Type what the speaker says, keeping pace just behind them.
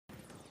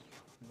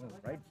All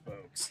right,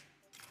 folks.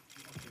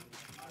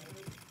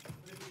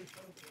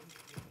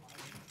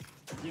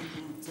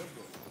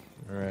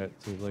 All right,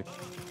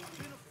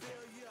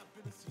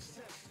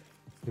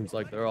 seems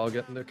like they're all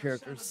getting their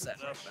characters set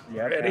up and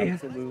ready.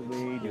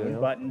 Absolutely. Doing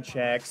button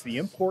checks, the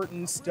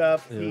important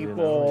stuff,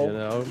 people.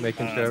 people.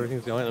 Making sure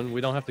everything's going, and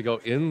we don't have to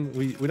go in.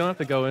 We don't have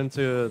to go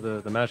into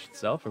the match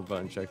itself for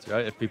button checks,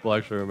 right? If people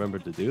actually remember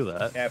to do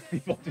that. Yeah,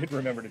 people did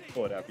remember to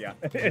pull it up. Yeah.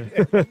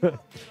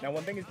 Now,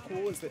 one thing is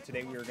cool is that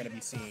today we are going to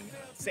be seeing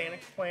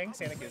Sanic playing.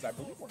 Sanic is, I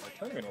believe, one of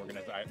our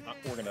tournament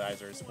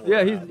organizers. For,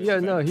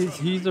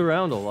 he's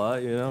around a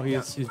lot.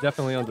 He's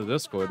definitely on the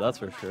Discord, that's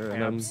for sure.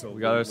 And then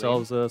we got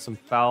ourselves some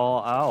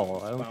Foul Owl.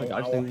 I don't think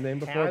I've seen the name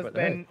before, but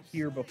been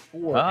here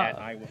before at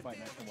Iowa Fight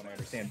Night, from what I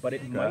understand. But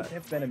it might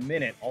have been a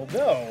minute,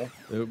 although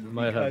it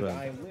might have been.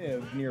 I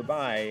live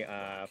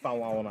nearby,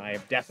 Foul Owl and I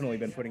have definitely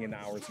been putting in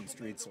hours in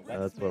streets. So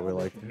that's what we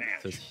like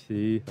to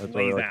see. That's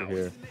what we like to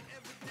hear.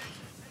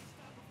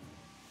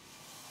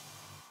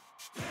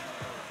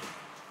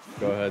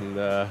 Go ahead and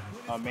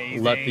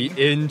let the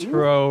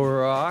intro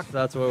rock.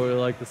 That's what we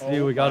like to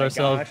see. We got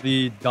ourselves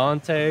the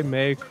Dante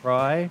May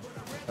Cry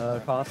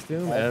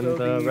costume and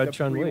Red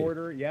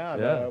Chun-Li.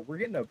 Yeah. We're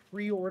getting a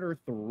pre-order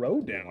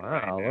throwdown.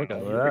 Wow, look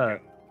at that.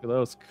 Look at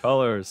those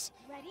colors.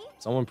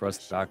 Someone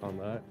pressed back on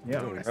that. Yeah.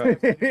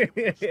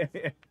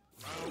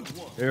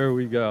 Here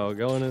we go.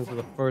 Going into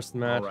the first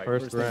match,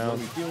 first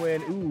round. What are we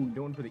doing?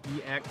 Going for the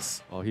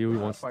EX. Oh, he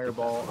wants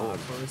Fireball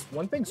first.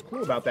 One thing's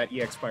cool about that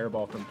EX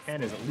Fireball from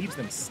Ken is it leaves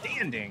them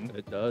standing.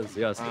 It does,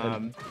 yes.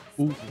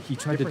 He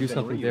tried to do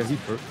something there.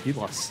 He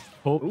lost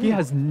hope. He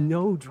has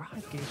no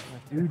drive gauge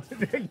left, dude.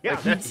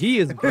 Yeah, he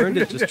has burned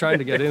it just trying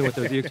to get in with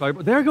his EX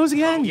Fireball. There it goes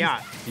again.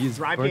 Yeah, he's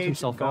drive burnt gauge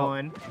himself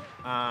gone.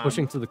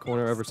 Pushing to the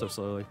corner ever so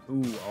slowly.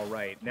 Ooh, all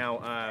right.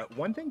 Now,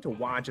 one thing to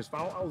watch is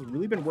Foul Owl's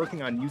really been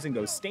working on using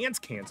those stance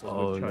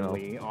cancels with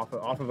Chun-Li off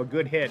of a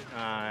good hit.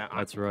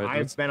 That's right.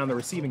 I've been on the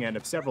receiving end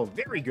of several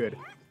very good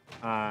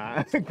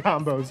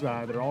combos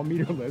that are all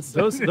meterless.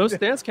 Those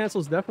stance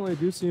cancels definitely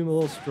do seem a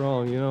little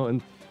strong,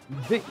 and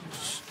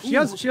she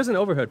has an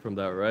overhead from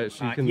that, right?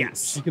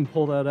 She can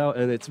pull that out,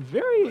 and it's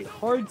very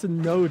hard to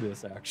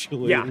notice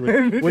actually. Yeah.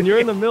 when you're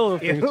in the middle of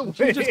things,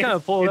 she just kind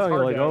of pull it out. And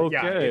you're like,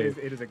 okay,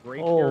 it is a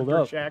great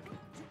character check.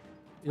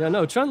 Yeah,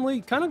 no,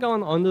 Chun-Li kind of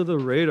gone under the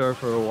radar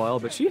for a while,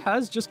 but she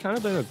has just kind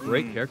of been a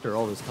great character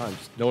all this time.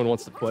 Just no one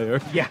wants to play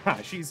her.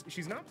 Yeah, she's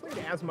not played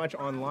as much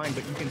online,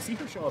 but you can see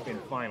her show up in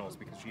finals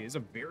because she is a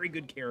very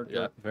good character.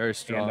 Yeah, very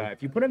strong. And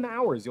if you put in the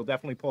hours, you'll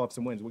definitely pull up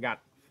some wins. We got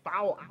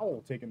Foul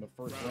Owl taking the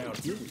first round.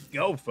 Here we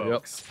go,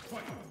 folks.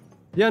 Yep.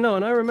 Yeah, no,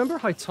 and I remember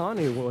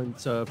Haitani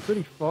went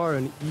pretty far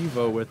in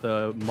EVO with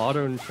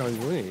modern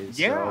Chun-Li.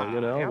 Yeah,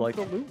 so,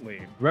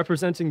 absolutely.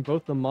 Representing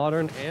both the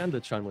modern and the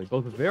Chun-Li,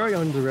 both very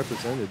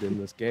underrepresented in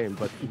this game,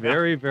 but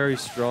very, very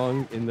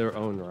strong in their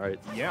own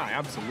right. Yeah,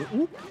 absolutely.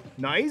 Ooh,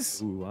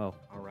 nice. Ooh, wow.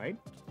 All right.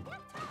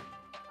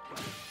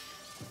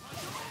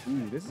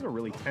 Ooh, this is a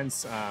really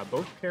tense,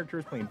 both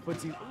characters playing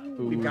footsie.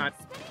 Ooh, we've got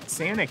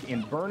Sanic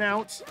in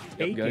Burnout,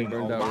 taking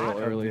a lot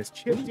of this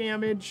chip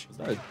damage.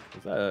 Was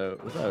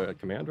that a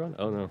command run?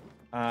 Oh, no.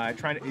 I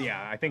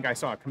think I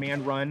saw a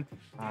command run,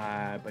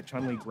 but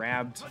Chun-Li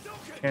grabbed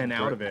Ken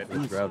out of it.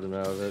 He grabbed him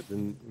out of it.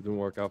 Didn't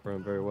work out for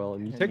him very well.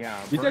 And you take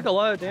a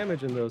lot of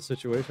damage in those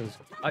situations.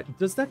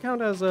 Does that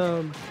count as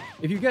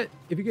if you get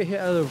hit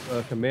out of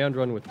a command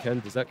run with Ken?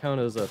 Does that count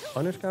as a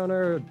punish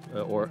counter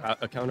or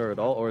a counter at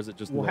all, or is it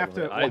just? We'll have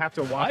to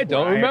watch. I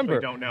don't remember. I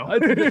don't know. I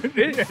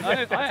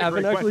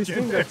haven't actually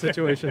seen that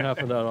situation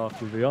happen that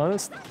often, to be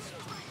honest.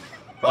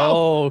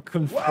 Oh,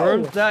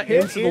 confirmed that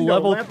into the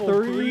level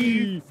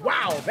 3.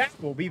 Wow, that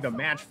will be the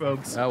match,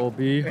 folks. That will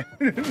be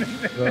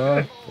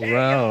the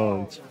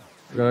round.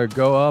 We're going to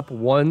go up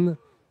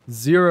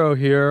 1-0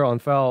 here on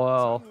Foul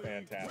Owl.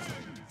 Fantastic.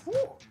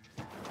 All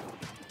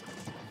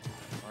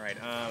right,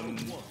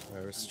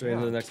 we're straight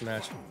into the next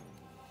match.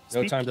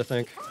 No time to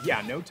think.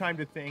 Yeah, no time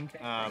to think.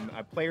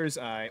 Players,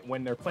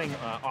 when they're playing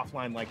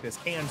offline like this,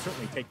 can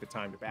certainly take the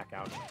time to back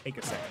out and take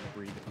a second to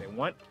breathe if they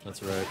want.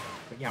 That's right.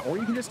 But yeah, or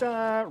you can just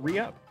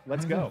re-up.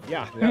 Let's go.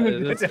 Yeah.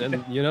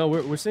 And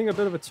we're seeing a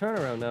bit of a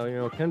turnaround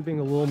now. Ken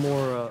being a little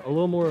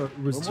more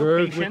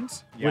reserved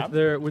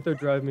with their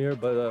drive mirror,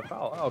 but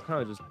Foul Owl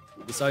kind of just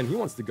deciding he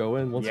wants to go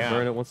in, wants to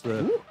burn it, wants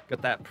to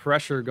get that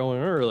pressure going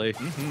early.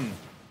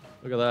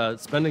 Look at that,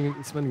 spending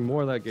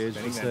more of that gauge,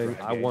 just saying,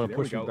 I want to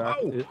push him back.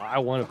 I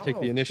want to take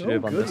the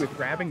initiative on this. With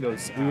grabbing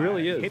those, he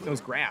really is hitting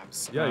those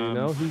grabs.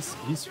 Yeah,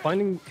 he's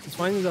finding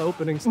the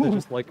openings to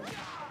just like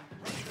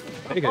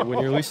take it when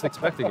you're least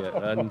expecting it,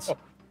 and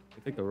I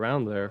think the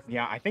round there.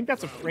 Yeah, I think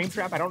that's a frame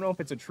trap. I don't know if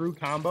it's a true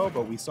combo,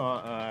 but we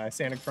saw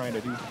Sanic trying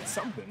to do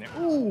something there.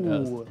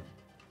 Ooh,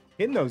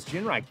 hitting those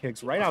Jinrai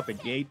kicks right out the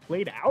gate,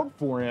 played out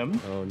for him.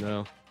 Oh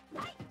no.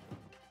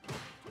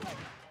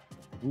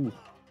 Ooh.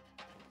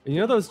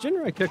 You know, those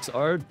Jinrai kicks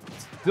are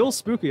still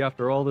spooky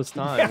after all this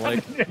time. Yeah,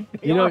 like, they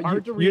you know, are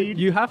hard to read.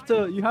 you have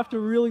to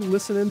really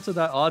listen into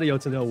that audio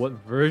to know what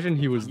version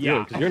he was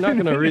doing, because you're not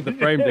gonna read the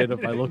frame data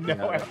by looking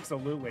No, at it.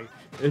 absolutely.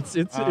 It's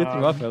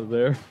rough out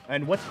there.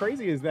 And what's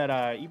crazy is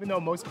that even though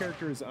most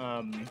characters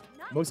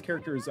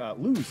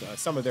lose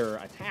some of their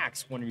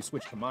attacks when you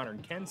switch to modern,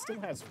 Ken still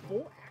has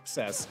full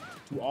access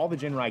to all the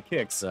Jinrai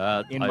kicks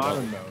in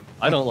modern mode.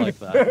 I don't like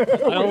that.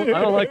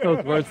 I don't like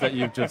those words that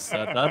you've just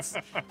said.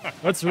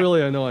 That's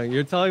really annoying.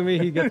 You're telling me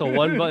he gets a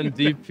 1-button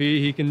DP,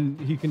 he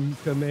can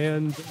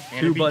command and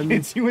 2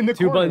 buttons, you in the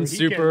 2 corner, button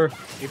super.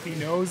 If he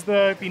knows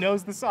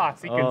the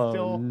sauce, he can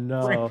still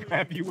no.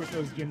 grab you with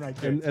those Jinrai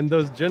kicks. And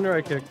those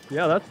Jinrai kicks,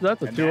 yeah, that's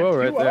a 2-0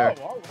 right there.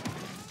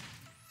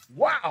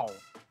 Wow.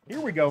 Here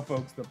we go,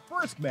 folks. The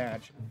first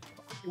match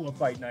of Iowa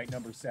Fight Night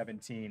number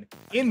 17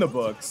 in the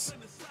books.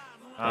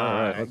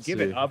 Let's give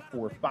see. it up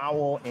for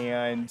Fowl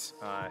and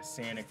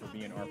Sanic for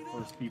being our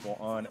first people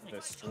on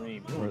the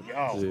stream. Here we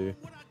go. See.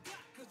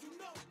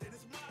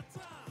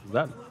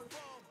 That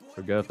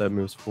forget if that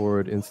moves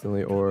forward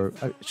instantly or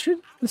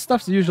this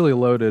stuff's usually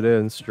loaded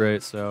in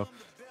straight, so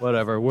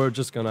whatever. We're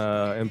just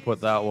gonna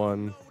input that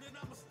one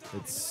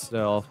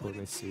itself. Let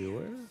me see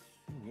where.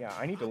 Yeah,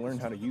 I need to learn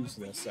how to use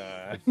this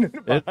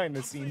behind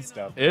the scenes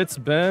stuff. It's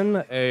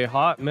been a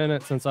hot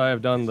minute since I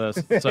have done this,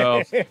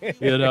 so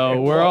you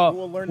know we're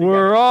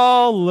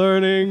all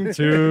learning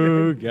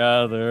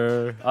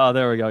together. Oh,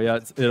 there we go. Yeah,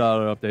 it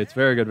auto updates.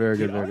 Very good, very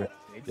good, very good.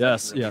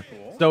 Yes, yeah.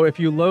 Cool. So if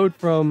you load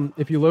from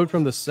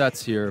the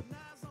sets here,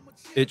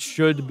 it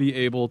should be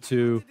able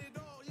to.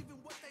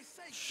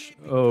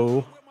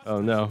 Oh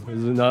no,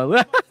 is it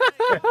not?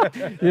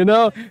 You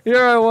know,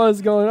 here I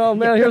was going, oh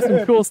man, here's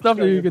some cool stuff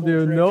that you can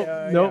do.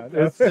 Nope,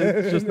 it's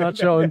just not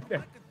showing.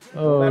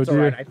 Oh, that's dear.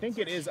 all right. I think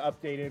it is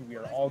updated. We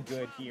are all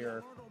good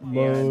here.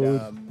 Load.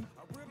 And,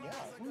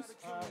 who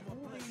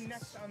will be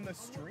next on the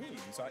stream?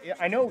 So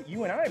I know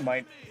you and I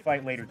might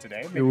fight later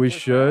today. Maybe We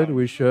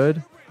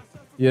should.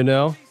 You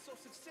know,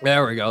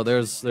 there we go.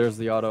 There's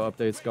the auto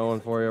updates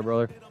going for you,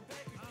 brother.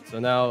 So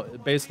now,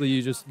 basically,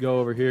 you just go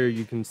over here.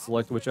 You can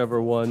select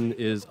whichever one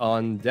is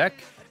on deck,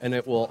 and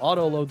it will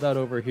auto-load that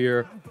over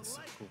here.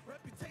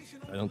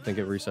 I don't think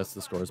it resets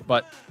the scores,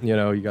 but, you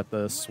know, you got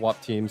the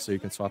swap team, so you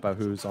can swap out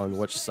who's on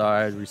which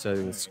side,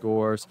 resetting the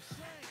scores.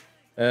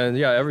 And,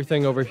 yeah,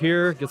 everything over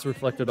here gets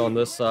reflected on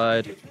this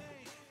side.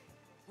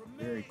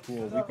 Very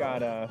cool. We've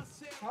got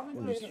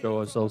We'll just show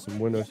ourselves some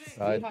winners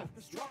side.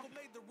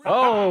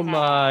 Oh,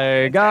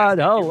 my God.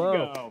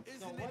 Hello.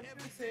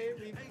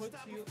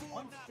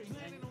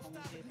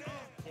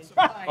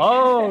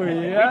 Oh,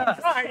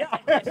 yes.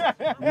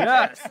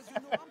 Yes.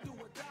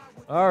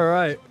 All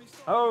right.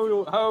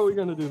 How are we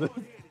going to do this?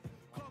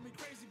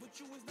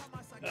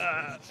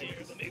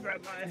 Let me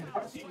grab my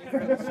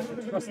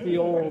trusty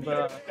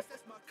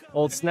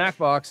old snack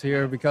box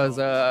here because,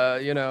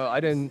 you know, I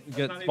didn't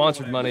get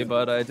sponsored money,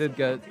 but I did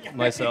get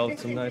myself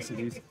some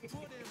niceties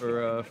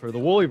for the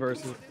Wooly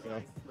versus. You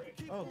know.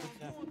 Oh,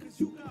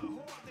 good stuff.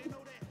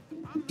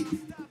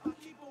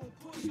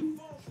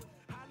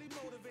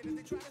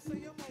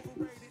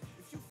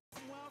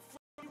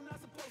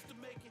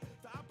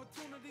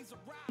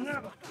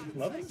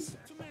 love it.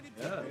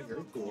 Yeah,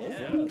 very cool.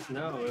 Yeah,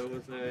 no,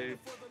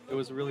 it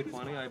was really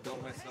funny. I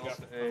built myself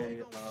I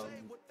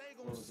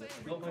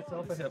built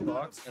myself a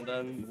hitbox, and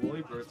then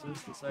Wooly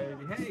versus decided,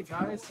 hey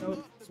guys,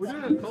 so we're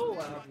doing a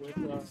collab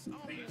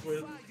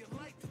with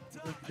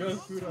Joe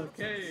Food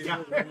Arcade.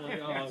 Yeah. I'm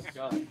like, oh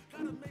god.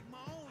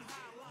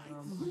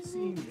 I've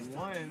seen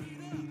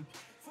one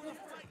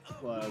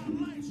club.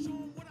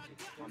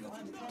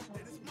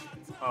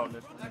 Oh,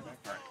 this one.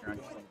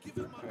 Alright,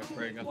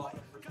 Very good.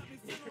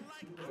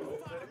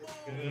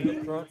 In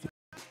the front.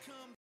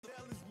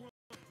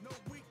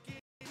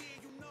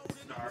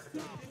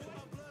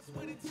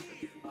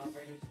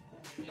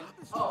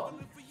 Oh.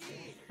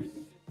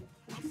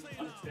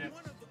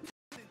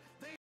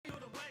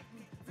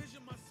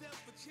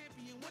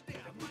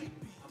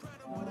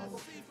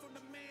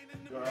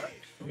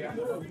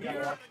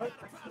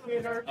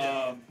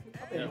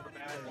 Yeah.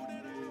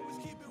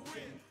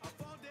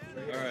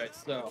 All right,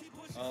 so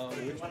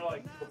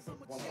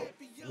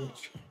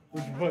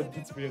which one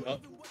gets me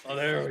up? Oh,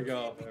 there we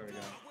go. There we go.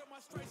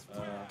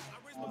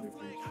 I'll be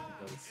free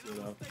because, you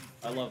know,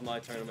 I love my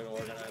tournament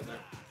organizer,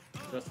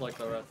 just like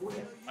the rest of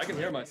them. I can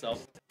hear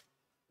myself,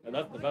 and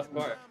that's the best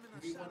part.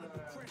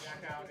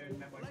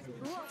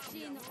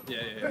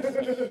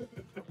 Yeah.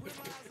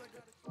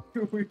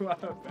 We want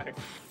to back.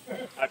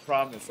 I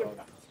promise.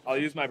 I'll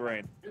use my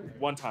brain.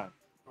 One time.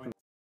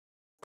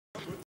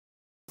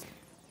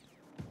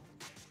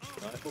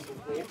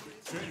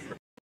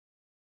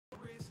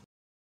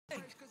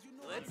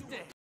 Let's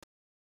dance.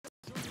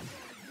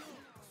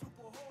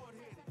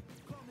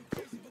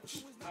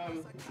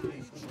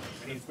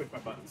 I need to switch my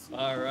buttons.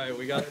 All right,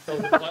 we got it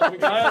on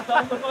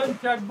the button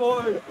check,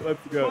 boys.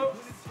 Let's go.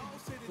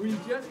 We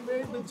just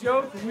made the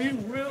joke. We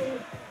will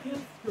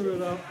screw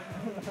it up.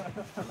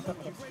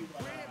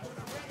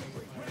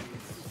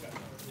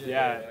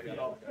 Yeah.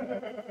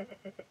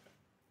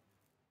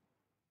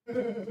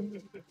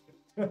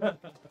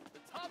 Top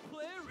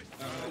player is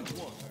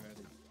one.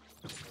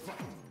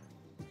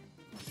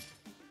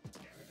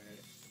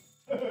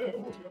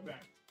 Welcome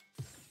back.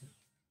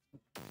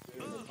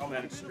 I'm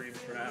at extreme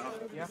for now.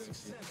 Yeah.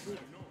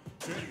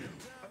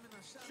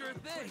 Sure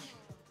thing.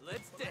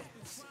 Let's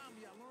dance.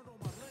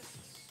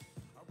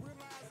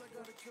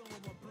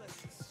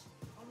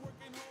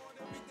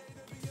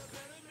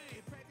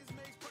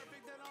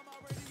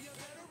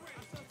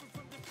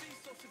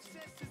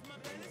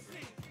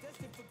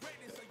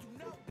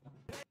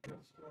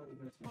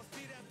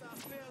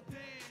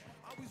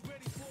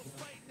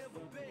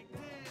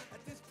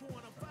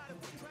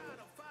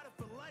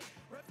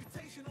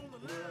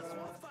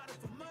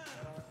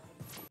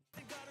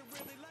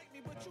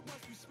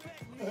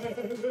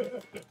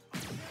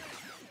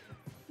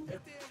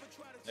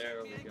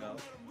 There we go.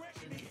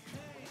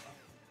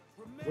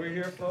 We're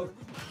here, folks.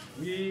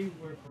 We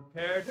were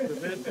prepared for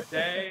this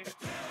day.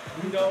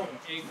 We know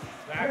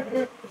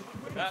exactly.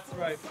 That's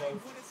right,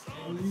 folks.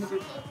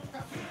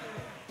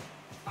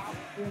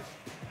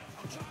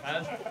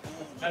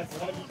 As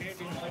one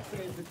gaming might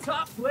say, the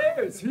top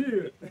players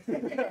here.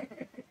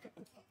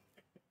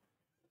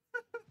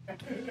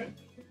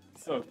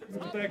 So,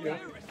 thank you.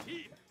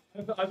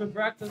 I've been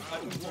practicing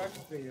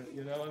it,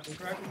 you know. I've been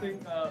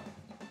practicing a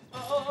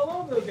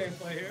little bit of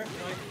gameplay here.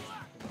 Like,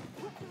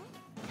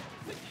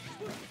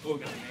 Oh,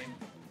 got a name.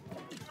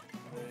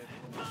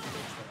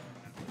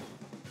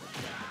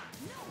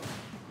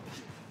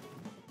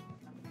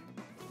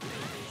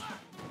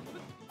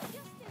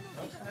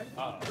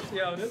 let's see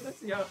how it is. I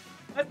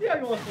see how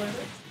you want to play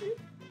this.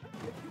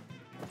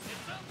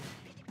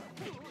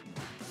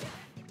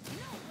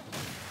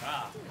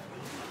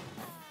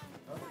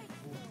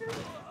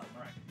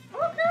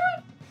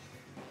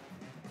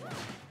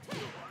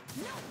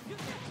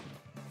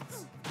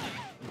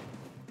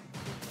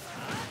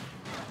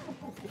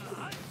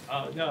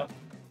 Oh no.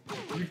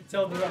 You can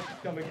tell the rust is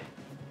coming.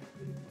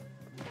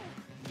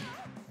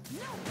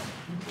 You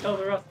can tell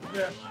the rust is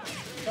there.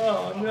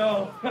 Oh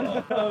no.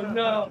 Oh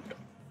no.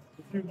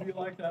 It's usually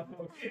like that,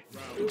 folks.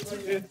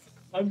 It's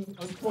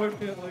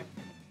unfortunately.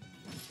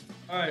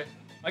 Alright.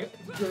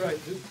 You're right.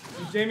 The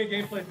Jamie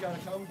gameplay's gotta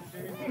come. The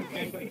Jamie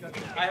gameplay's gotta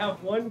come. I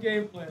have one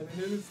game plan,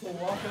 and it is to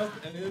walk up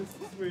and it is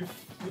to sweep.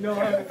 You know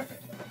how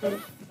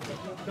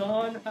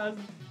Dawn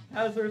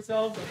has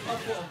herself a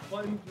couple of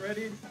buttons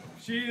ready.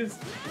 She is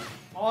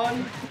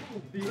on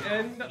the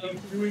end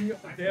of doing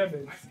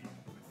damage.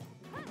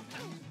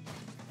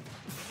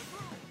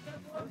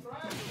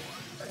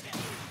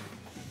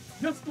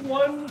 Just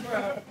one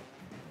grab.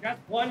 Just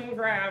one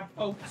grab,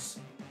 folks.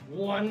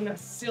 One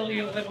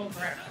silly little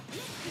grab.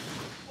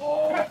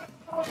 Oh!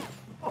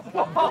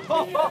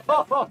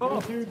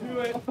 You do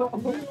it.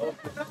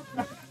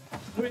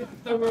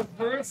 With the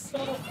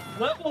reversal.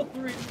 Level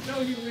 3, you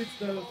know he reads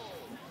those.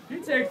 He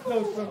takes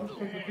those from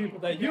the people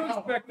that you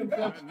expect him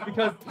to,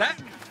 because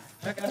that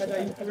guy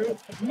that you threw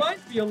might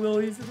be a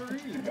little easy to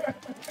read.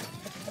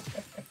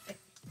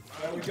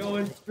 Alright, we're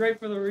going straight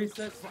for the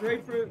reset,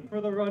 straight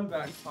for the run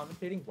back.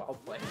 Commentating while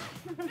playing.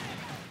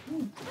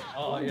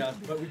 Oh yeah,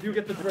 but we do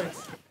get the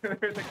drinks.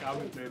 The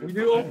commentator. We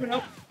do open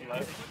up.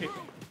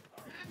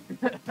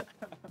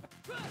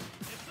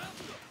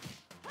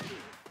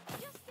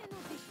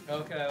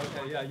 Okay,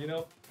 yeah, you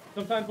know,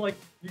 sometimes like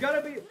you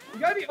gotta be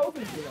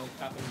open to those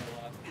happening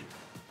a lot.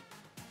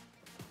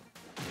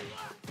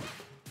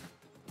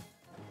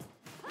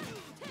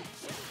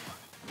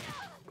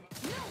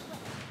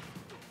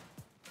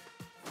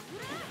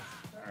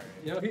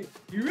 You know,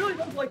 he really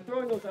does like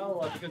throwing those out a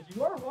lot because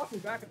you are walking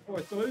back and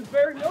forth, so it is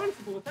very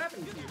noticeable what's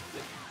happening to you.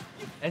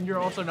 And you're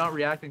also not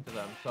reacting to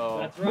them, so.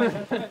 That's right.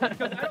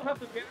 Because I don't have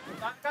to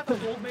react. I got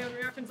the old man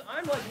reactions.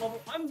 I'm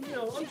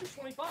just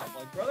 25,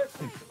 like, brother.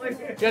 Like,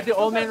 You got the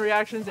old man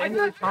reactions and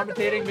you're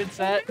commentating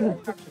mid-set.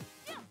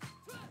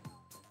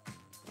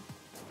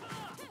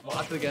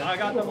 Lost again. I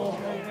got them old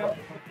man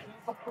reactions.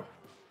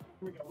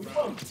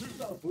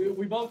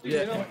 We both,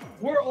 you know,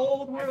 we're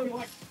old, we're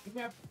like,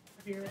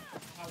 Here,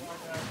 how long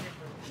I can't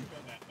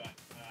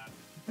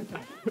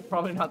remember that,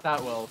 Probably not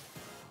that well.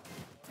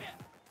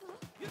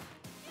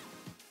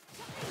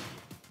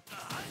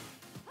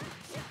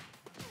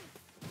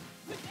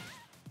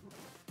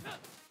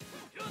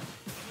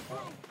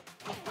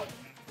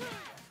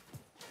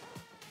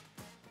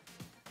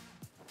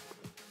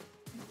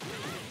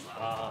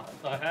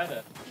 I had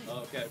it.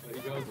 Okay, but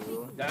he goes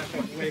dash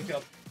up, wake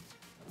up.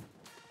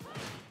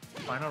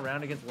 Final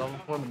round against level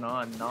 4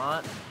 Manon,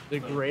 not the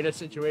greatest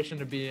situation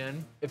to be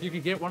in. If you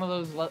could get one of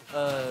those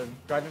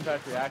driving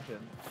back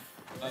reactions.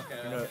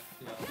 Okay.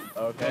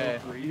 Okay.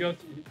 You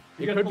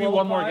It could be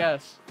one more 5?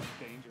 guess.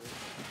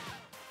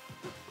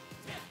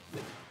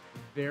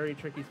 Very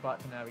tricky spot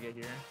to navigate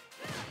here.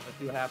 Let's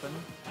see what happens.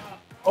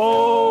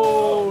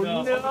 Oh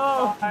no!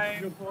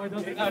 Your boy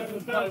doesn't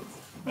have the touch.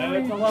 And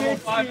it's a level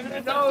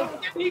 5. No,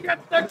 he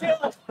gets the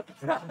kill.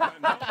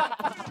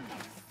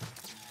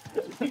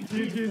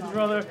 GG's,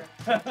 brother.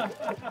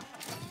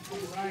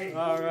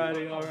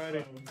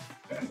 Alrighty.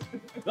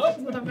 Those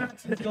are the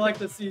matches you like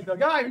to see. The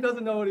guy who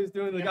doesn't know what he's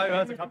doing, the guy who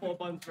has a couple of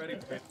buns ready.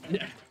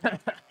 Yeah.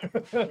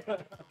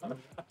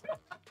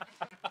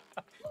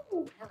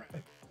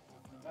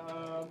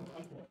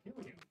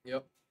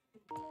 Yep.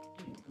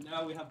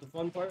 Now we have the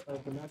fun part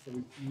of the match that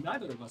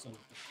neither of us understand.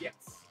 Yes.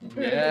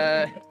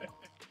 Yeah.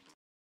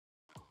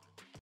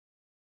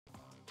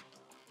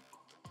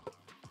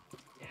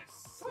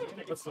 Yes.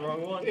 That's the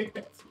wrong one.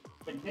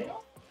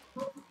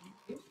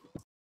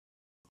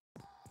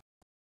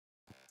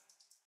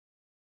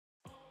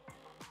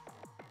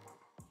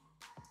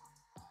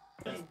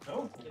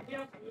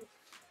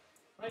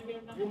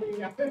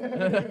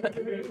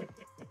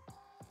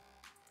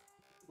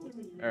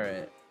 All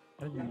right.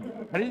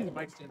 How do you use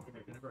mic stand for me?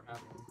 I never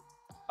have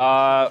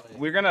one.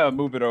 We're gonna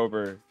move it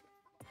over.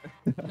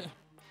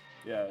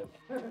 Yeah,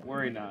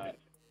 worry not.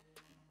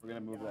 We're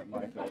gonna move that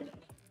mic over.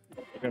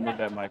 We're gonna move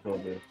that mic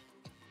over.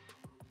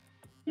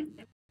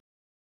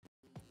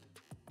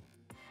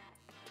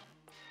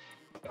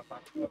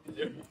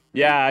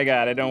 Yeah, I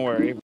got it. Don't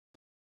worry.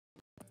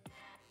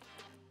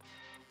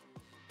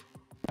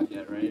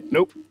 Yeah, right.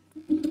 Nope.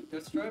 The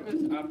strive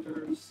is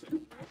after 6.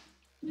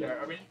 Yeah,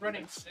 are we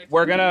running 6?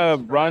 We're gonna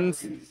run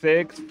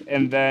 6,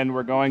 and then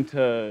we're going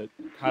to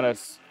kind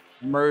of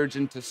merge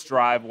into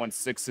Strive once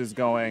 6 is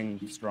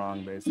going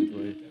strong,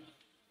 basically.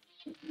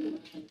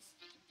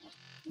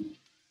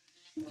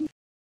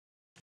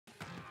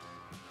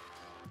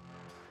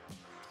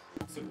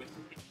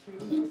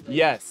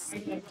 Yes.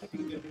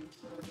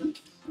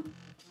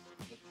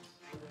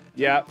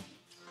 Yeah.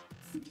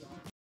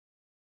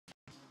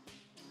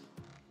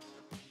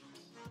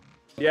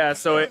 Yeah,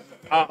 so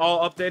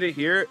I'll update it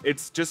here.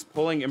 It's just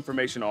pulling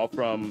information all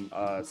from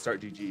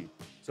StartGG.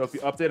 So if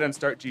you update on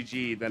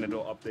StartGG, then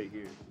it'll update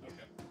here.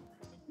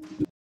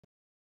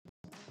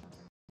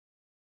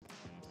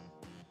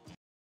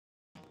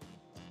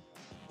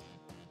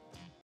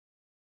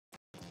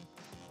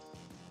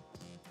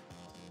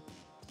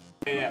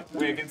 Yeah.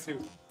 Wait, against who?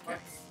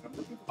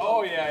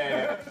 Oh,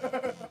 yeah.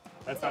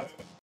 That's not.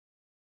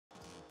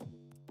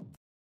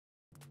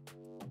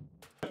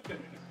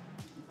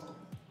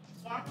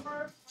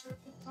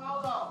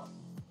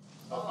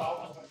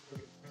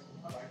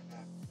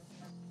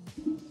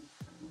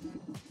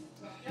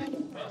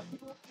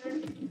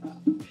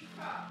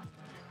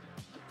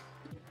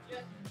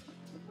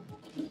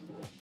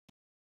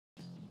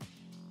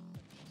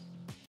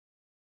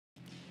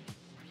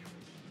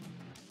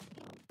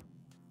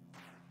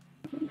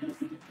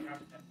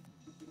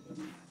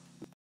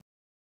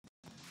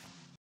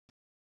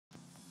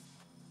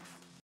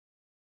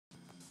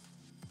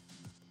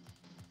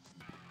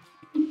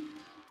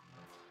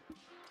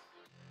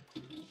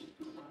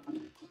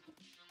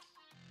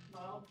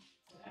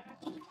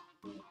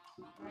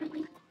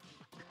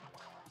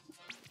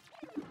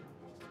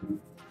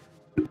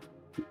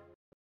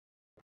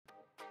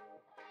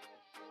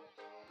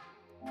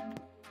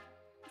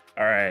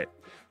 All right,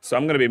 so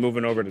I'm gonna be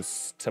moving over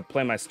to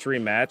play my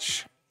stream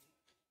match.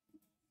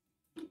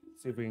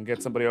 See if we can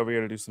get somebody over here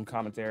to do some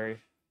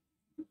commentary.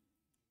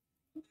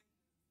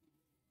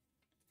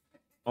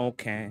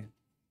 Okay.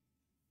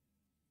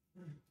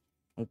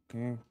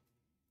 Okay.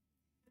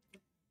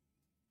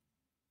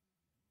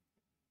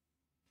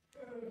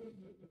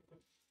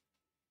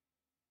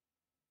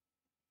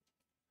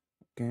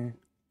 Okay.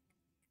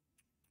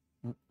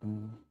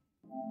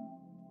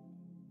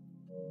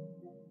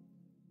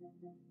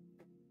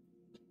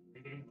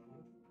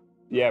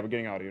 Yeah, we're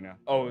getting audio now.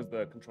 Oh, it was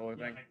the controller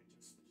thing?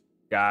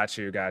 Got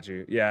you.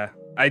 Yeah.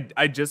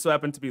 I just so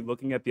happened to be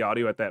looking at the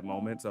audio at that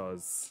moment, so I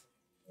was...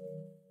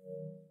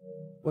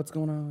 What's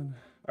going on?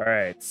 All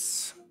right.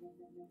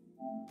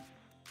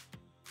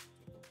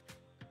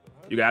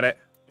 You got it?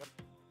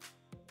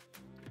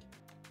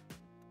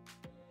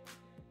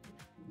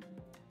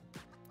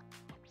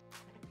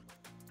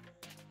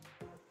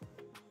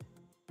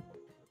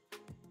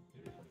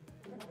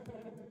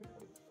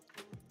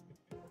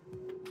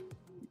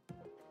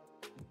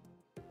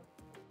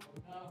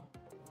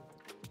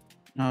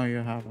 No, you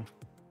haven't.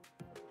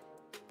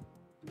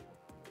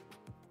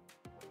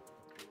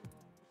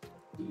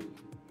 I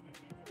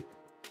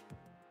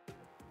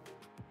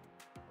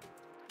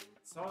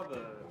saw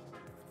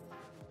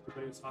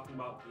everybody was talking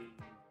about the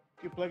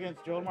You play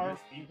against Jolmar?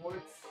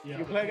 keyboards. Yeah.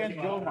 You play against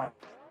Jolmar?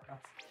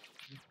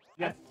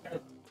 Yes.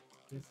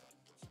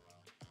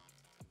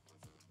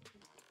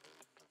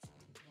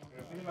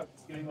 Thinking about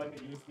just getting like a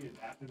USB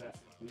adapter that's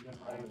leaving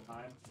all the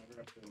time, so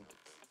never have to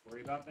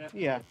worry about that.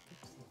 Yeah.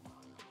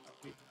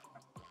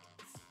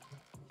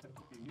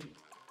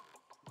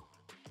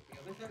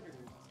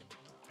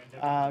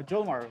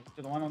 Jolmar,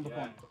 to the one on the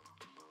phone.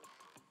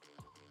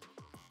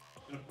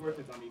 And of course,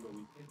 it's on Evo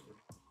Weekend.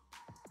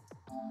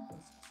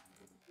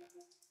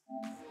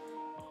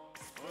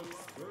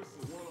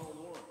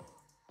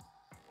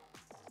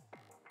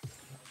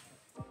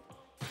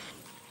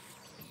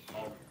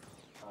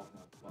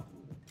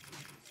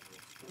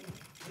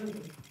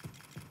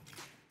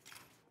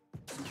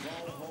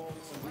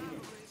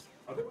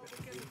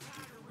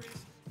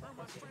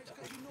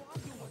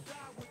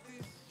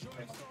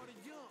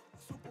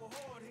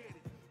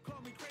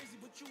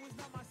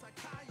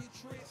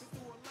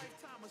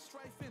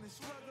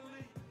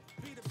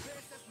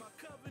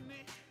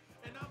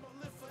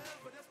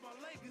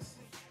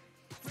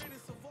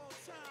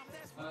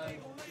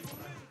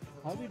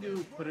 How do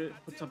you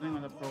put something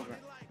on the program?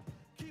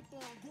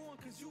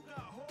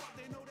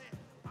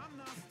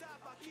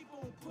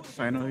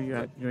 So I know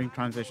you're doing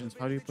transitions.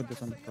 How do you put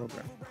this on the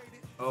program?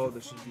 Oh,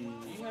 there should be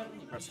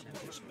press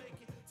transition.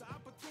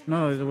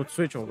 No, it would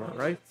switch over,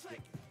 right?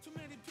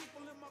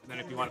 Then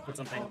if you want to put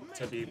something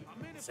to be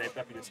saved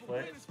up, you just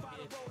click.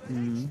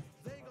 Mm-hmm.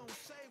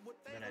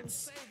 Then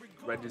it's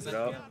wedges it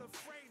up.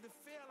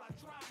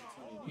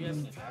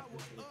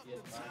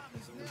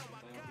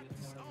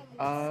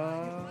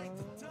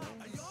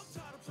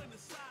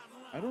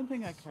 I don't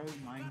think I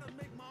carried mine.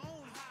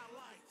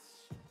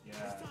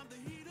 Yeah.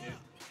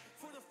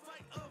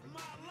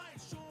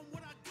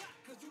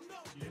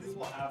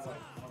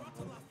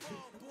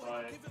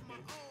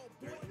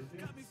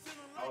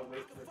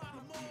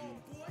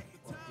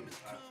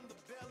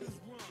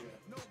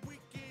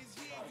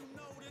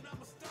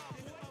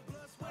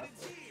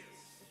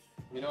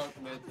 You know I'm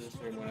committed to this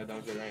stream when I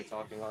don't get any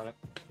talking on it.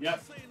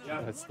 Yep.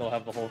 Yep. I still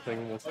have the whole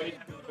thing.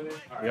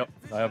 Yep,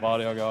 I have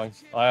audio going.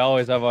 I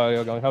always have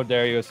audio going. How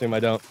dare you assume I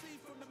don't?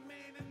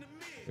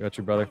 I got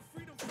you, brother.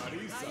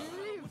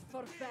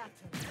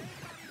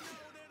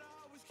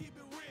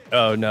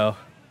 Oh no.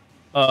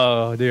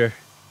 Oh dear.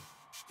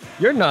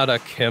 You're not a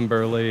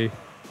Kimberly.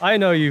 I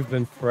know you've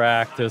been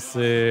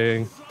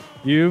practicing.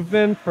 You've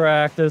been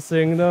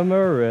practicing the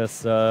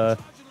Marissa.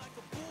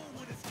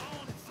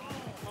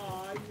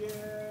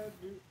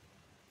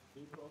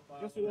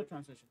 Just do the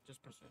transition.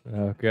 Just press it.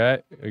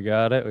 Okay, we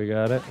got it. We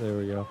got it. There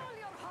we go.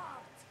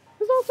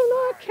 There's also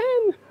not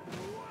Ken.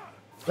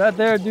 That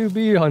there do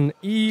be an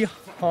E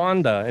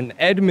Honda, an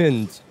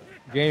Edmund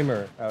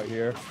gamer out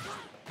here.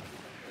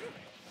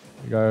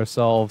 We got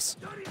ourselves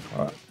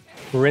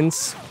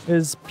Prince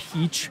is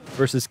Peach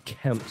versus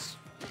Kemps.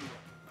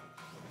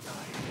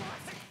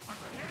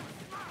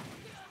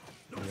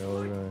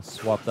 We're gonna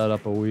swap that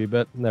up a wee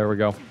bit. There we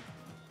go.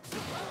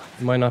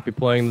 You might not be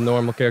playing the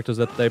normal characters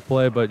that they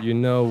play, but you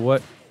know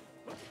what?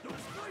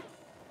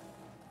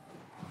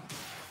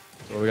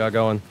 What we got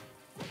going?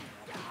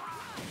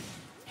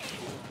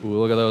 Ooh,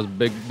 look at those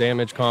big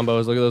damage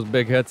combos. Look at those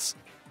big hits.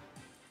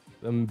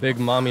 Them big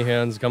mommy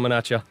hands coming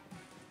at you.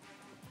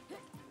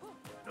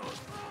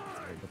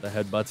 With the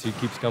headbutts, he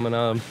keeps coming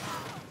at him.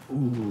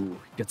 Ooh,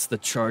 gets the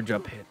charge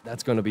up hit.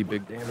 That's going to be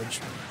big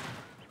damage.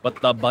 But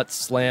the butt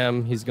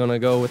slam, he's going to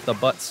go with the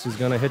butts. He's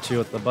going to hit you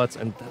with the butts.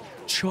 And the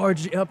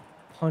charge up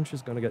punch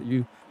is going to get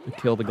you to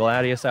kill the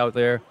Gladius out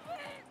there.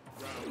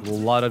 A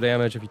lot of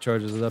damage if he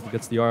charges it up. He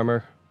gets the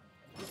armor.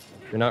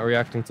 If you're not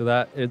reacting to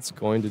that, it's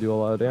going to do a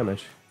lot of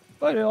damage.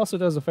 But it also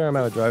does a fair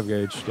amount of drive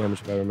gauge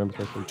damage if I remember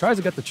correctly. He tries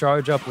to get the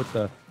charge up with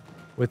the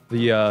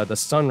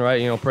sun,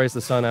 right? You know, praise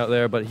the sun out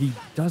there, but he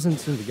doesn't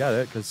seem to get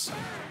it because,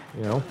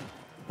 you know,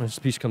 when his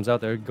Peach comes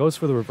out there, goes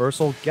for the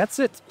reversal, gets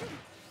it,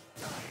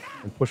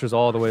 and pushes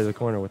all the way to the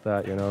corner with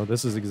that, you know.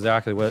 This is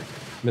exactly what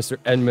Mr.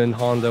 Edmund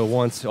Honda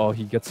wants. Oh,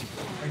 he gets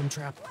frame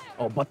trap.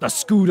 Oh, but the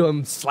scoot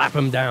him, slap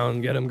him down,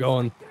 get him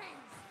going.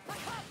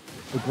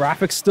 The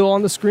graphics still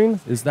on the screen?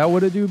 Is that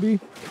what it do be?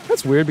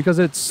 That's weird because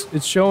it's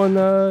showing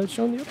the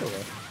upper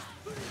left.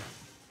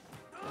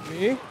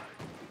 Me?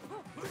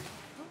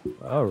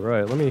 All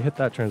right, let me hit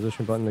that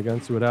transition button again,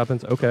 see what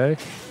happens. Okay,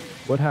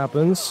 what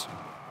happens?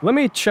 Let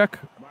me check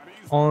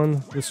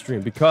on the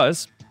stream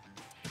because,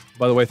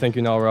 by the way, thank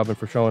you, Now Robin,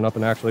 for showing up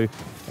and actually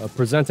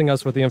presenting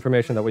us with the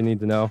information that we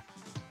need to know.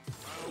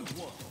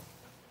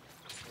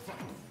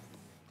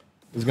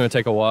 This is going to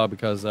take a while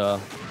because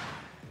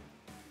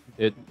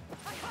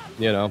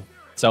you know,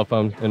 cell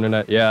phone,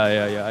 internet.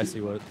 Yeah.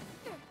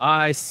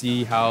 I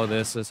see how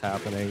this is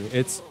happening.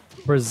 It's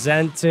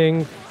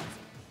presenting.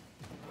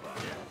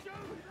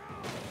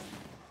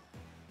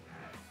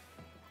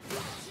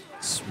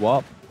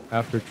 Swap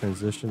after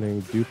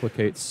transitioning,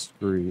 duplicate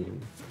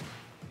screen.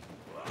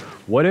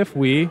 What if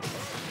we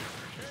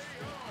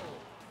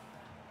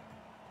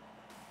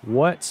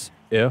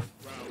did...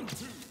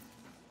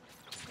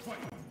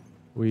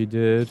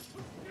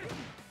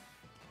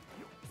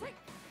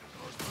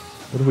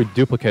 What if we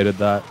duplicated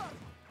that?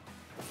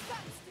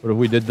 What if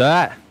we did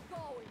that?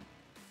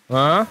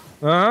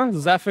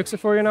 Does that fix it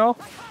for you now?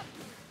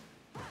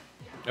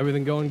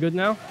 Everything going good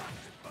now?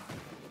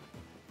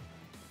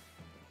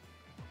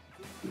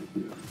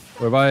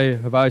 Or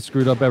have I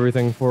screwed up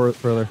everything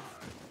further?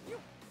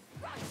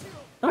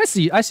 I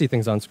see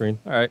things on screen.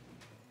 All right,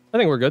 I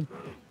think we're good.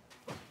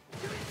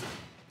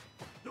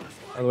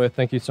 By the way,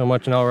 thank you so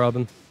much, Now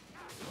Robin,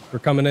 for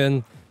coming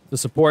in to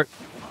support.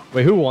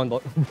 Wait, who won?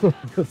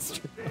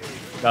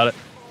 Got it.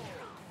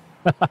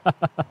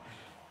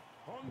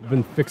 We've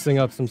been fixing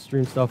up some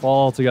stream stuff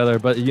all together,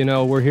 but you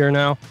know, we're here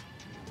now,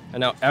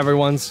 and now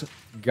everyone's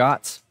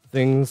got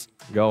things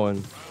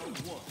going.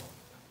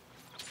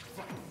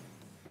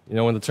 You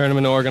know, when the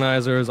tournament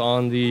organizer is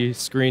on the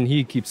screen,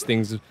 he keeps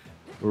things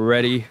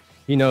ready.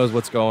 He knows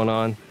what's going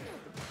on,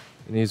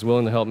 and he's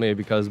willing to help me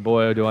because,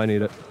 boy, do I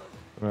need it.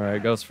 All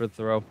right, goes for the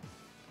throw.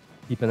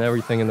 Keeping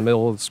everything in the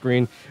middle of the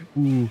screen.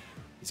 Ooh,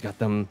 he's got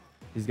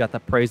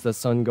that praise the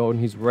sun going.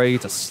 He's ready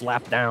to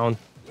slap down.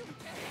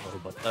 Oh,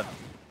 but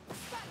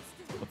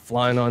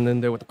flying on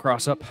in there with the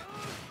cross up.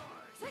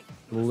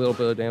 A little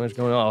bit of damage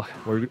going on.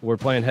 Oh, we're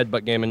playing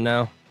headbutt gaming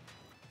now.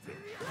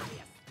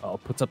 Oh,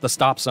 puts up the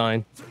stop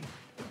sign.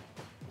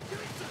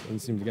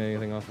 Doesn't seem to get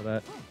anything off of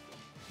that.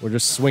 We're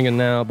just swinging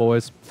now,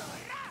 boys.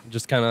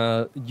 Just kind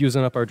of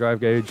using up our drive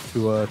gauge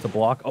to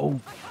block. Oh,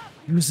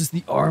 uses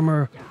the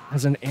armor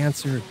as an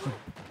answer. He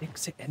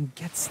picks it and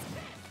gets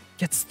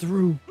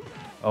through.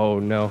 Oh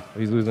no,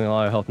 he's losing a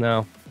lot of health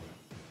now.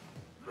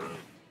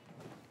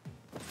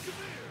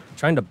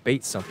 Trying to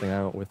bait something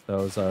out with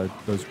those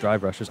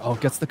drive rushes. Oh,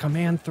 gets the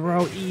command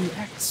throw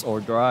EX or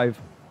drive.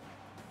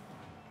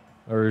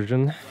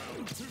 Version.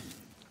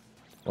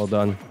 Well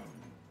done.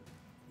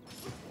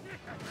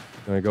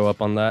 Gonna go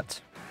up on that.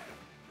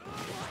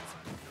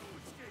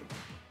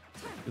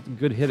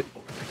 Good hit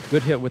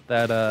with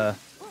that the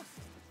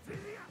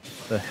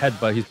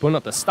headbutt. He's putting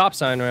up the stop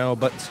sign now,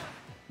 but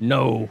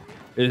no,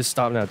 it is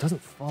stopped now. It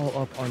doesn't follow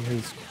up on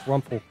his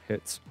crumple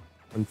hits,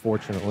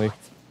 unfortunately.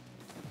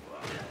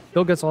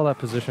 Still gets all that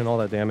position, all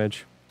that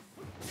damage.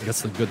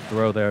 Gets the good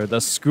throw there. The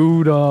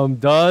Scudum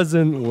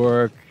doesn't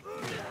work.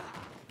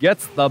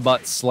 Gets the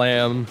butt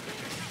slam.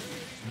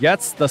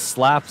 Gets the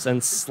slaps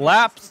and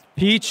slaps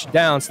Peach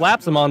down.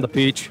 Slaps him on the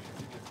Peach.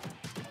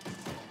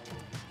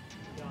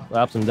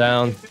 Slaps him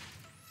down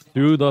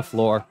to the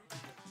floor.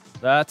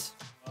 That's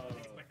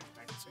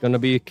going to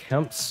be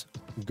Kemp's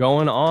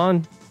going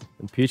on.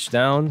 And Peach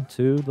down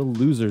to the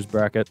loser's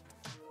bracket.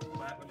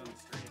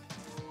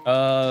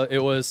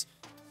 It was...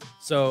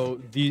 So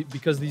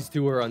because these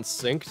two are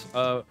unsynced,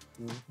 the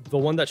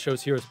one that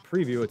shows here is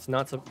preview. It's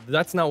not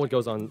that's not what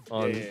goes on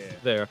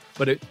there,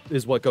 but it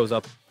is what goes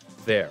up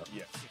there.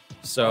 Yes.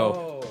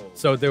 So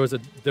there was a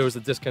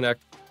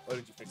disconnect. Oh,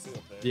 did you fix it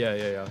up there?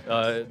 Yeah.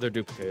 They're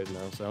duplicated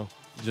now, so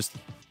just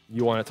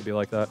you want it to be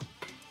like that.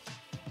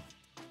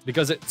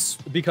 Because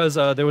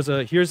there was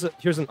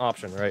here's an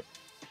option, right?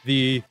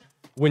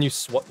 When you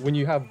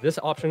have this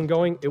option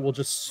going, it will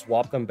just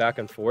swap them back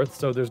and forth.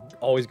 So there's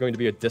always going to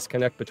be a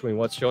disconnect between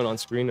what's shown on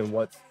screen and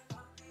what's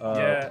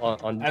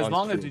on as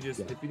long screen. as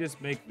if you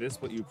just make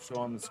this what you show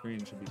on the screen,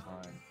 it should be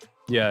fine.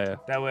 Yeah.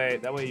 That way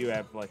you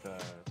have like a. How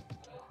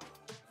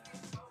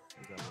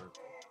does that work?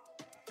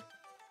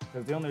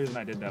 Because the only reason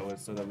I did that was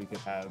so that we could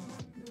have.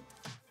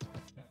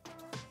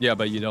 Yeah,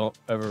 but you don't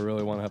ever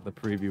really want to have the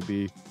preview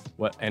be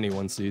what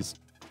anyone sees.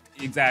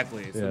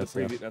 Exactly. So the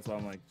preview. That's why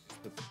I'm like.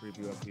 Put the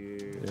preview up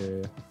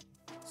here. Yeah.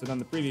 So then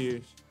the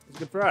preview is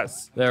good for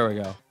us. There we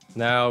go.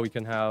 Now we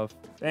can have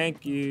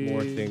thank you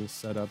more things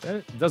set up. And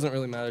it doesn't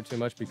really matter too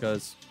much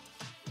because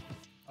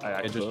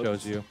it just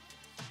shows you.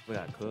 We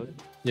got cooked.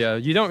 Yeah,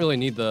 you don't really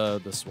need the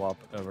swap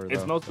ever.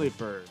 It's mostly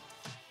for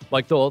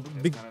like the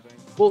big. Kind of thing.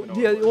 Well,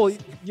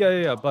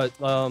 yeah. But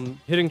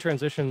hitting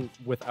transition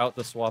without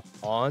the swap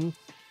on,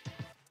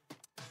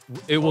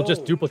 it will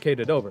just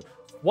duplicate it over.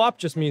 Swap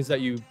just means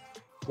that you.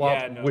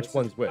 Which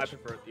one's which? I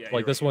prefer,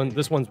 like this one.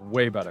 This one's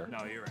way better.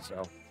 No, you're right.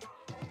 So,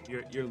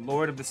 you're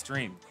Lord of the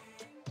stream.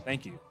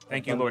 Thank you,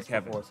 Lord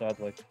Kevin. Before,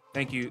 sadly.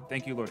 Thank you,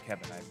 Lord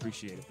Kevin. I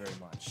appreciate it very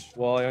much.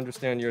 Well, I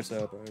understand your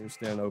setup. I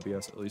understand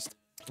OBS at least.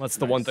 That's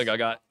the one thing I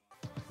got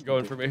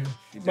going for me.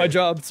 My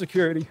job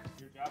security.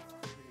 Your job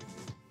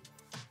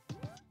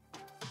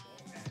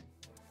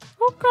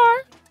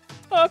security.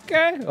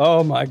 Okay.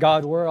 Oh my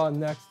God, we're on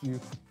next.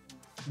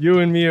 You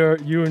and me are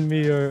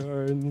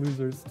in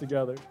losers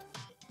together.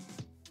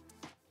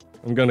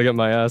 I'm gonna get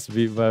my ass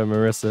beat by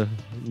Marissa.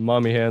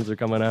 Mommy hands are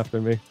coming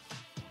after me.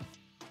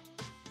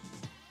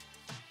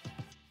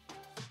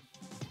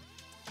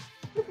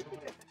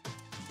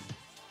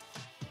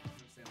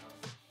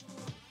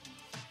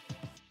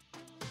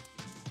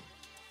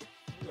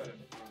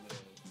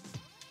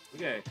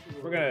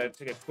 We're gonna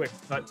take a quick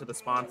cut to the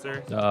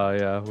sponsor.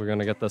 Yeah, we're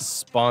gonna get the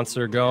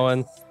sponsor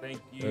going. Thank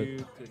you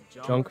to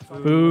Junk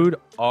Food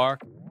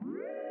Arc.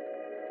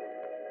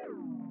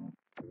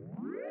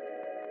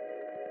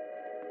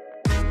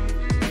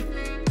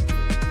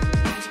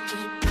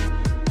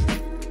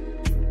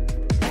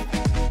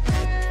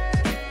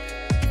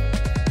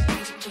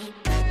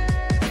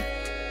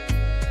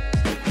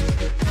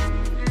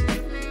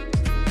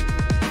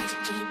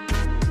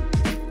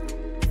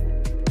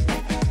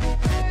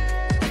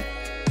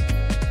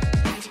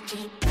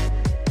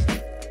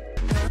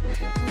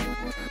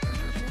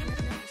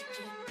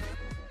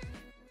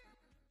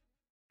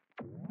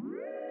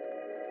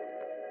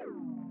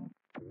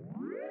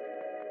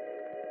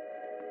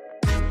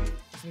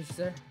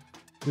 Sir.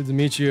 Good to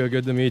meet you.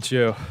 Good to meet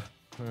you.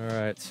 All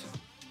right.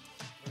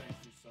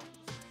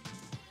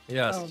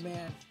 Yes. Oh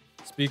man.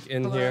 Speak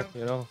in Hello. here.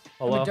 You know.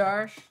 Hello. I'm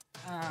Darsh.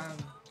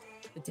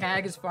 The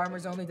tag is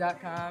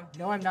farmersonly.com.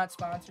 No, I'm not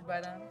sponsored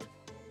by them.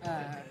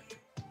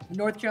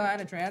 North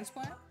Carolina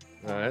transplant.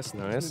 Nice.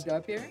 Moved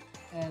up here,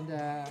 and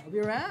I'll be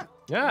around.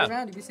 Yeah. I'll be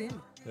around. You'll be seeing me.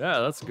 Yeah,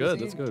 that's good.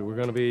 That's good. We're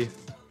gonna be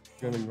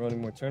running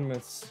more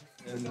tournaments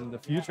in the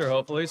future,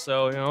 hopefully.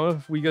 So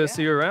if we get to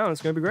see you around,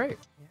 it's gonna be great.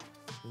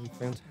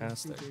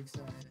 Fantastic. Super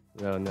excited.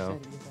 Yeah, no.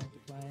 Excited to get back to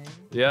playing.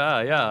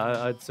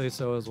 Yeah, I'd say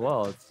so as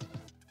well.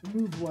 The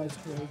move was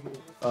crazy.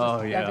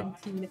 Oh, yeah.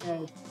 17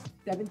 edge.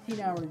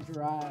 17-hour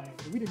drive.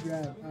 We did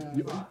drive.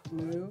 We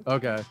flew.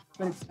 Okay.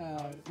 But it's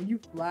when you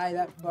fly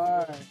that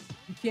far,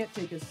 you can't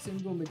take a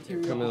single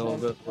material. Come in a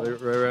little bit.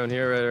 Right around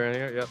here. Right around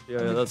here. Yep. Yeah.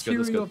 That's good. That's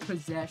Material good.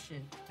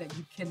 possession that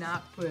you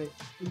cannot put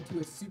into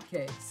a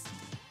suitcase.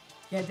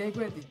 Can't take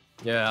with you.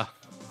 Yeah.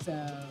 So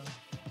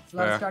it's a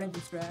lot of starting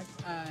from scratch.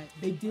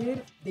 They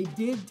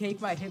did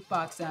take my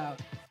hitbox out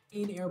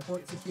in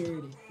airport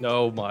security.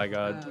 Oh my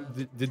God.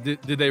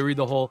 Did they read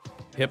the whole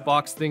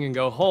hitbox thing and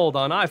go, hold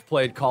on, I've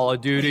played Call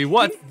of Duty.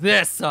 What's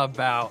this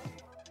about?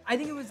 I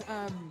think it was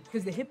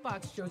because the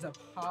hitbox shows up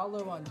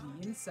hollow on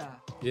the inside.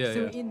 Yeah.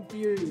 So in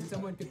theory,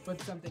 someone could put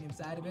something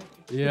inside of it.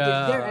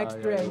 Yeah. Their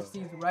X-ray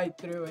sees right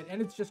through it,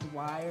 and it's just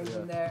wires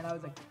in there. And I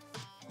was like,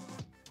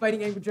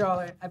 fighting game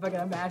controller.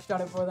 I mashed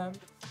on it for them.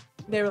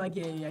 They were like,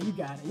 yeah, you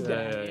got it. You got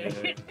it.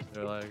 Yeah.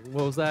 They're like,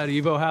 what was that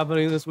Evo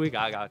happening this week?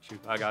 I got you.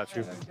 I got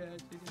you. Let's get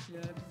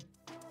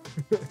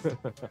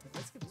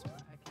this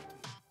back.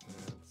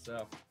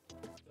 So.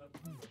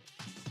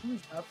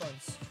 Who's up on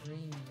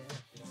stream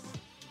yet?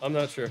 I'm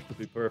not sure, to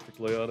be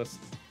perfectly honest.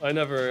 I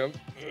never am.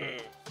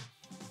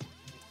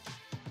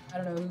 I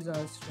don't know who's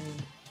on stream.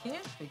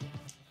 Can't figure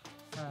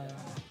it out.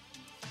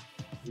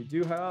 We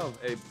do have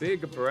a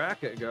big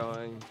bracket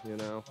going, you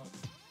know.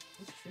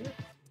 It's true.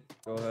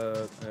 Go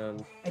ahead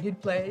and. I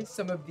did play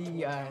some of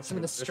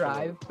the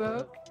Strive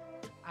folk.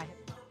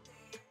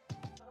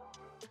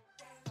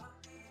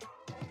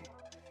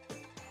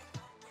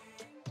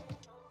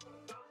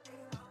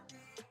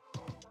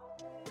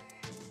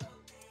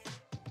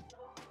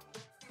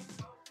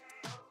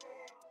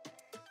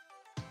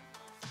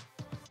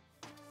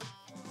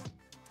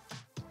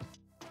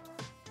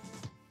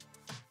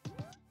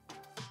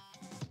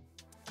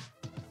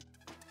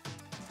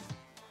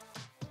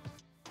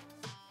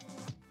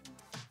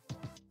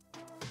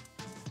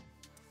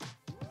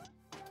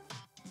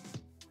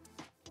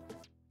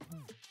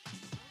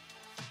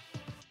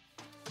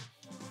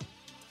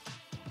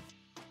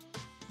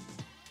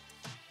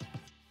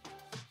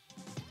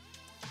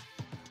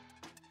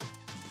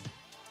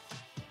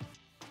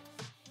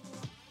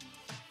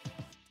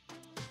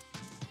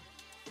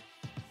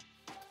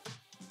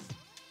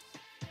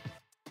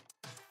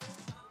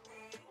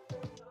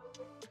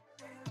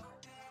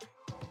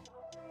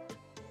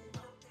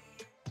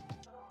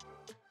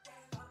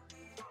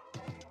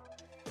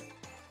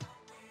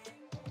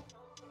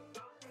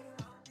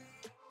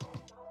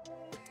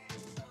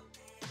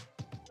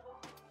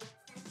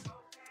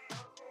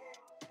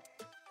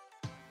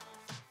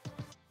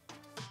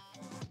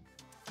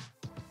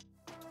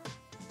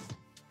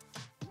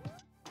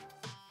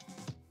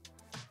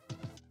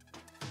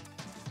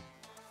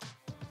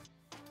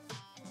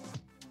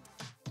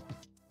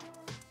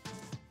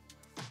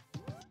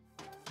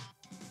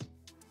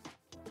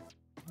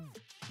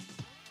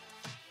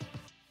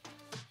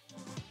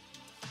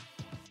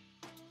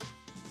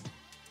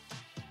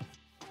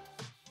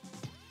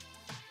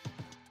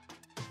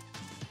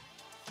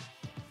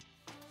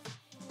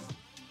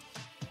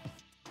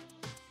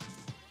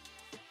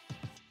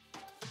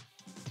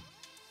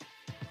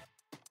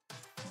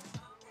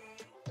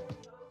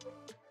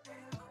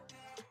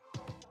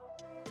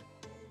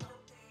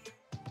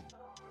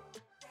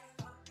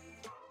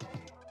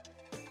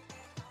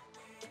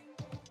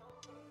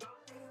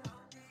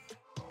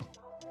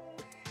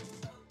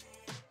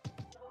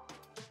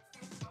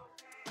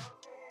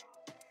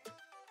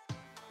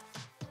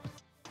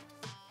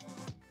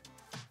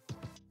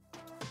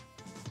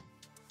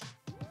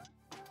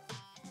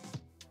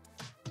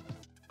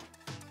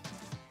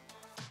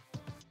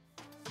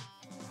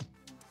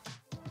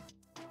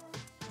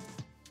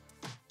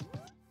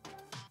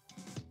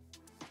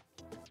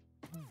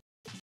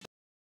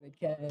 The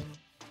Ken,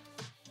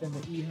 then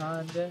the E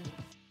Honda.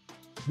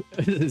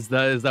 Is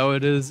that what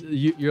it is?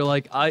 You're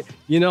like, I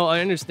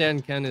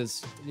understand Ken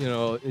is,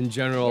 in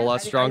general a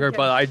lot stronger,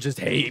 but I just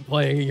hate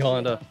playing E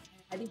Honda.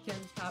 I think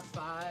Ken's top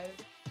 5.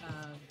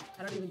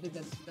 I don't even think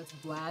that's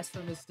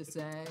blasphemous to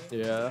say.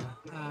 Yeah.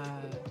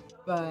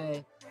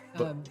 But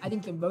I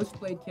think the most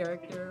played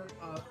character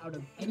out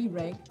of any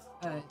ranked,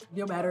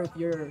 no matter if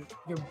you're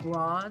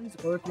bronze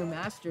or if you're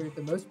master,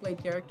 the most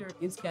played character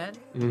is Ken.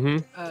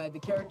 Mm-hmm. The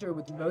character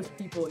with most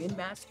people in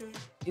master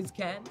is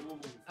Ken.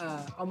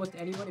 Almost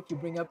anyone, if you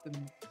bring up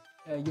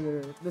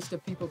your list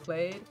of people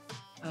played,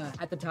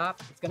 at the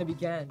top, it's gonna be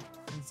Ken.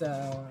 And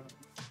so,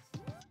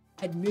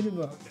 at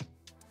minimum,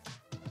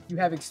 you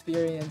have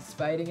experience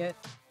fighting it,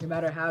 no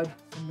matter how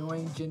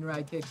annoying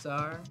Jinrai kicks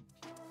are.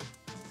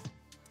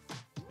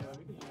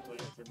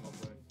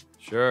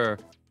 Sure.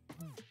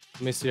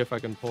 Let me see if I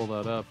can pull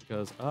that up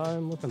because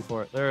I'm looking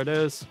for it. There it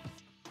is.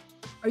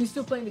 Are you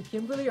still playing the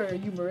Kimberly or are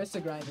you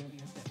Marissa grinding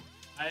these days?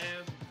 I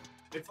am.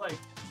 It's like.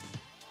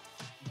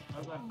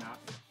 I'm not.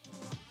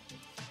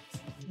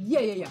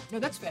 Yeah. No,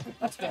 that's fair.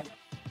 That's fair.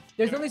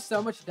 There's only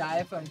so much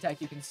diaphone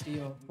tech you can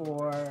steal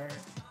for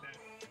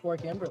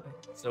Kimberly.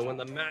 So when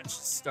the match is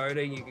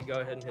starting, you can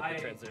go ahead and hit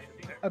the transition.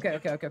 Okay.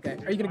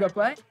 Are you gonna go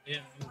play? Yeah.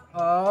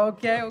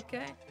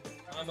 Okay.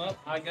 I'm up.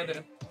 I got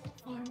it.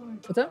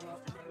 What's up?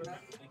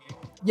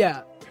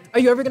 Yeah. Are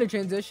you ever gonna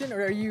transition,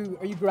 or are you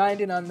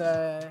grinding on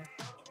the?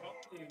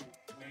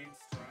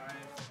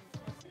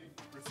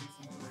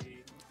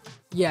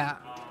 Yeah.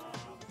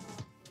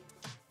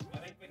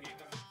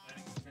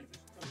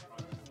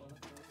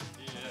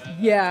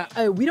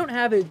 Yeah. We don't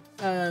have it.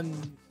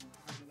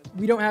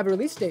 We don't have a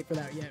release date for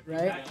that yet,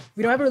 right?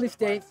 We don't have a release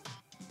date.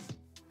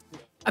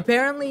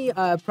 Apparently,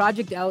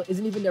 Project L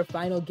isn't even their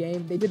final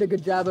game. They did a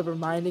good job of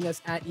reminding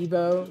us at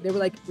EVO. They were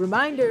like,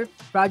 reminder,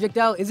 Project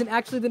L isn't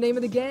actually the name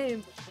of the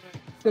game.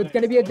 So it's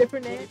going to be a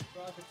different name.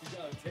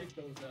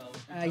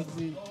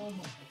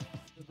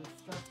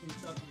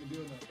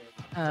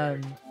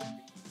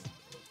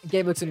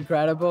 Game looks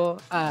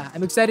incredible.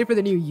 I'm excited for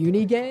the new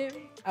Uni game.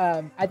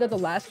 I thought the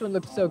last one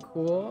looked so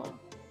cool.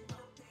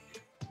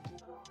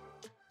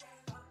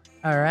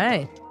 All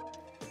right.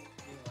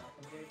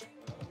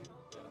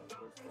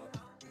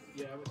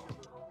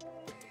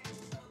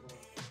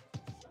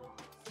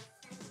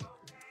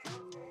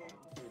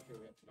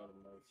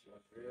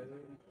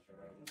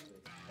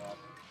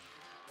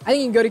 I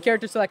think you can go to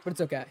character select, but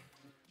it's okay.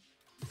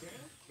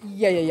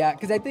 Yeah.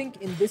 Because I think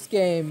in this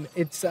game,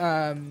 it's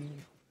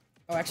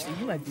Oh, actually,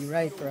 you might be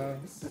right, bro.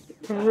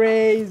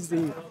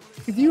 Crazy.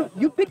 Because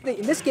you pick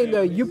in this game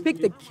though, you pick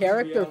the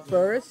character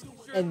first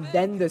and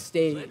then the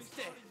stage,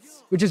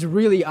 which is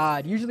really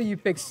odd. Usually you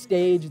pick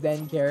stage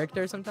then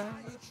character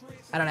sometimes.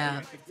 I don't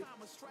know.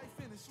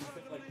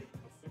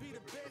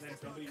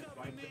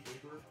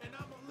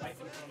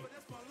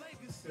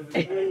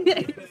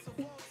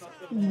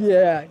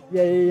 Yeah.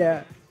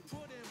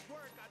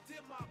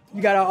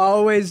 You gotta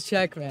always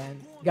check,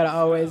 man. You gotta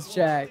always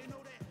check.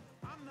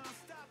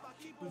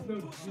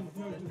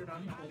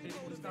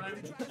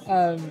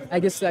 I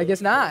guess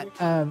not.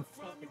 I'm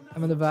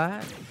on the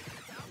vibe.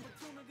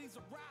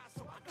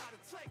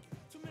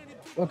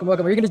 Welcome.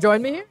 Are you gonna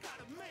join me here?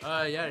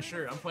 Yeah,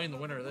 sure. I'm playing the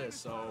winner of this,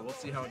 so we'll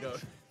see how it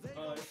goes.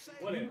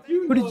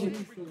 Who did you?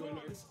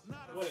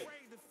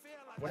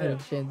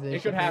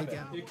 It could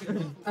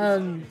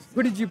happen.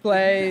 Who did you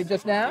play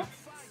just now?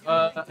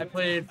 I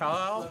played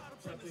Palo.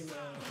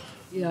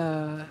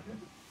 Yeah,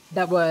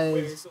 I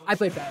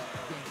played Palo.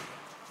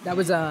 That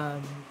was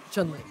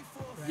Chun-Li. Right?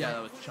 Yeah,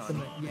 that was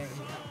Chun. Yeah.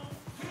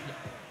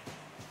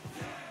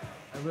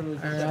 I literally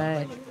just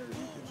Alright.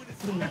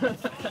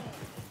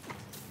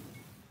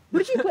 Who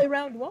did you play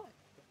round one?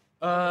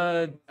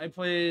 I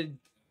played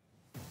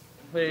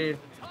Joel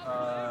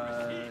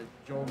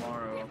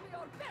Morrow.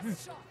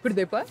 Who did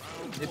they play?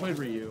 They played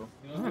Ryu.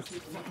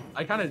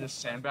 I kind of just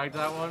sandbagged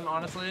that one,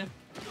 honestly.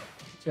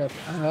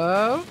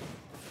 Oh.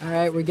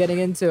 Alright, we're getting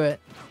into it.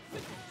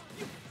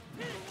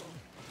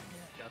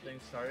 Got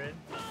things started.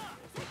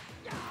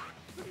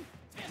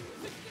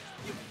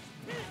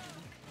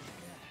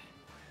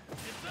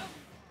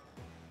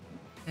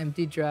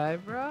 Empty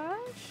drive rush?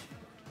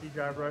 Empty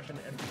drive rush and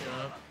empty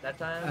jump. That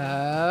time.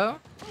 Oh.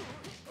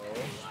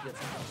 Get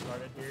something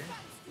started here.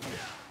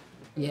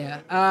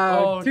 Yeah.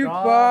 Oh, too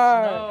drops,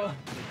 far. No.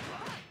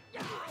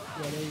 Yeah,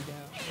 there you go.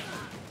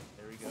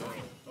 There we go.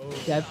 Oh.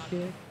 Step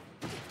kick.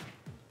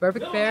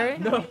 Perfect parry?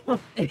 No.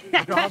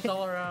 Drops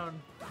all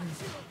around.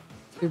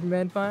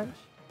 Superman punch.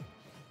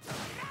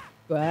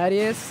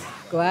 Gladius.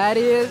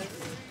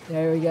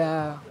 There we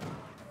go.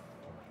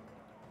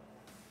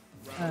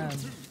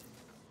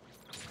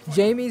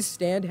 Jamie's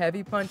stand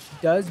heavy punch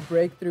does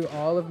break through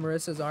all of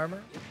Marissa's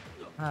armor.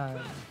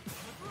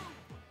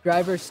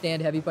 Driver's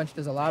stand heavy punch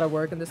does a lot of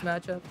work in this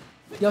matchup.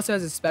 He also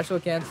has a special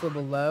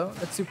cancelable low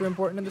that's super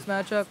important in this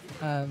matchup,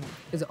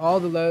 because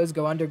all the lows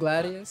go under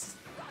Gladius.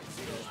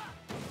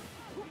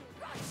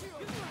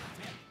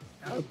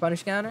 Oh,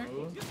 punish counter.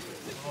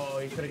 Oh,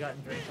 he could have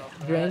gotten drinks off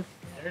of Drink.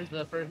 that. There's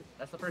the first.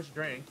 That's the first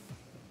drink.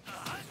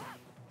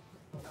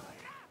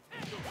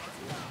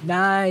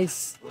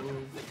 Nice.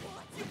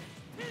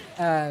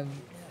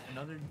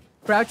 Another.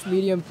 Crouch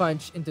medium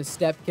punch into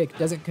step kick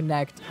doesn't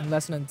connect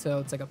unless and until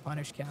it's like a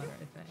punish counter, I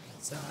think.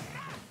 So,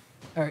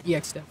 or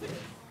EX step kick.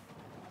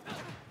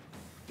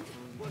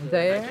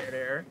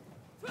 There.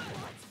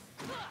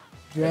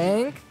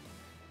 Drink.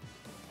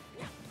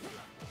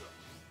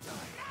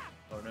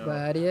 Oh no.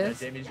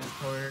 Gladius. Yeah, Jamie's just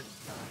cornered.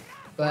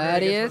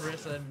 Gladius.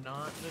 Marissa,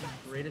 not the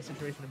greatest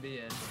situation to be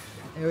in.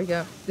 There we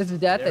go. This is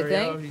death, There I we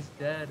think. go. He's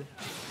dead.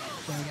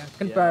 There we go.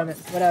 Confirm it.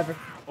 Whatever.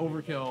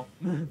 Overkill.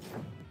 Who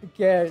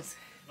cares?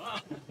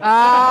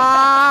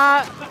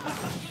 Ah!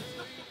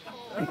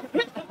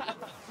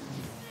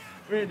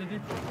 Wait, did he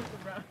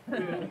forfeit the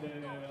round?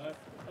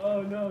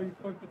 Oh no, you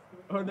forfeit the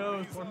Oh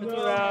no, forfeit the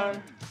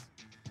round.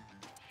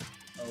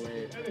 Oh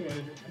wait.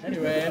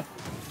 Anyway.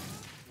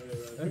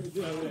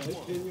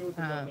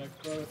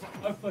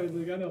 I've played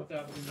League, I know what's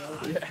happening now.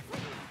 Yeah.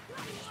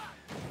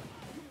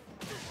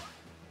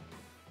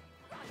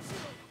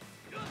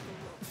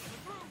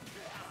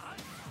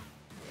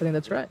 I think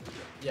that's right.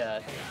 Yeah,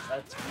 I think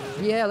that's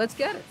cool. Yeah, let's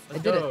get it. Let's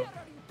I did go. it.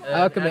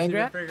 As command you've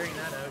grab? been figuring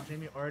that out,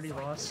 Jamie already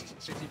lost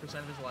 60%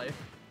 of his life.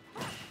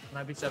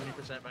 Might be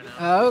 70% by now.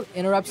 Oh,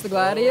 interrupts the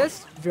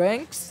Gladius.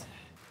 Drinks.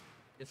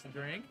 Gets the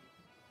drink.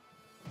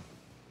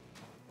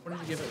 What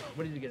did you give it?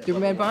 What did you get?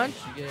 Superman punch?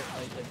 You get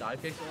like the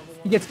dive kicks at level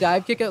 1? He gets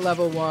dive kick at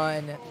level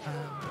 1.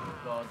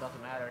 Well, it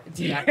doesn't matter. It's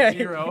back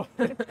 0.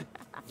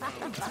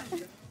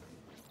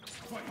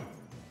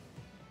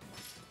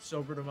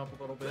 Sobered him up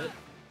a little bit.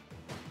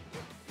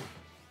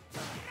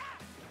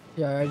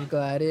 Charge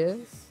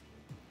Gladius.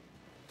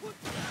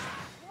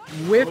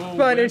 Whip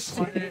punish.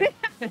 Drops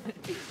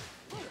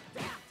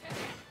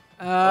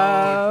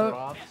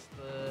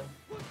the...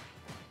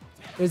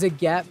 There's a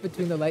gap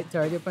between the light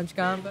target punch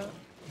combo.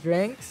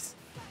 Drinks.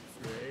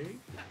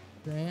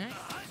 Drink.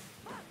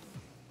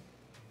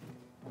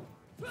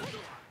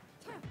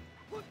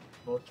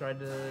 Both tried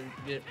to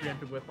get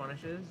preemptive whip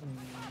punishes.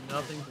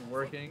 Nothing's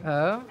working.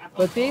 Oh.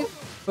 Footsies.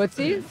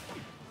 Footsies.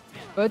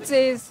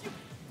 Footsies.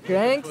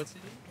 Drinks. Footsie.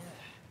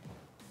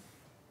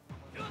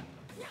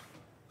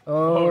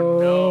 Oh,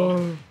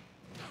 no.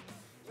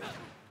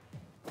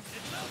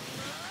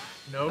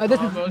 No Oh, this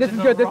is- combos this in is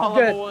the good, this raw is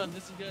good. level 1.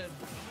 This is good.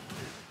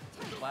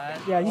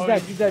 Flat. Yeah, he's Oh,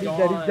 dead. He's dead. He's dead.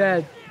 He's gone.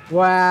 dead.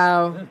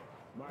 Wow.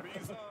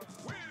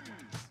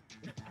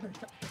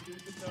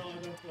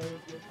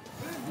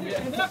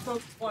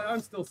 I'm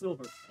still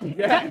silver.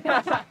 Yeah.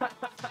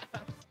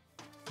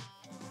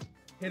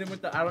 Hit him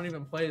with the I don't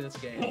even play this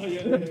game.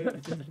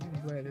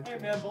 Hey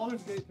man,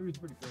 Baldur's Gate 3 is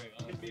pretty great.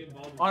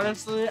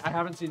 Honestly, I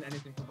haven't seen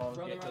anything from Baldur's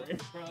Brother, Gate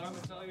 3. brother, I'm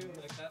gonna tell you,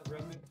 like that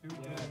Remnant 2 is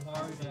going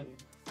hard,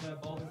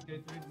 that Baldur's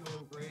Gate 3 is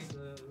going great.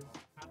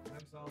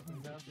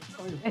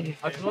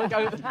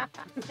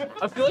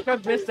 I feel like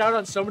I've missed out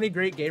on so many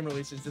great game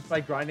releases just by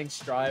grinding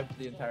Strive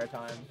the entire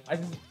time.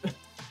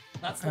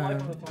 That's the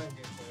life of a fighting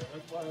game player.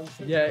 That's why I'm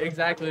saying. Yeah,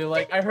 exactly.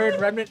 Like I heard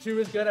Remnant 2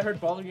 was good. I heard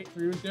Baldur's Gate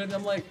 3 was good. And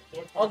I'm like,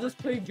 I'll just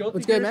play Guilty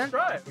What's good, Gear man?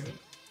 Strive.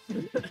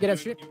 Get up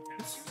stream.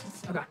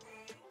 Okay.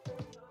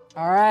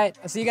 All right.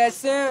 I'll see you guys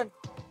soon.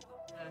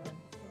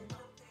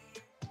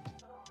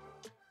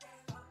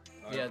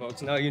 Yeah.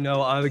 Folks, now you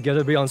know I'm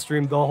gonna be on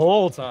stream the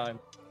whole time.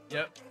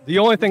 Yep. The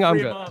only thing I'm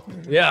Free good. 'em up.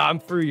 Yeah, I'm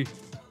free.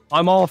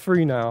 I'm all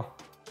free now.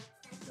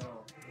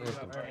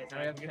 Alright, now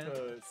I have Get Ken.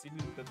 to see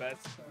who's the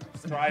best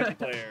Strive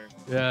player.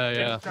 Yeah,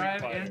 yeah.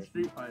 Strive Fighter. and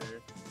Street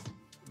Fighter.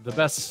 The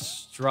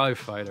best Strive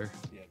fighter.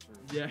 Yeah, true.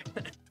 Yeah.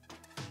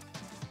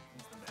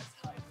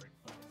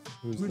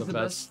 Who's, Who's the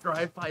best?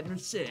 Strive Fighter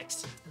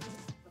 6?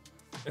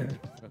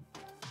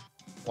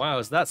 Wow,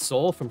 is that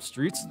Soul from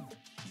Streets?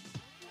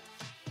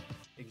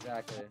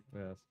 Exactly.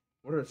 Yes.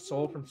 What are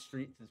Soul from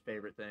Streets'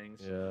 favorite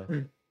things? Yeah.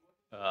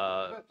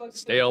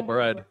 Stale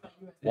bread.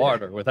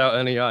 Water without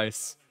any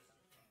ice.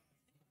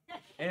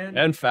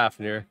 And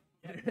Fafnir.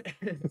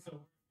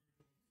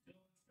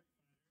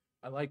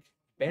 I like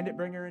Bandit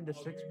Bringer into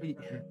 6P.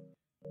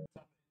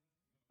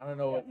 I don't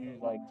know what you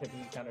like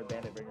typically counter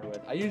Bandit Bringer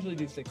with. I usually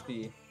do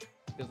 6P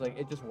because like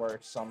it just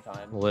works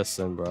sometimes.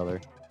 Listen, brother.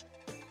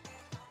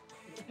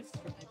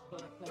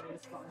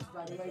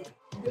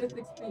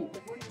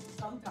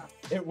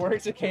 It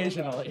works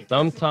occasionally.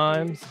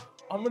 Sometimes.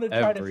 I'm gonna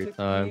try Every to 6P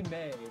time.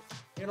 May.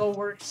 It'll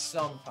work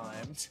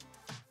sometimes.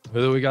 Who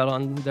do we got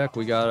on deck?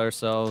 We got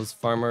ourselves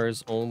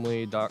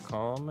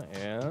farmersonly.com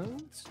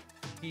and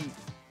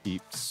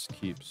Keeps.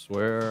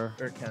 Where?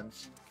 Or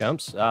Kemps.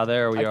 Kemps? Ah,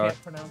 there we I are.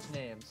 can't pronounce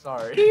names.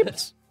 Sorry.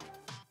 Keeps.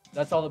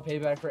 That's all the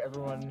payback for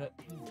everyone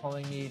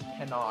calling me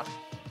Kenok.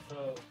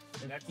 So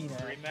the next dream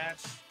match,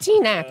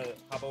 T-Nack.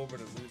 hop over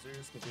to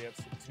losers because we have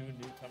two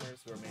newcomers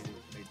who are made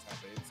top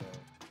 8. So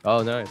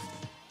Oh, nice.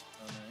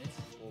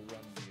 we'll run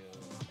the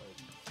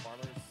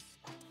farmers.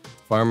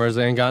 Farmers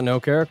ain't got no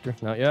character.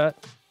 Not yet.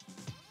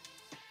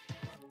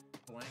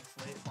 Blank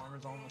slate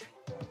farmers on the.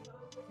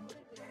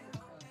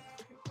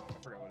 I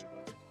forgot what it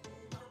is.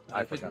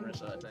 I forgot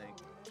Marissa, I think.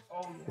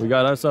 We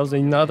got ourselves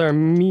another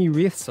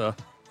Mirisa.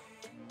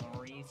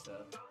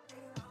 Marisa.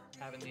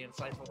 Having the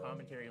insightful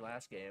commentary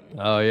last game.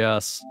 Oh,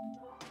 yes.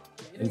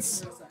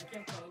 It's...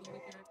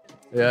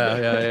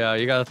 Yeah.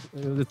 You got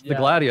the Yeah.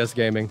 Gladius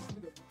gaming.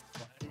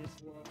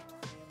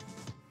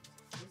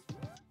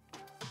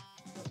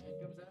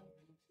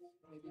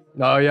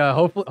 Oh, yeah.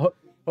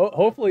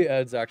 Hopefully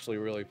Ed's actually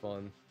really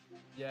fun.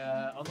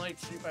 Yeah, unlike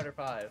Street Fighter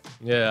 5.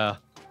 Yeah.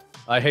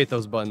 I hate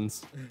those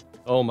buttons.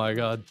 Oh, my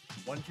God.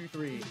 1, 2,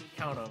 3.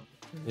 Count them.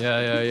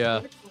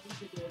 Yeah.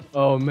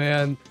 Oh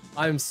man,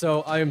 I am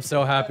so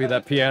happy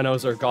that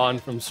pianos are gone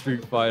from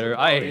Street Fighter.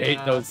 I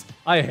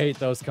hate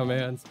those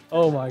commands.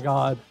 Oh my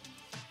god.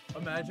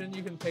 Imagine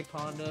you can pick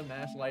Honda,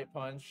 mash light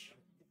punch.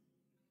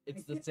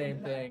 It's the same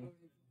thing.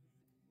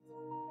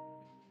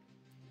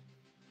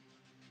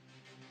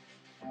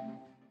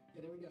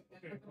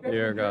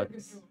 Dear God.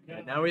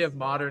 And now we have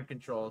modern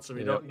controls, so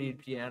we Yep. don't need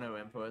piano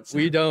inputs.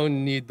 We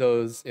don't need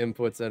those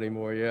inputs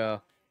anymore, yeah.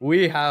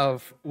 We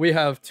have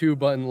 2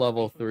 button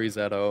level 3s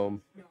at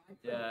home.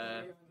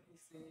 Yeah.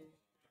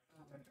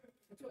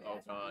 Oh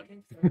god.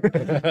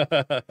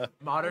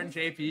 Modern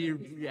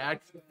JP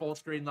React full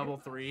screen level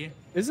 3.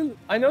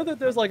 I know that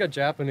there's like a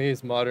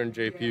Japanese modern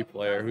JP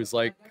player who's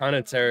like kind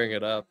of tearing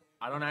it up.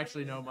 I don't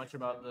actually know much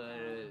about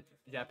the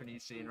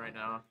Japanese scene right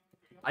now.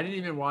 I didn't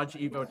even watch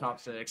Evo Top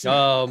 6.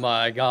 Oh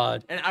my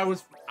god. And I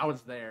was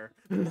there.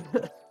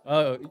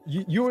 Oh,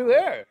 you were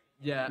there.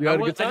 Yeah, You had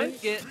a good I time?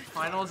 didn't get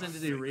finals into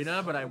the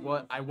arena, but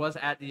I was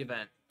at the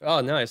event. Oh,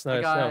 nice, I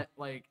nice. got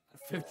like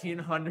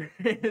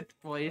 1500th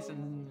place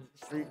in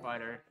Street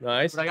Fighter.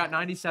 Nice. But I got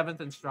 97th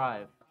in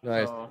Strive.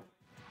 Nice. So,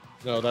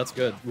 No, that's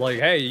good. Like,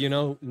 hey, you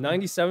know,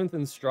 97th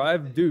in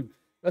Strive, dude.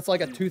 That's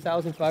like a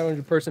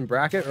 2,500 person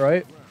bracket,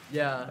 right?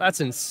 yeah. That's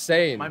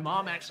insane. My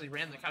mom actually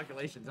ran the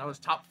calculations. I was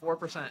top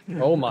 4%.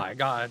 Oh my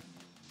god.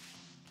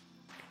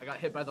 I got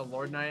hit by the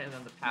Lord Knight and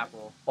then the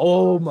Papal.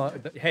 Oh my.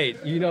 Hey,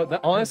 you know,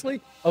 honestly,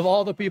 of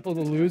all the people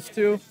to lose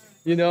to,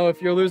 you know,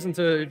 if you're losing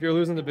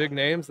to big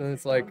names, then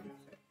it's like,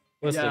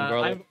 listen, yeah,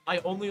 brother. I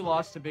only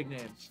lost to big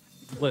names.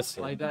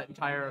 Listen. Like that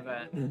entire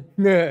event.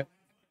 Yeah.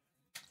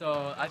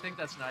 So I think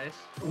that's nice.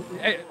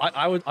 Hey,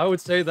 I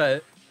would say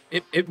that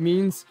it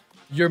means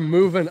you're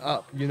moving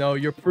up. You know,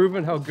 you're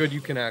proving how good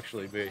you can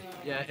actually be.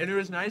 Yeah, and it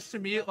was nice to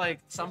meet like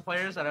some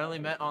players that I only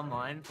met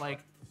online. Like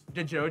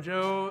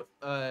DeJojo,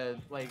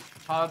 like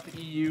top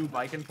EU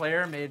Viking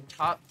player, made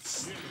top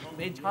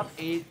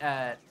 8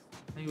 at,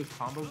 I think it was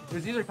Combo. It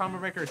was either Combo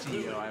Breaker or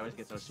CEO. I always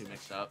get those two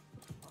mixed up.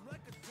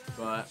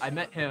 But I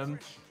met him,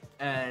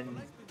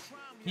 and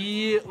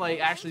he like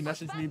actually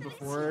messaged me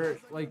before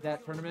like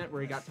that tournament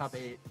where he got top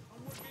 8.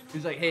 He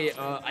was like, "Hey,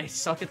 I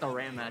suck at the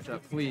RAM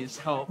matchup. Please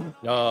help."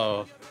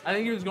 Oh. I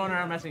think he was going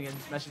around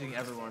messaging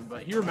everyone,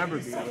 but he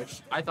remembered me,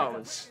 which I thought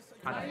was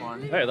kind of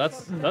fun. Hey,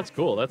 that's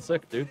cool. That's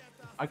sick, dude.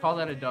 I call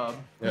that a dub.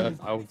 Yeah,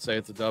 I would say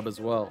it's a dub as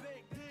well.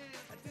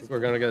 I think we're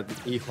gonna get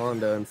the E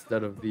Honda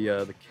instead of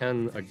the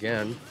Ken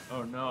again.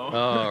 Oh no.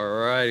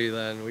 Alrighty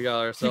then, we got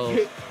ourselves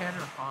Ken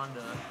or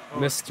Honda. Oh,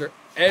 Mr.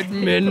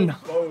 Edmund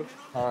both.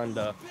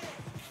 Honda.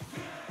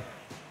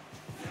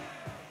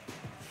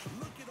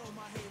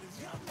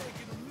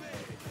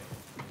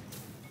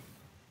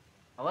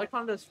 I like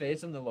Honda's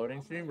face in the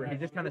loading screen where he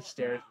just kind of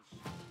stares.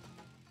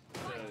 To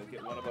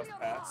get one of us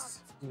past.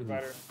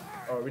 Spider.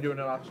 Oh, are we doing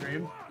it off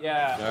stream?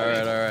 Yeah. All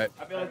right.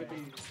 I feel like it'd be.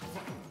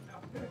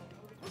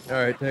 All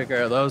right, take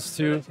care of those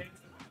two.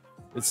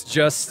 It's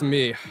just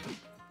me,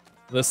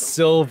 the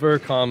silver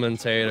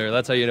commentator.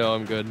 That's how you know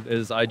I'm good.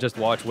 Is I just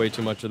watch way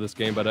too much of this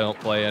game, but I don't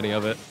play any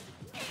of it.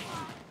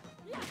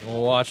 We're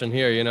watching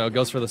here, you know,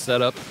 goes for the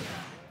setup.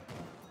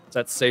 It's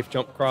that safe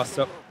jump cross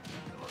up.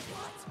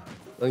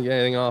 Doesn't get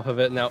anything off of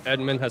it. Now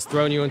Edmund has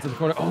thrown you into the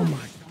corner. Oh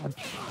my god.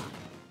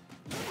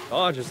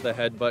 Dodges the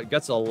headbutt,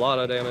 gets a lot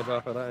of damage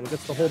off of that, and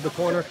gets to hold the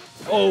corner.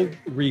 Oh,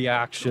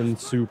 reaction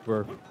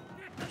super.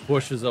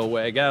 Pushes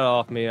away. Get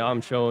off me. I'm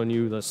showing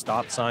you the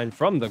stop sign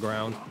from the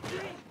ground.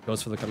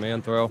 Goes for the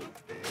command throw.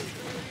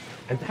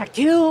 And that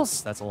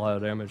kills! That's a lot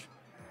of damage.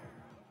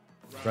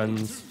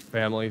 Friends,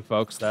 family,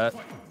 folks, that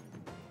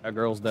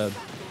girl's dead.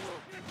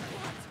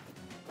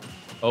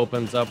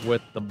 Opens up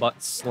with the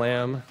butt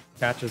slam.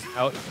 Catches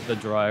out the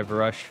drive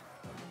rush.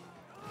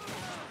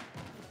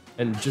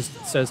 And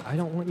just says, I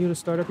don't want you to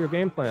start up your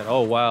game plan.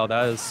 Oh, wow,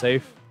 that is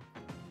safe.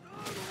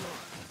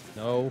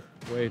 No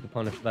way to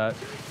punish that.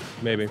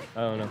 Maybe.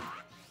 I don't know.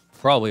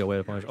 Probably a way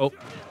to punish. Oh.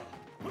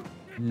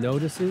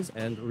 Notices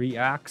and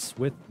reacts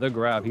with the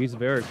grab. He's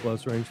very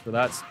close range for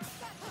that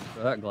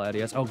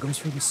Gladius. Oh, goes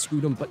for the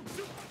Scudam, but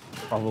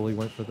probably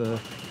went for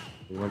the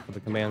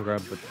command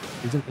grab, but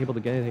isn't able to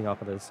get anything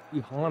off of this.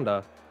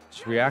 Honda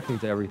is reacting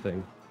to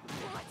everything.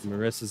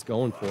 Marissa's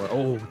going for it.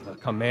 Oh, the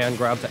command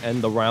grab to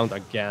end the round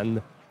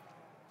again.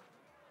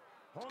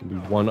 It's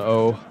gonna be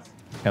 1-0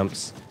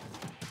 Kemps.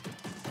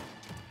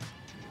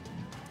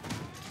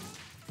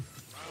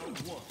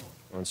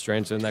 Going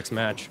straight to the next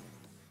match.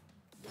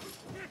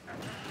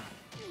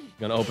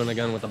 Gonna open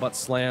again with the butt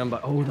slam,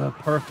 but oh, the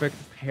perfect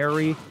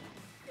parry.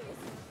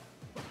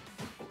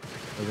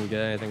 Doesn't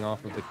get anything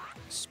off of the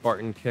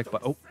Spartan kick,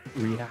 but oh,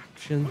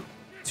 reaction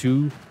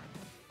to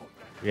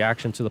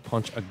the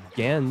punch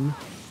again.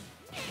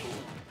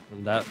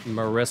 And that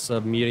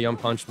Marissa medium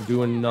punch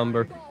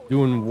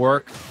doing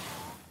work.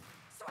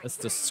 That's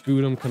the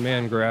Scudam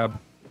command grab.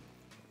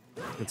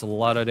 Gets a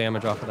lot of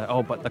damage off of that.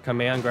 Oh, but the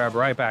command grab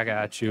right back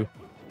at you.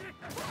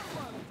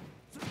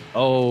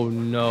 Oh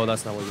no,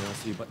 that's not what you want to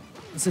see, but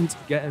doesn't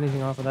get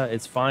anything off of that.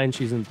 It's fine.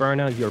 She's in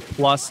burnout. You're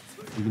plus.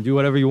 You can do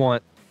whatever you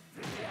want.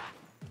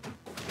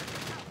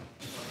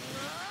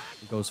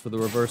 Goes for the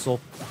reversal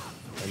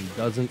and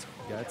doesn't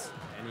get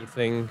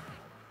anything.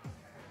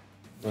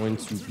 Going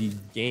to be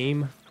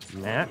game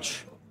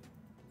match.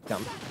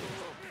 Come.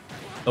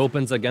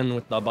 Opens again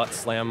with the butt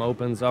slam.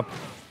 Opens up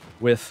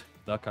with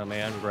the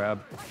command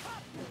grab.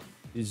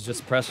 He's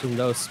just pressing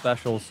those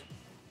specials,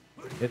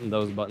 hitting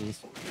those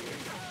buttons.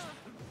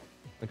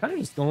 I'm kind of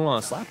just going on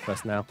a slap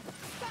fest now.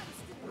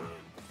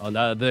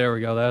 Oh, there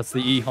we go. That's the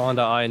E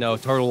Honda I know.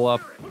 Turtle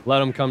up.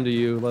 Let him come to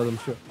you. Let him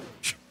show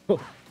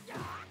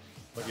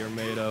what you're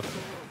made of.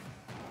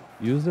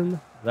 Using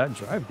that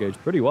drive gauge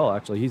pretty well,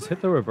 actually. He's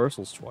hit the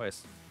reversals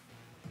twice.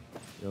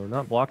 You know,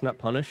 not blocked, not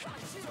punished.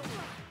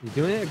 He's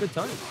doing it a good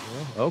time. You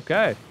know?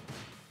 Okay.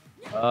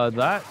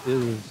 That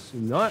is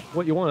not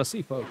what you want to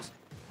see, folks.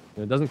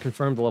 It doesn't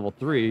confirm the level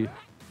 3.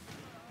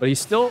 But he's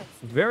still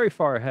very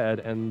far ahead,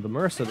 and the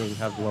Marissa doesn't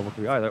have the level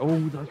 3 either.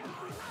 Oh,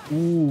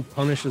 Ooh,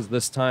 punishes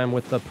this time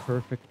with the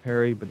perfect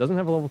parry, but doesn't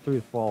have a level 3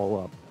 to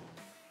follow up.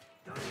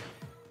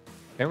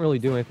 Can't really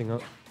do anything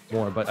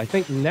more, but I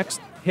think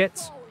next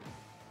hit...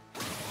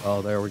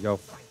 Oh, there we go.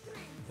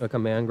 A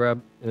command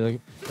grab.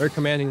 Their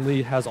commanding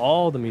lead has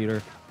all the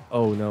meter.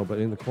 Oh no, but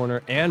in the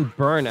corner. And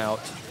burnout.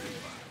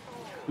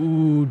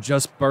 Ooh,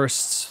 just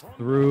bursts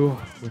through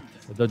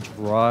with the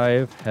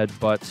drive.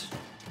 Headbutt.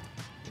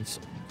 It's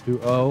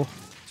 2-0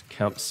 to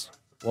Kemps.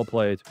 Well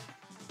played.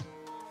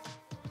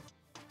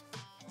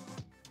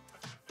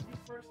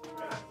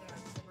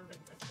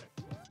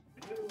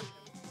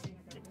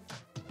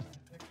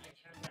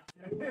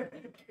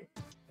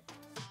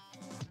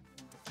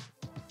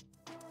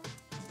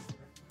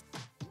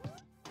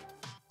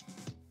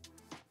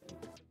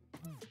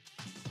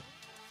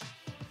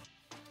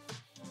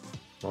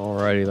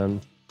 Alrighty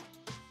then.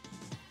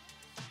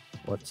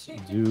 What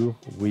do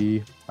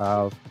we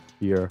have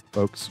here,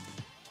 folks?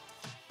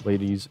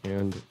 Ladies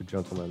and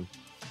gentlemen.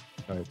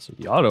 Alright, so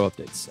the auto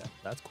update set.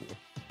 That's cool.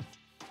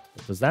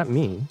 What does that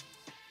mean?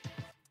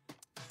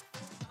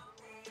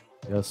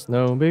 Yes,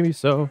 no, maybe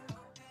so.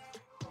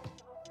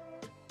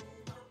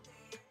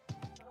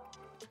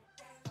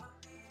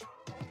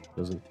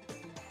 Doesn't.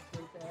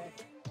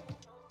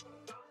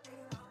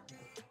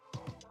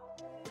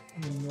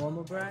 In the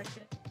normal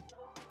bracket?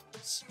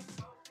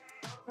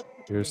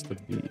 Here's the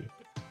B.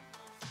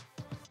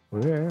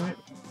 Where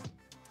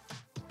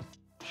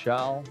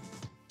shall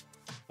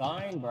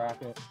thine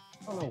bracket?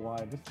 I don't know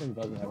why this thing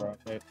doesn't have our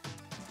update.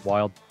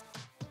 Wild.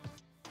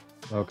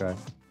 Okay.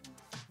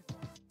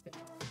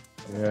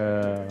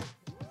 Yeah.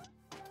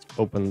 Let's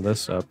open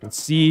this up and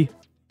see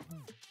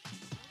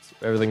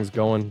if everything's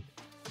going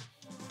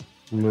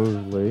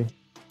smoothly.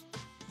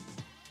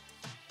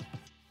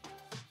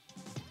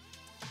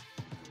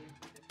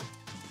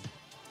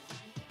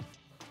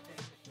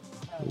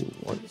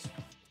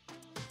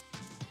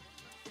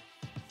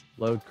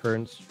 Load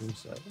current stream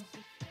set.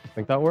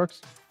 Think that works?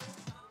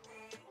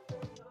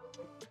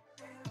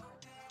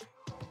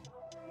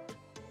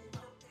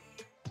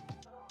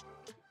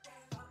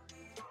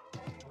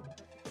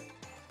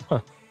 Huh.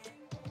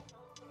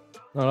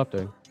 Not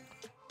updating.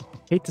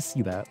 Hate to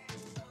see that.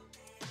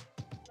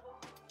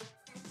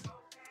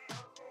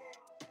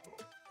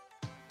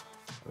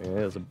 I mean,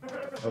 it is a...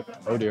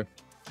 Oh dear.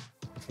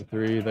 So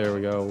 3, there we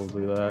go. We'll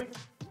do that.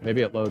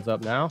 Maybe it loads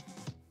up now.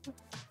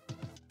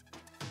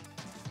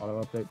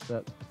 Auto update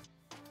set.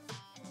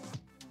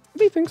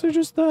 Maybe things are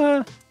just need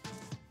a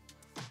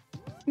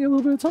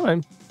little bit of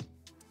time.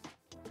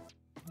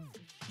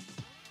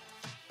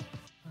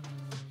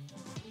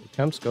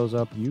 Kemps goes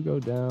up, you go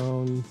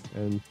down,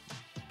 and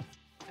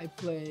I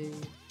play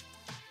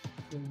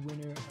the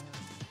winner of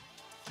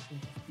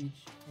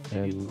Speech.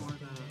 And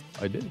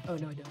I did. Oh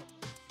no, I don't.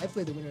 I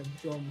play the winner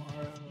of Joe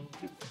Morrow.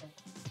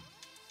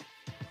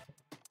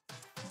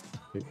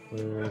 Okay,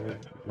 clear,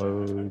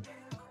 load.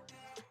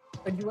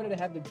 But you wanted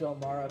to have the Joe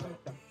Morrow.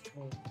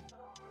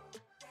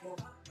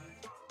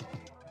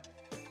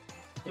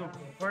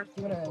 First,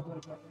 You wanna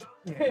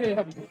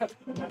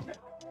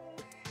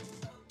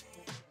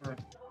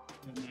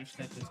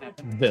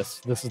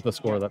This is the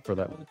score that for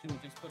that.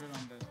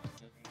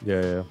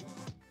 Yeah.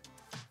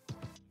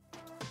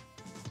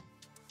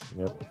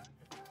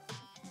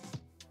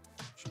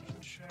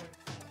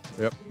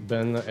 Yep.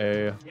 Been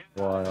a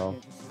while.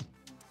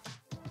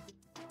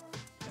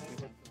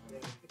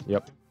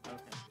 Yep.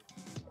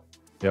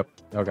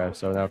 Okay,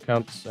 so now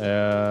Kemps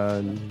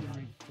and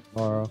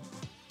Morrow.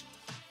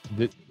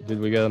 Did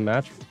we get a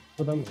match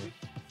for them?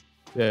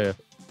 Yeah.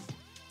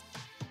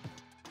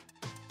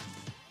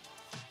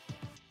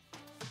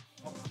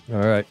 All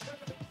right.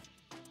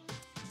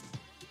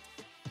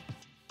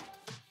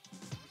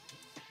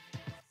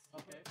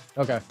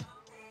 Okay.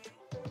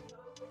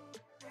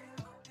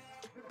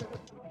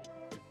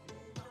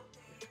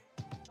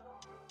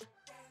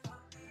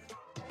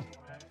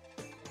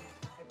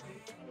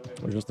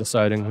 We're just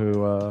deciding who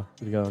to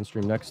go on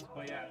stream next.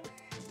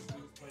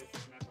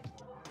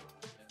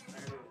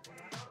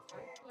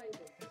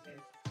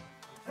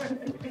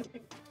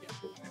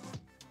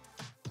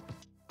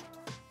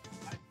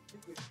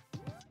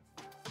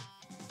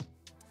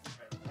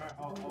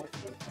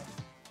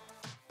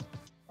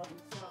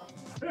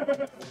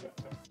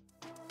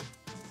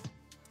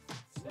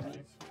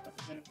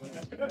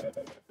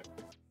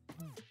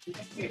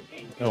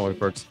 Don't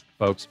worry,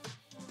 folks.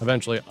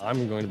 Eventually,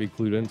 I'm going to be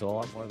clued into a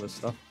lot more of this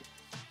stuff,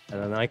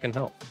 and then I can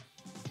help.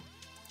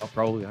 I'll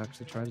probably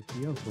actually try to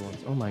TO for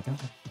once. Oh my god.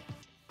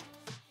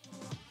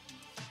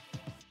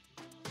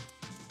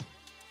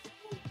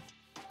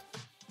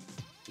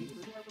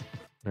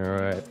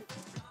 Alright.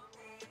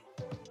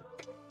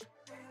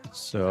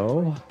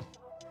 So,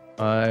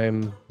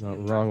 I'm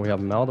not wrong. We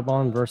have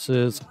Maldabon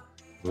versus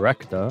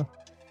Rekta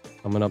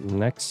coming up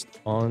next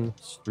on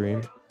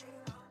stream.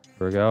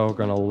 Here we go. We're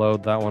going to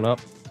load that one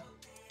up.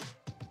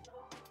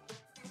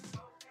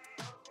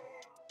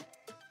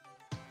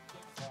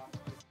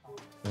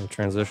 And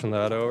transition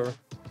that over.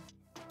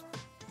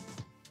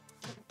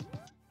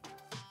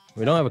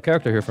 We don't have a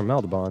character here from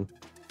Maldabon,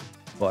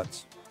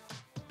 but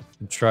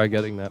try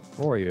getting that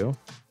for you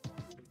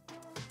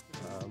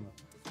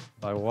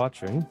by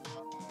watching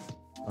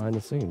behind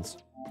the scenes.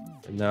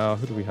 And now,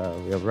 who do we have?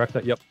 We have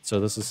Recta. Yep, so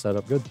this is set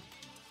up good.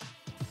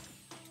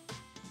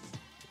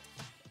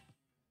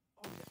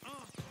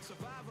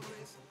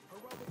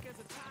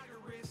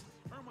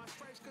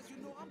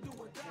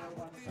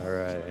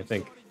 Alright, I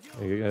think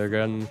they're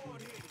getting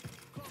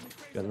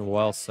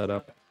well set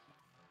up.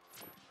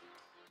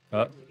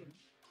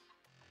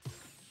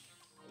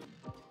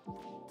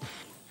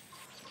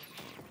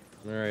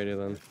 Alrighty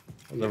then.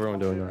 How's everyone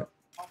doing that?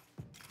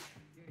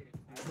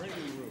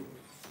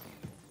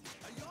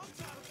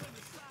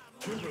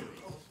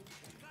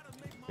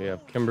 We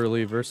have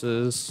Kimberly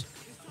versus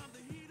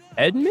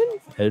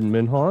Edmund?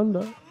 Edmund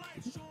Honda.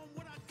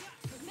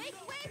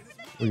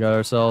 We got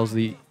ourselves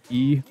the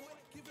E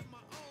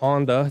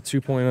Honda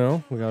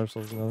 2.0. We got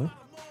ourselves another.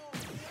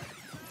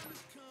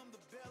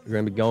 We're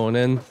going to be going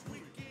in.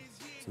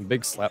 Some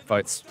big slap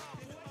fights.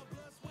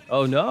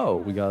 Oh no,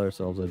 we got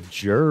ourselves a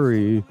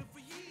jury.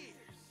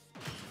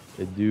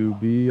 It do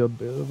be a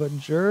bit of a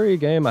jury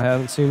game. I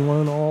haven't seen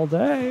one all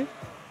day.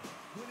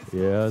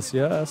 Yes,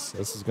 yes.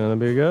 This is going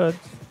to be good.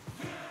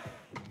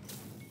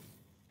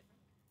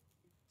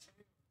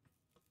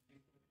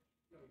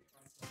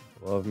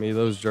 Love me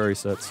those jury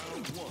sets.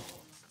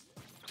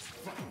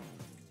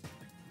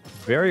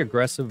 Very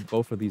aggressive,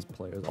 both of these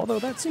players. Although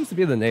that seems to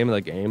be the name of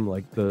the game.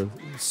 Like the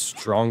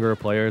stronger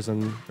players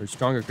or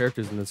stronger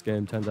characters in this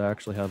game tend to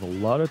actually have a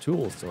lot of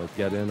tools to like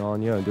get in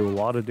on you and do a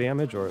lot of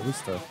damage, or at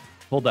least to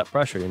hold that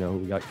pressure. You know,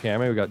 we got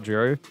Cammy, we got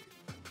Jerry,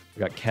 we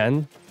got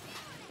Ken,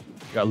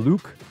 we got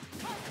Luke,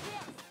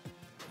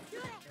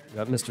 we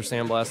got Mr.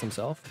 Sandblast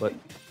himself. But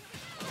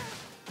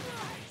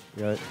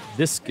we got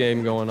this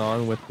game going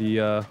on with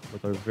the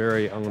with our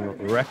very own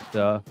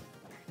Recta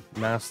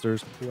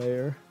Masters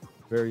player.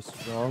 Very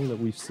strong that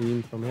we've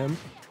seen from him.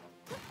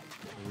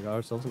 And we got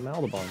ourselves a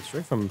Maldabon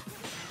straight from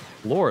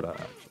Florida,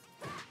 actually.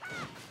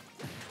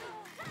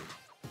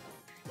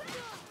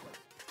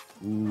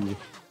 Ooh.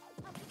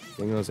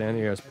 Getting those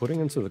anti-airs, putting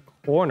into the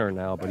corner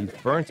now, but he's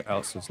burnt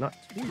out, so it's not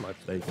too much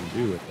they can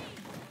do with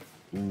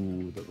it.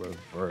 Ooh, the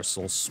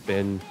reversal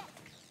spin.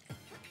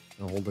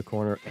 And hold the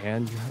corner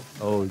and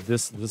oh,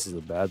 this is a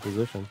bad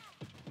position.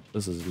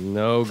 This is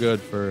no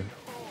good for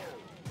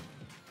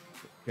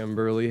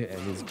Kimberly, and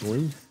he's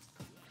going to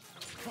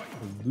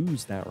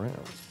lose that round.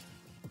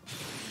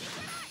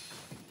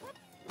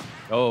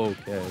 Okay,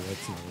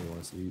 that's not what we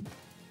want to see.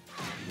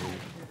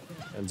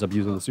 Ends up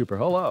using the super.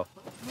 Hello.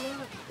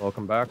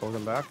 Welcome back,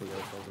 welcome back. We got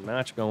a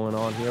match going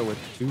on here with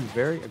two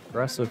very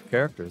aggressive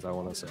characters, I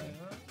want to say.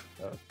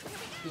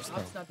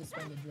 Not to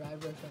spend the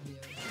drive rush on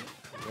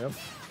the Yep.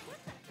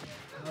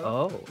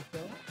 Oh.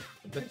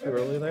 A bit too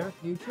early there.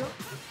 Neutral.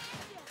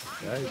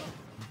 Yeah,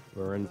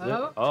 we're in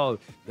zip. Oh,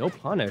 no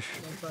punish.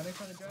 No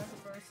punish on the drive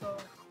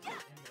reversal.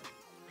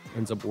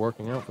 Ends up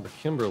working out for the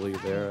Kimberly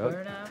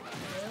there.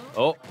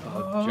 Oh,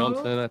 jumps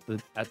in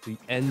at the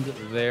end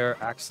there,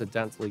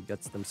 accidentally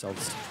gets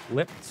themselves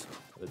flipped.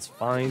 But it's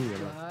fine, you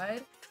know.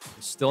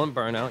 Still in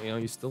burnout, you know.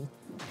 You still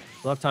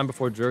have time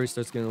before jury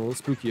starts getting a little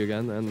spooky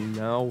again, and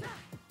now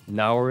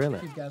we're in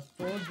it. He's got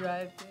full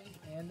drive kick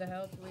and the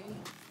health lead.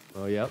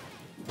 Oh yep,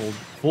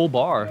 full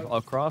bar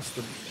across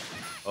the.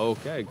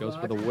 Okay, goes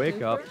for the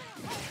wake up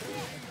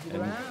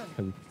and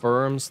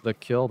confirms the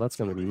kill. That's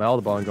going to be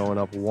Maldabon going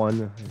up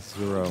 1-0.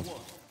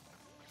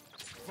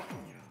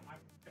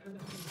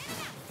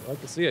 I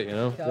like to see it, you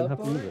know. Didn't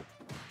have to use it.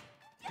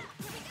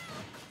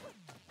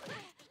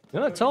 You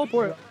know, that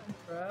teleport.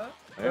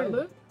 I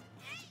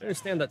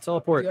understand that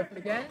teleport.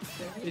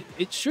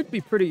 It should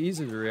be pretty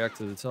easy to react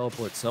to the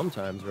teleport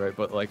sometimes, right?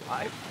 But like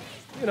I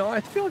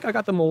feel like I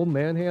got them old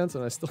man hands,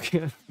 and I still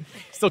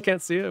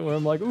can't see it. When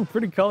I'm like, ooh,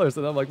 pretty colors,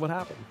 and I'm like, what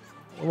happened?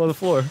 I'm on the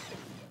floor.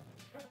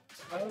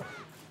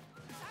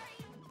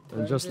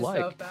 And just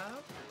like. 2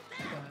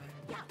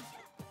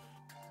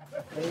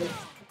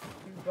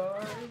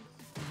 bars,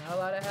 not a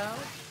lot of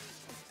health.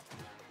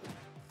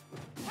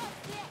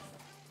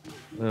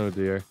 Oh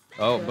dear.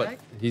 Oh, but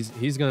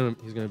he's gonna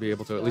be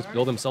able to at least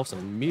build himself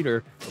some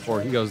meter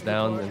before he goes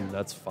down, and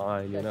that's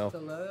fine, you know.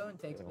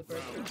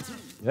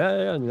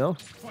 Yeah, you know.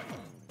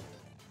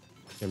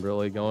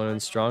 Kimberly going in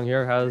strong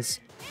here has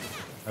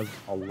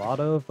a lot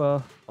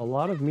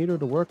of meter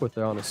to work with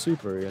there on a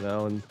super, you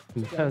know, and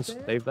can kind of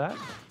save that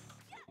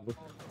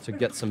to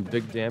get some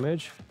big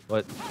damage.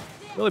 But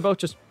really both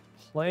just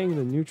playing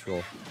the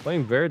neutral,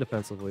 playing very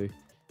defensively.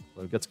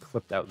 So it gets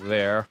clipped out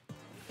there.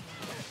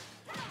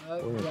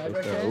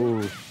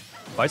 Ooh,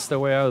 fights their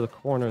way out of the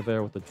corner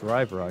there with the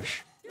drive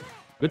rush.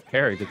 Good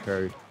parry, good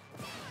parry.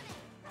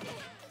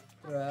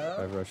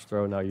 Drive rush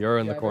throw. Now you're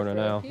in the corner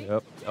now.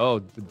 Yep. Oh,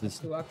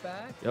 this.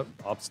 Yep.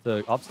 Opts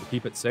to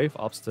keep it safe.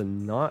 Opts to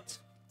not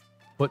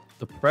put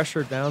the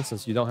pressure down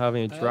since you don't have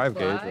any drive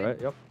gauge, right?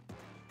 Yep.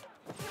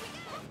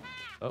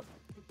 Oh.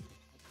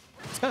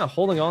 It's kind of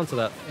holding on to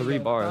that 3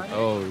 bars.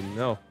 Oh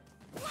no.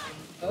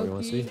 What do you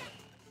want to see?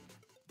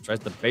 Tries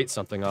to bait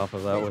something off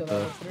of that with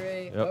the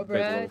bait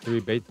level 3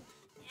 bait.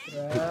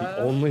 The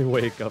only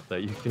wake up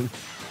that you can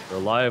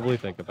reliably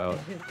think about.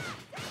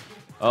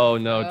 Oh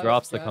no, Oh,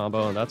 drops the yeah.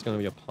 combo, and that's gonna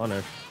be a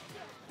punish.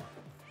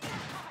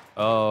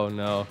 Oh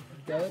no.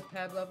 Both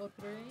have level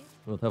 3.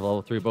 Both have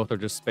level 3. Both are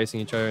just spacing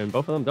each other, and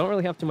both of them don't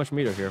really have too much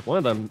meter here. One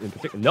of them in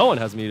particular, no one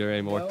has meter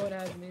anymore. No one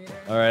has meter.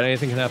 All right,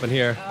 anything can happen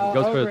here. Oh,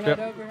 Goes for the overhead, trip.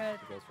 overhead.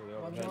 Goes for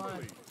the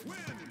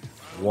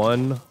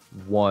 1-1.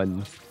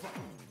 1-1.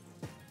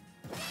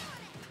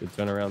 Good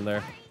turnaround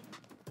there.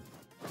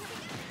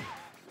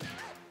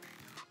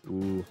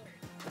 Ooh.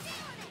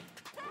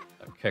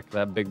 That kick,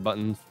 that big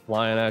button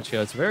flying at you.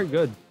 It's very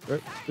good.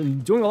 Been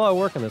doing a lot of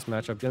work in this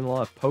matchup, getting a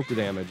lot of poke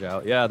damage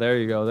out. Yeah, there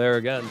you go. There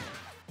again.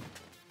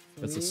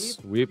 It's a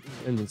sweep,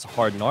 and it's a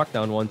hard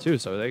knockdown one too.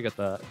 So they get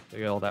that. They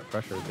get all that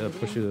pressure. They gotta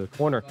push you to the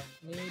corner.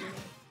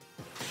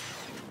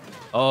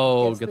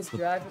 Oh, gets the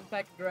drive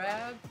impact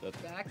grab.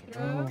 Back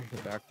throw. Oh,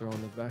 the back throw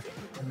on the back.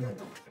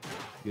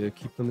 You gotta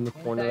keep them in the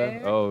corner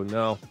there. Oh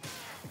no.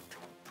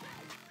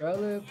 Throw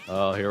loop.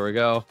 Oh, here we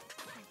go.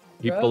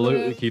 Keep Throw the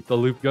loop. loop. Keep the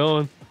loop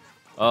going.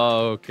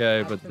 Oh,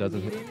 okay, but After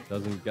meeting.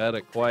 doesn't get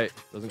it quite.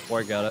 Doesn't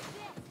quite get it.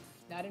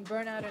 Not in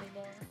burnout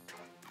anymore.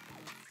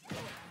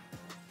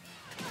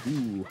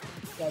 Ooh.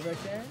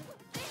 Diversion.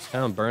 Just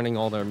kind of burning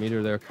all their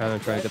meter there, kind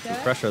of trying to get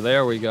some pressure.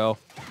 There we go.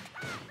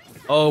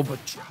 Oh,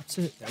 but drops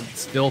it and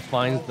still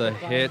finds the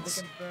hits.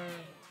 It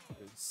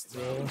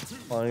still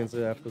finds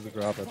it after the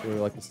drop. That's what we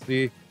like to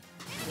see.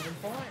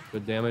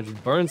 Good damage.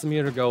 Burns the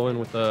meter going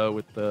with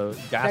the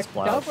gas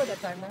blast.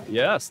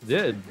 Yes,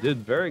 did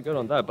very good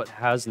on that, but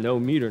has no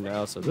meter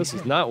now. So this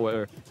is not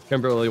where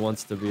Kimberly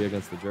wants to be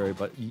against the jury.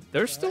 But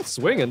they're still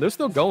swinging. They're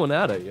still going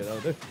at it. You know,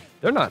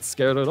 they're not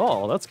scared at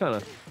all. That's kind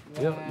of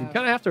you kind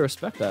of have to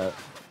respect that.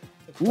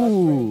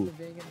 Ooh.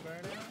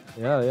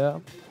 Yeah.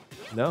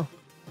 No.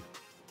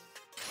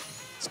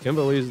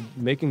 Kimberly's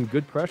making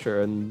good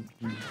pressure and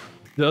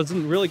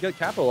doesn't really get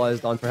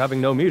capitalized on for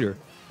having no meter.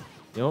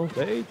 You know,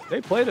 they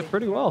played it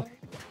pretty well.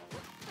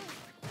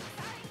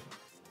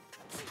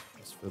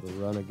 Just for the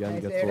run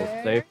again, gets a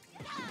little safe.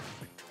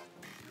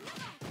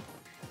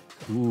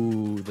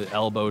 Ooh, the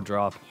elbow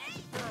drop.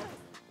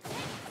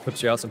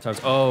 Puts you out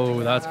sometimes.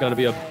 Oh, that's gonna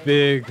be a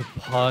big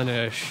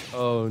punish.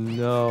 Oh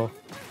no.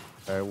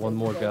 Alright, one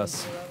more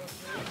guess.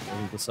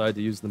 They decide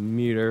to use the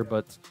meter,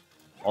 but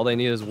all they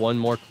need is one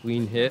more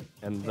clean hit,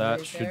 and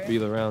that should be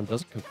the round.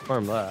 Doesn't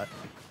confirm that.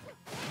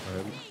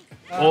 Right.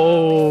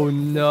 Oh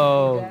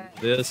no,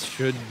 this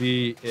should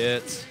be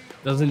it.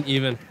 Doesn't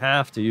even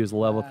have to use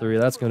level 3.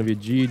 That's going to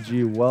be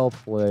GG. Well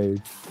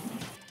played.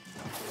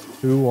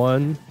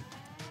 2-1.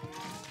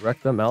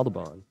 Rectum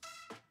Aldabon.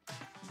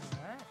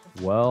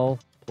 Well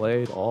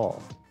played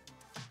all.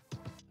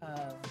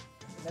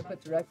 That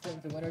puts Rectum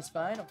into winner's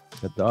final.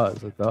 It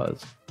does. It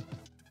does.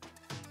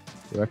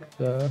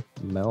 Recta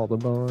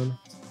Maldabon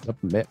up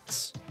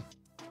mix.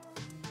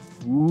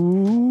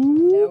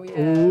 Ooh. Now we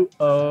have.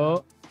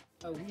 Oh.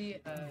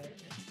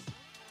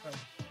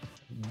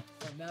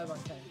 Malabon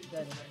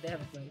they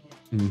haven't played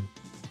yet. Mm.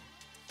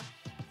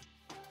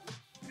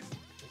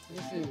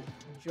 This is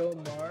Joe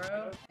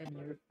Morrow and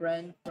your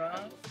friend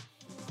from.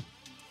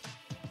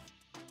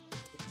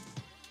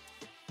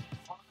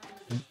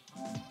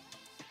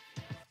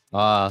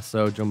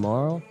 So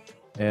Jamaro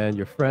and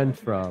your friend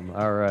from.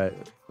 All right.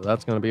 So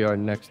that's going to be our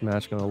next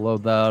match. Going to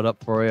load that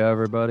up for you,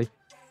 everybody.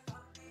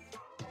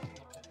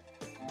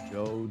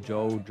 Joe.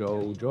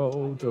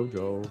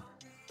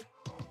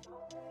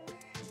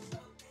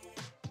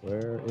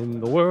 Where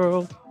in the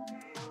world?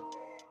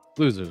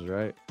 Losers,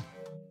 right?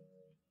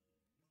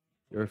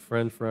 Your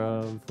friend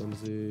from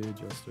Flimsy,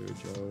 Jester,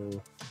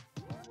 Joe.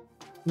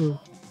 I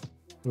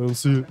don't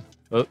see it.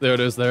 Oh, there it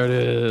is. There it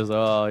is.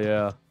 Oh,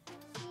 yeah.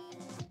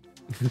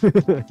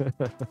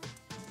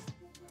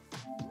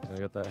 I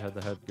got that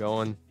head-to-head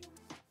going.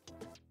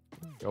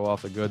 Go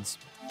off the goods.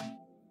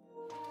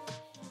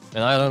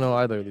 And I don't know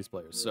either of these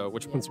players, so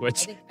which one's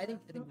which? I think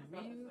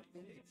Ryu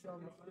is Joe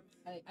Morrow.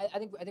 I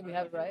think we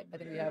have it right.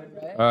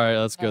 All right,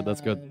 that's good. That's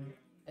good.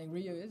 I think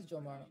Ryu is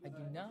Joe Morrow. I do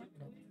not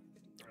know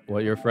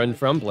What your friend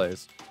from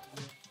plays.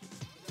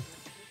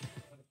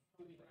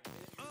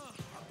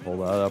 Pull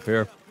that up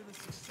here.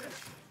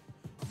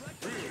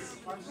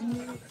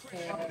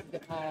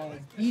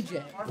 And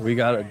DJ. We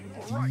got a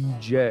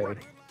DJ.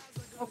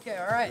 Okay,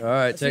 all right. All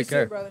right, Let's take see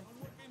care. you, brother.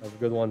 Have a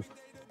good one.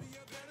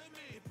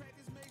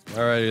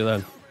 Alrighty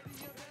then.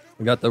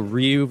 We got the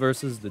Ryu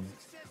versus the...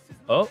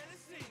 Oh.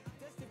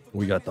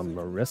 We got the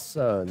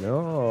Marissa.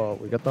 No,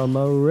 we got the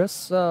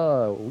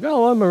Marissa. We got a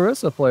lot of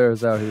Marissa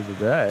players out here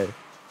today.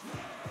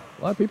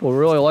 A lot of people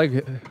really like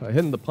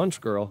hitting the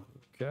punch girl.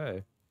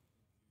 Okay.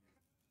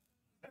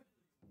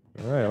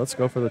 All right, let's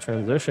go for the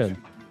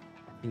transition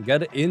and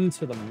get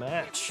into the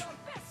match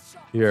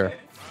here.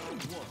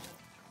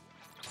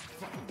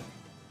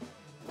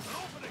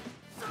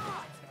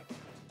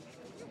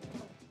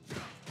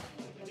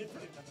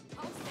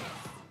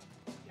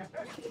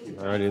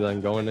 Alrighty then,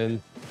 going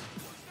in.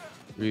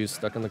 Ryu's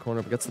stuck in the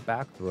corner, but gets the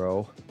back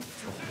throw.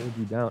 I'll hold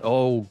you down.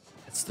 Oh,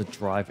 it's the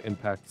drive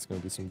impact. It's going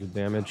to be some good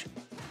damage.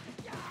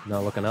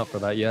 Not looking out for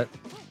that yet.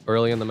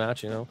 Early in the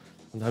match, you know.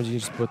 Sometimes you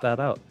just put that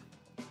out.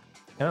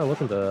 kind of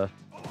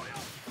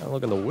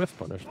looking to whiff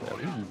punish there.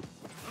 Ooh.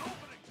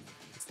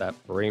 It's that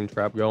brain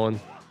trap going.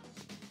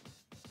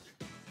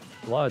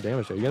 A lot of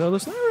damage there. You know,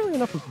 there's not really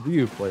enough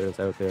Ryu players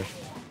out there.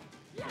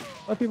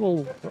 A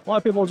lot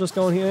of people just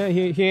going, he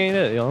ain't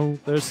it. You know,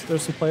 there's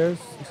some players,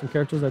 some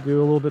characters that do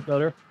a little bit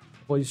better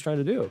what he's trying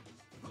to do.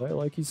 Right?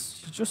 Like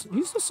he's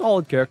a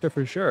solid character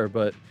for sure,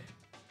 but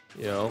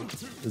you know,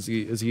 is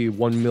he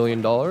 $1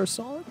 million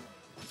solid?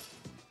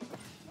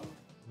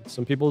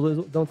 Some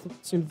people don't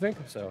seem to think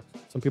so.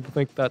 Some people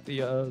think that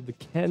the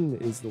Ken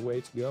is the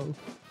way to go.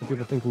 Some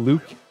people think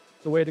Luke is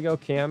the way to go.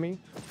 Cammy.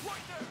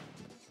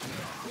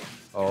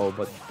 Oh,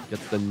 but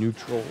gets the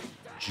neutral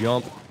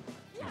jump.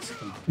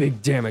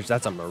 Big damage.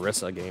 That's a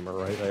Marisa gamer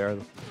right there.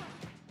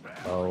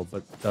 Oh,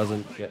 but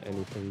doesn't get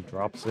anything.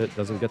 Drops it.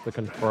 Doesn't get the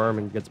confirm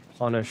and gets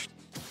punished.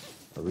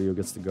 Ryu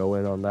gets to go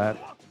in on that.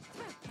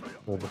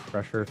 Pull the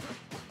pressure.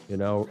 You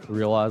know,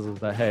 realizes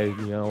that, hey,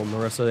 you know,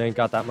 Marisa ain't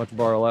got that much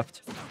bar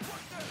left.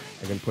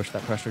 I can push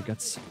that pressure.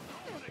 Gets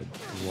the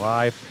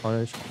drive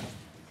punish.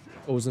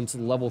 Goes into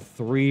level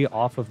 3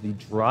 off of the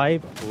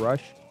drive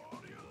rush.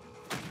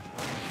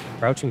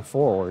 Crouching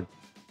forward.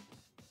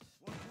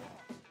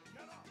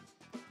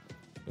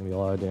 Gonna be a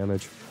lot of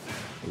damage.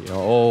 You know,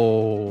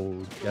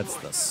 oh, gets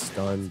the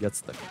stun,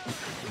 gets the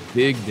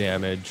big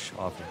damage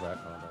off of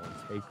that combo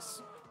and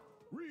takes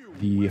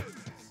the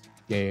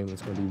game.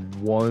 It's gonna be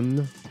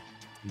 1-0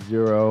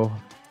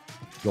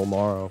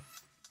 Yomaro.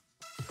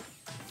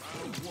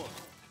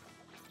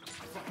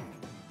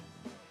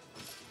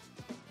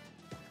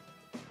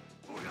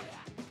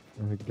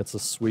 And he gets a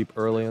sweep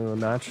early in the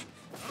match.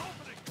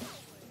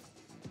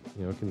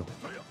 You know, can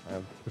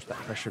push that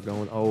pressure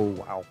going. Oh,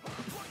 wow.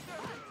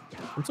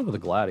 What's up with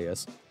the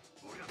Gladius?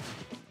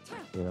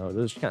 You know,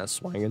 they're just kind of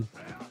swinging,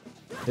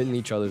 hitting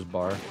each other's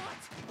bar.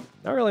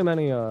 Not really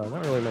many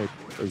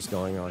things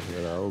going on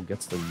here though. Oh,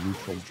 gets the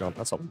neutral jump.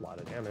 That's a lot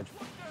of damage.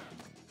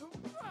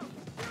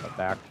 A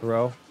back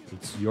throw.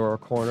 It's your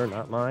corner,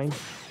 not mine.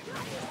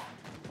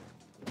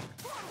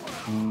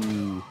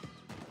 Ooh.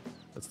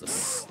 That's the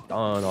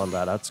stun on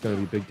that. That's gonna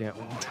be big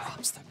damage. Oh,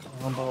 drops the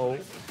combo.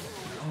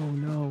 Oh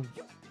no.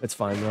 It's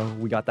fine though.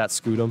 We got that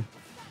Scootum.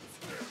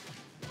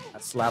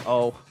 That slap.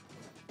 Oh.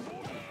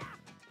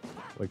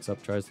 Wakes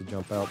up, tries to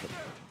jump out, but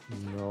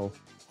no.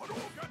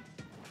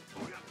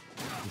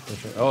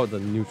 Oh, the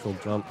neutral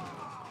jump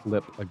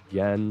flip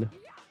again.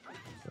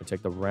 Gonna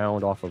take the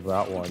round off of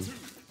that one.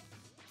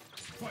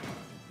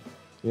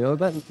 You know,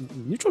 that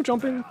neutral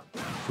jumping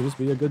should just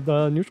be a good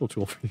neutral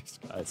tool for these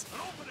guys.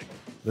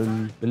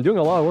 Been doing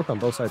a lot of work on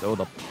both sides. Oh,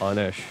 the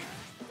punish.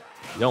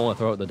 You don't want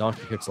to throw out the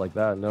donkey kicks like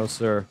that. No,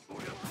 sir.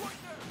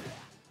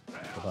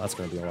 Well, that's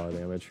going to be a lot of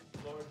damage.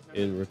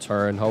 In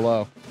return,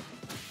 hello.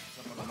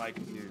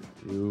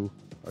 You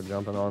are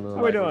jumping on the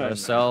mic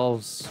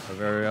ourselves. Our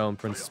very own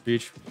Prince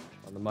Speech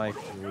on the mic.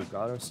 And we've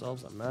got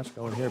ourselves a match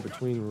going here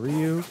between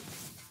Ryu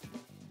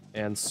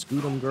and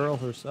Scootum Girl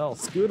herself.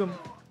 Scootum.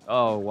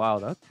 Oh, wow.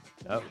 That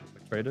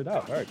traded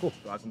out. All right, cool.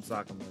 Rock'em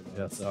sock'em.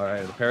 Yes, all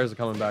right. The pairs are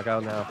coming back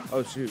out now.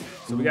 Oh, shoot.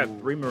 So we got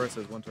 3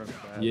 Marisas, 1 turn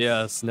fast.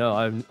 Yes, no,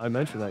 I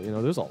mentioned that. You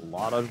know, there's a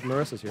lot of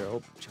Marisas here.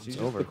 Oh, she's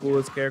over. The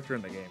coolest character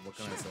in the game. What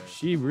can I say?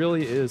 She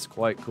really is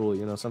quite cool.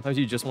 You know, sometimes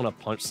you just want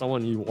to punch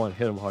someone. You want to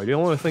hit them hard. You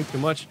don't want to think too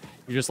much.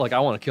 You're just like, I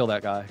want to kill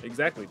that guy.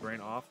 Exactly. Brain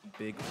off,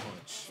 big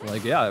punch.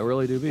 Like, yeah, it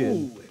really do be.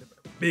 Ooh,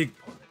 big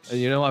punch. And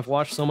you know, I've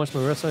watched so much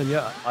Marisa, and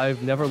yeah,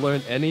 I've never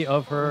learned any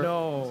of her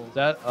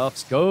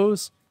setups.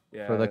 Goes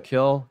for the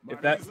kill.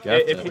 If that,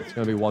 it's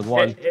gonna be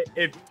 1-1.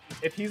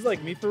 If he's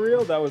like me for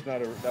real, that was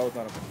not a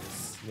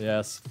miss.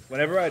 Yes.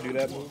 Whenever I do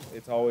that move,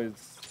 it's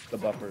always the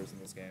buffers in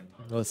this game.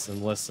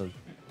 Listen.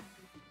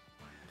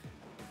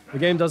 The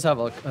game does have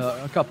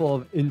a couple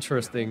of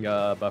interesting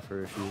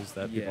buffer issues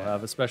that people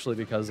have, especially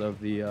because of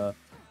the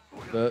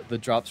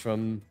drops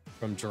from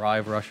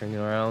drive rushing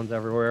around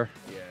everywhere.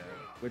 Yeah.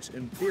 Which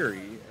in theory,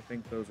 I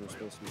think those were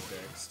supposed to be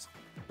fixed.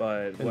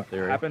 But what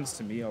happens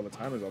to me all the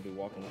time is I'll be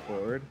walking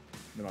forward,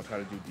 then I'll try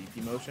to do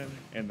DP motion,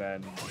 and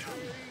then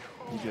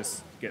you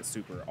just get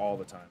super all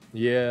the time.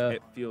 Yeah.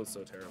 It feels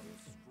so terrible.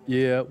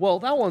 Yeah, well,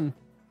 that one,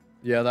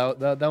 yeah,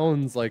 that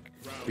one's like,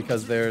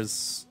 because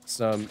there's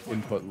some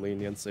input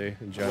leniency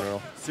in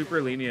general.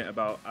 Super lenient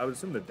about, I would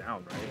assume the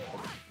down, right?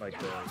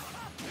 Like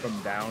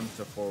from down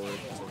to forward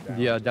to down.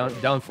 Yeah,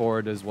 down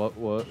forward is what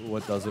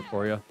does it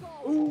for you.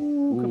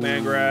 Ooh,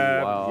 command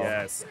grab. Wow.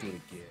 Yes, do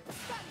it again.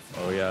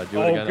 Oh yeah, do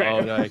it again.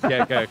 Oh no,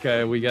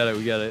 okay, we get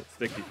it.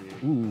 Sticky feet.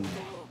 Ooh,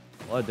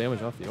 a lot of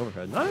damage off the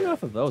overhead. Not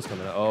enough of those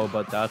coming out. Oh,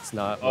 but that's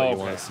not what you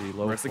want to see.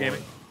 Low Marisa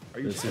Gaming?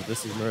 This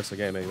is Marisa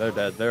Gaming. They're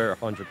dead. They're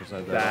 100%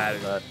 dead. That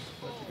is a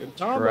good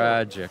combo.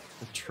 Tragic.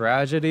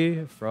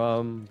 Tragedy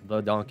from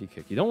the donkey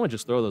kick. You don't want to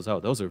just throw those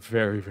out. Those are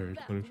very, very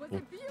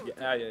punishable.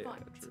 Yeah,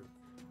 true.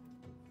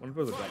 What if it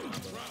was a back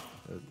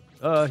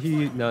combo?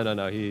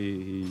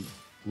 He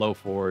low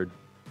forward.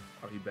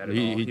 Oh, he better.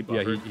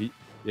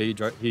 He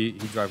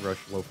drive rush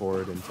low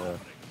forward into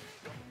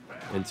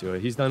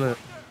it. He's done it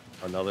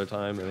another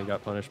time and he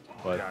got punished,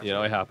 but you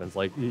know it happens.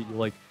 Like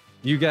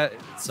you get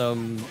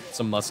some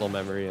muscle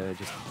memory, and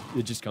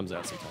it just comes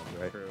out sometimes,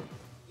 right? True.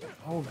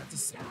 Oh, that's a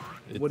save.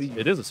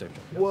 It is a safe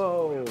jump. Yes.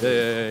 Whoa.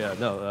 Yeah.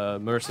 No,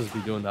 Marissa's be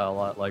doing that a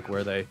lot, like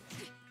where they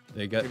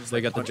get the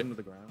into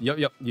the ground.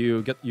 Yep.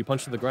 You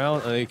punch to the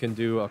ground, and then you can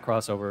do a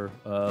crossover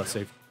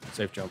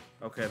safe jump.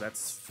 Okay,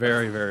 that's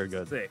Very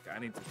good. sick. I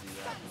need to do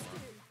that.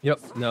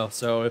 Yep. No.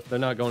 So if they're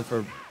not going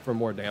for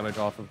more damage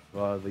off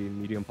of the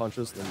medium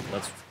punches, then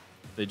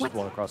they just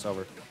want to cross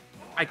over.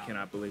 I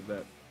cannot believe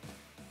that.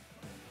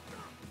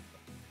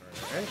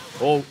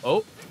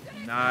 Oh.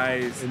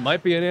 Nice. It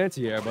might be an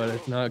anti-air, but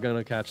it's not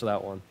gonna catch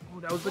that one.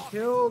 Oh, that was the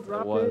kill.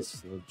 Drop It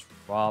was the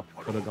drop.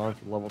 Could have gone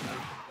for level 2.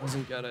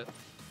 Doesn't get it.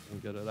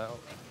 Didn't get it out.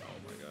 Oh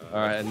my god. All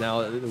right, and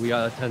now we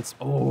got a tense.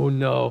 Oh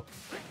no.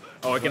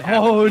 Oh, it can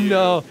happen. Oh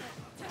no.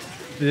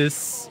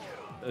 It's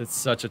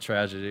such a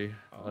tragedy.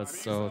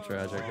 That's so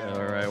tragic.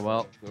 All right,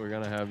 well, we're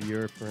gonna have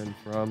Eurofrin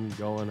from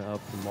going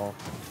up to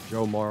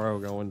Joe Morrow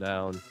going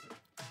down.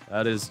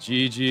 That is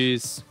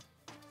GG's.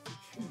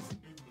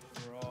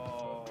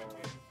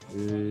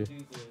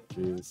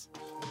 GG's.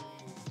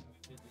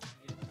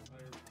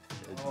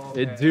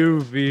 It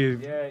do be.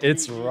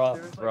 It's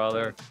rough,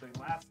 brother.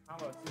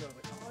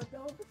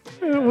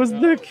 It was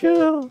the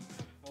kill.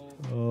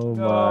 Oh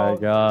my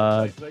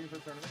god.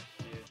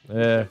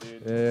 Yeah,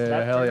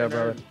 hell yeah,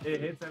 brother.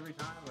 It hits every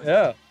time.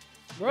 Yeah.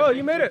 Bro,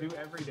 you made it. Do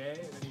every day,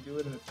 and then you do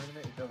it in a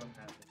tournament, it doesn't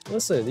happen.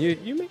 Listen,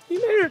 you made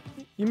it.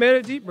 You made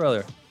it deep,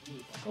 brother.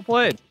 Well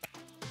played.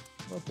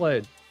 Well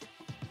played.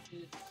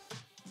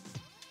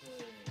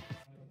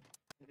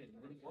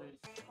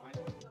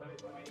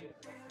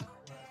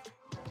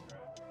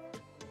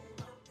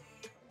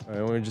 All right,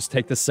 I want to just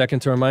take this second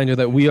to remind you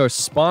that we are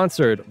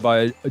sponsored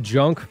by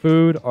Junk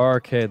Food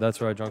Arcade.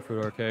 That's right, Junk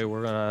Food Arcade.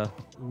 We're gonna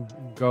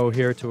go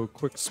here to a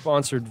quick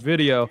sponsored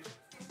video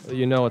so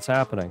you know what's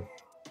happening.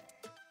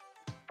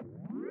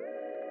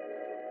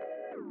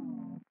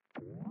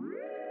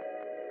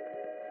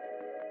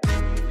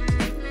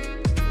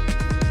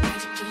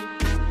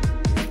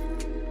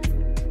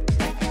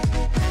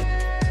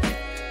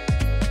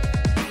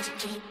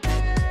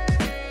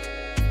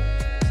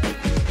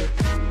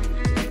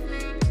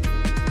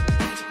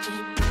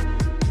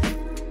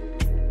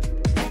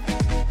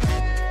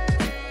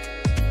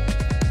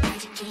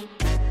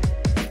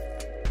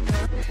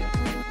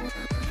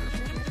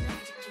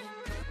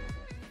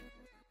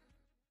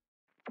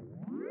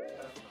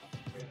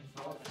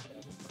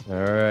 All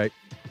right,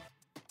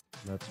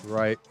 that's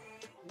right.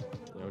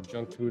 You know,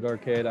 Junk Food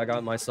Arcade. I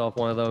got myself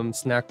one of them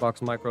snack box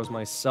micros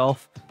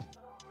myself.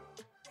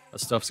 That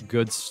stuff's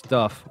good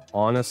stuff.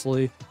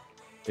 Honestly,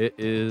 it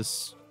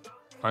is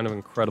kind of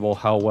incredible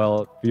how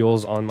well it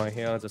feels on my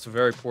hands. It's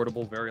very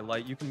portable, very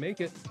light. You can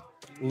make it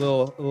a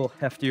little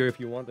heftier if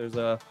you want. There's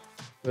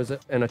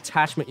an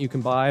attachment you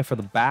can buy for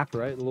the back,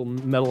 right? A little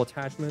metal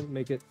attachment,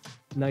 make it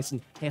nice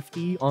and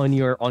hefty on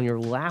your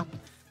lap.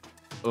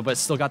 But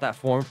it's still got that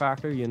form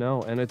factor, you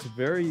know, and it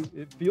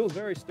feels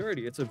very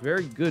sturdy. It's a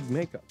very good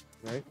makeup,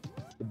 right?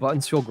 The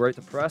buttons feel great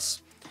to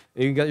press.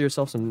 And you can get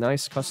yourself some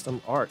nice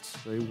custom art.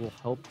 They will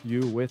help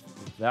you with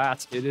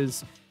that. It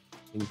is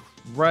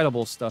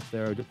incredible stuff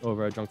there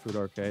over at Junk Food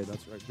Arcade.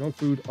 That's right, Junk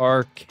Food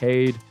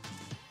Arcade.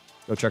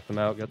 Go check them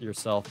out. Get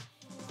yourself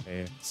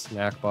a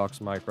snack box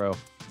micro.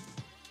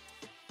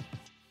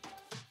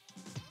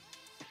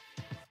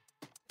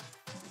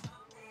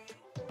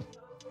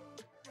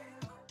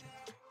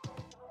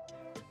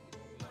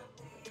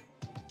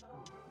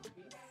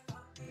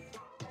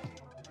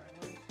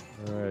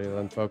 Alrighty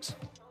then, folks.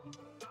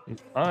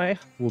 I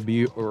will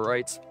be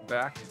right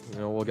back. You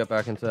know, we'll get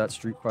back into that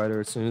Street Fighter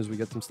as soon as we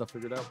get some stuff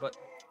figured out. But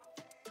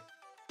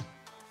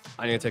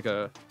I need to take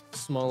a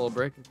small little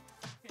break,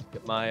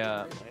 get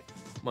my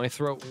my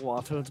throat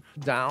watered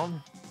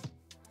down.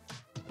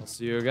 I'll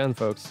see you again,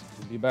 folks.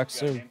 We'll be back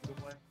soon.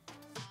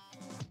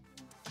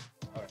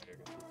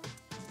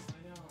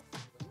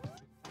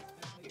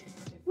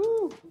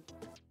 Woo.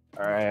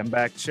 All right, I'm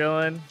back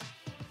chilling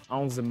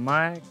on the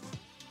mic.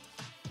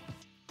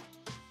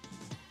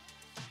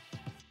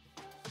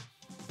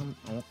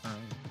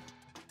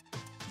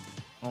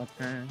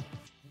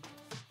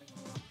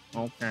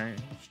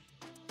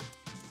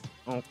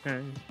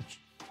 Okay.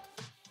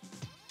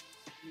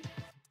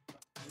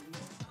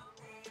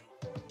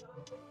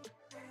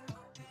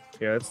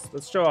 Yeah,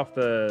 let's show off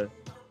the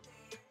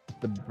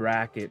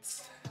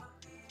brackets.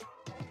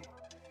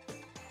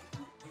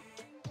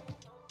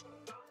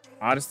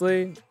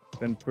 Honestly,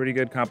 been pretty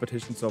good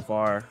competition so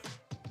far.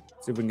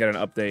 See if we can get an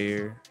update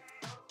here.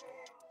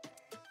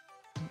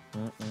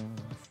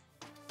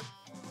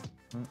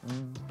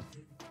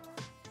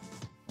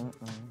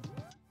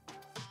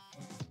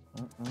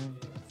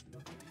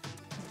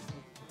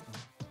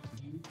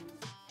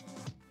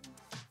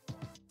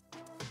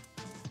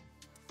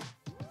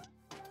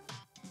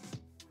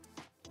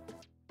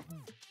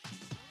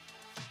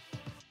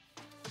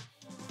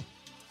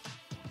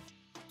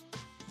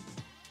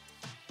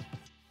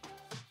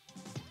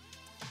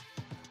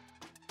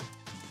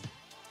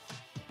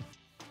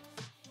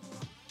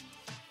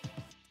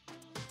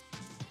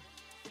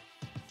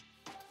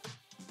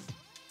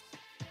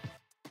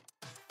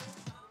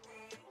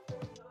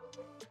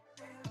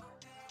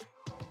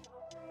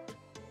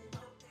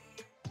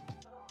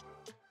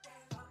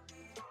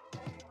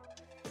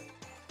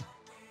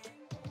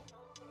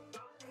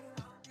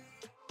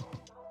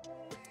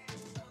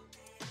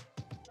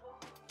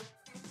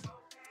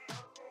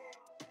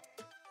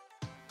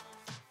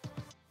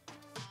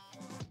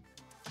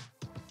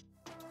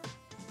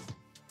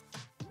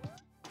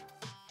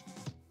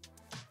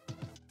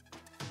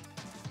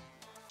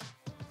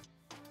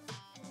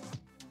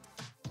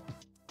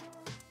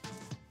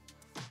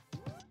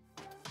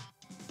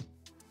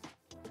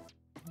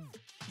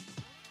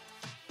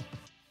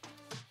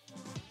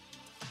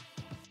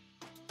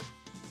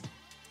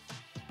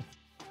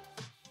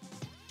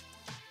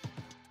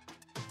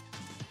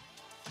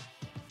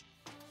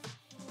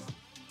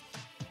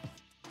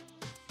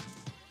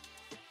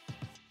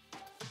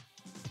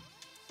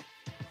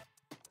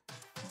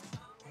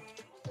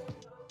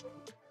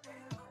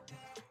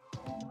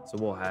 So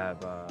we'll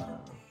have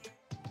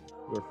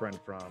your friend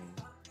from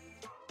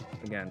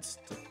against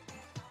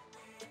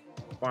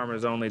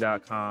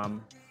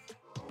farmersonly.com.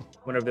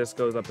 Winner of this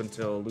goes up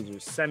until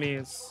losers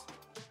semis.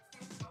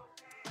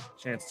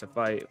 Chance to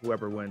fight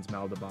whoever wins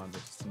Maldabon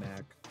versus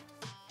Snack.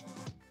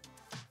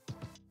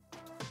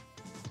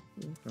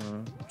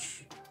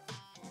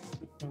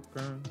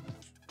 Okay.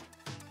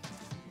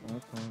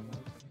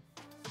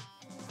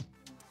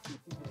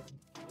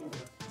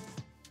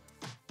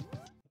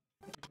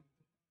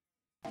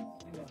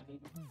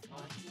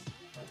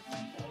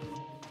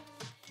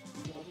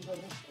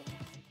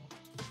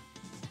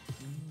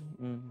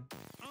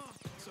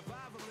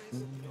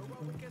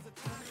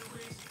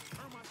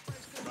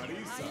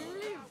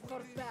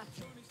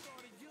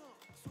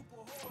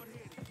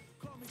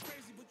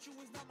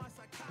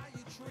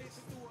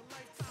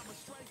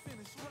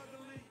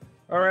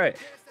 All right.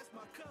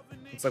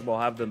 Looks like we'll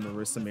have the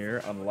Marissa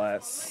Mirror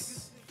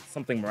unless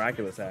something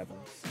miraculous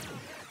happens.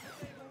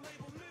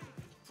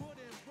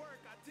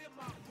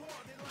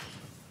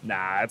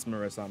 Nah, it's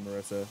Marissa on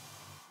Marissa.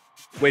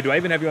 Wait, do I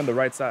even have you on the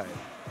right side?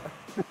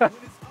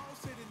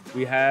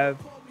 We have...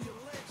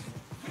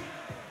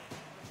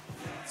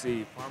 Let's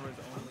see, Farmers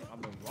Only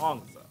on the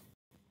wrong side.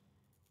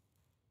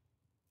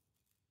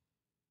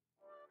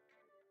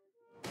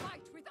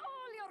 Fight with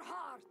all your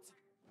heart.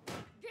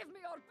 Give me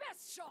your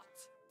best shot.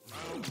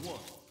 Round one.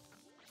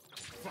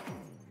 Fight.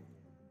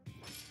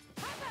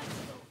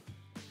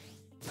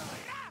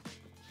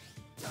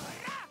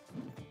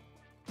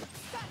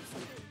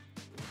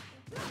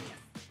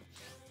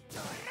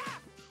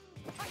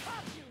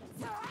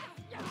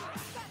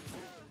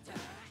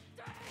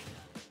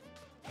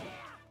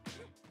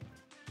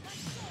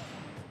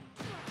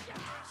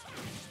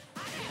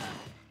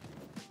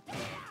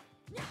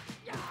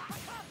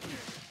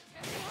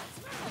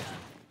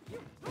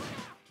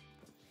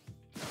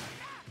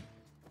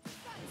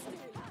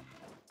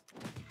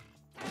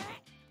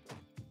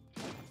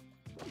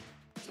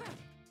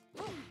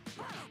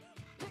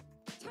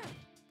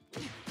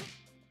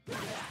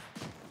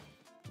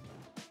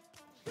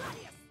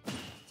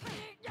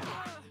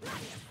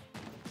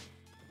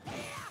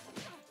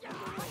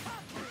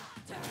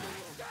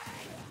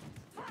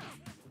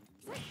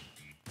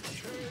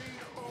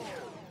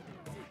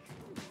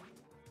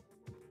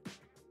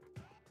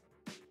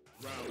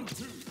 Round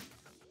two.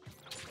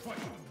 Fight.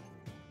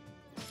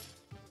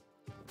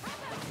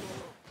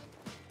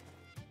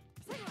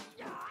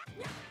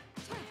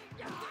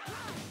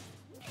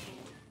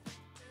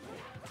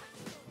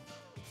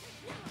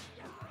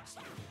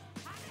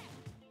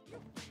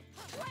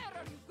 Where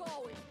are you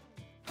going?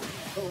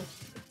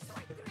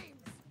 Sweet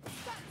dreams.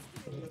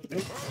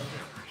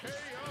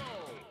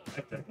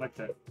 Like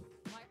that.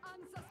 My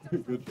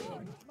ancestors Good job.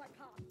 forged my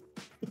path.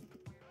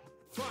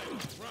 Fight.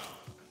 Round.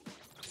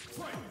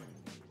 Fight.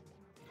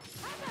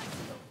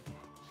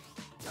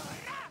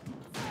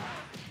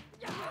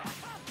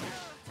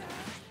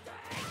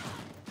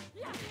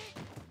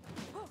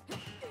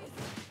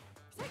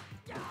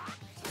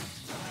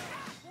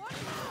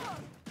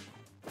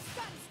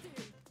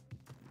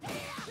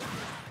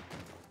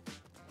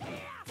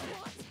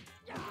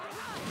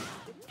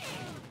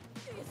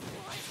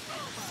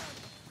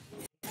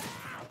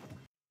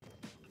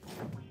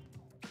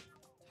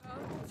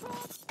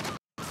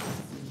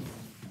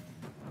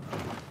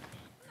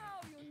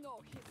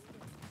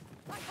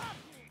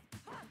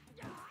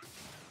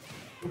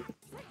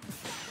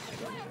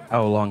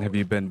 How long have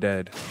you been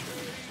dead?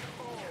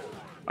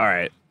 All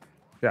right.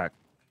 Yeah.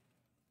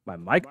 My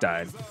mic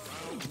died.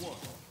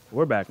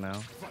 We're back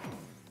now.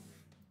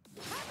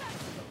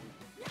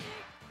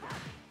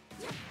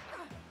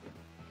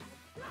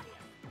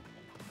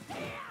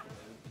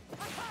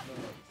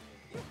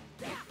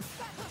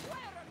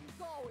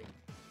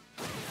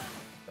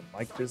 The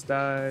mic just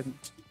died.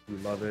 We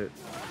love it.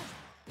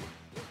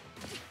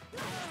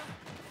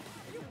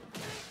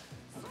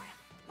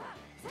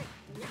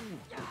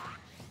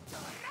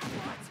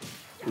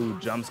 Ooh,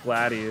 jumps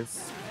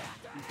Gladius.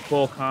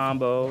 Full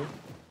combo.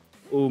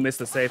 Ooh, missed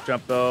the safe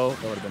jump though.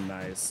 That would have been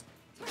nice.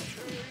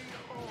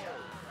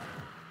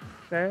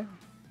 Okay.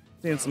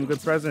 Seeing some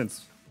good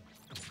presence.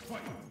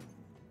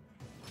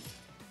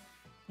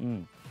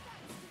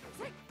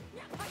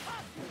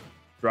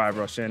 Drive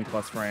rush in,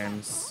 plus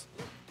frames.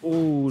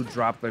 Ooh,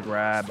 drop the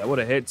grab. That would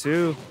have hit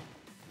too.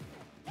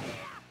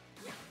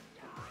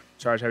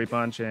 Charge heavy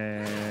punch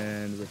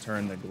and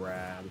return the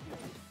grab.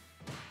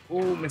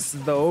 Ooh,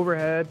 misses the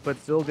overhead,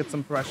 but still gets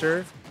some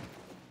pressure.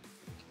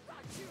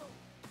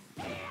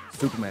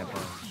 Superman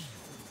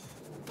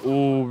punch.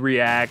 Ooh,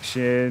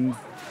 reaction.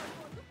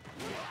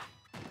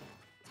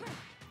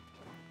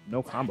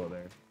 No combo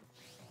there.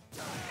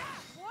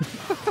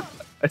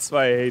 That's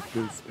why I hate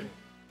this.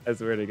 I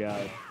swear to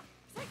God.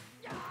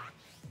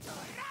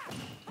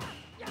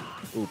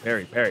 Ooh,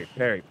 parry, parry,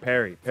 parry,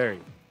 parry, parry.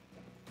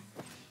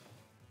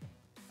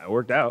 That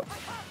worked out.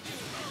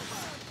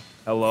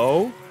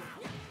 Hello?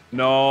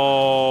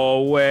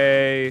 No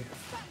way.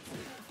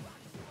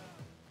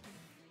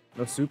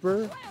 No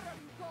super?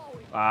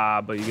 Ah,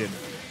 but you get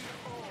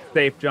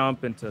safe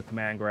jump into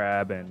command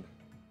grab, and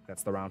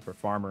that's the round for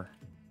Farmer.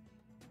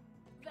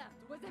 That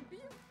was a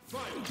beautiful.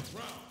 Fight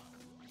round.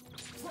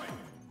 Fight.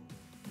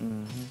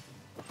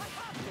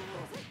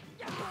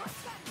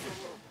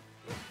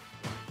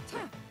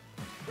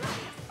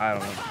 I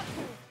don't know.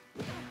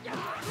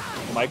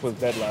 Mike was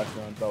dead last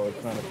round, so I was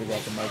trying to figure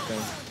out the mic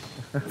thing.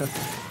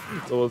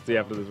 So we'll see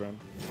after this round.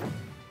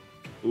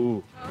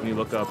 Ooh, when you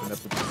look up and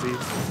that's what you see.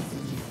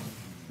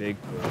 Big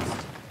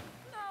twist.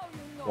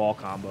 Wall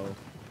combo.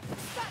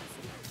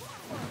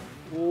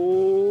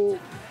 Ooh.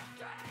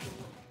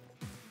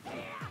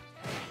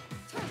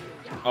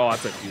 Oh,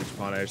 that's a huge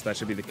punish. That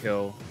should be the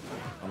kill.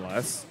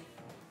 Unless.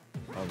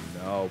 Oh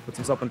no. Puts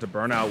himself into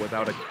burnout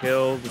without a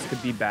kill. This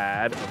could be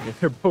bad. Okay,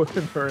 they're both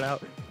in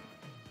burnout.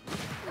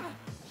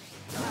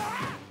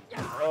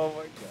 Oh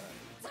my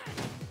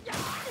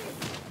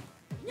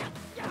god.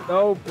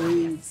 No,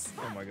 please.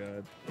 Oh my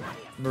god.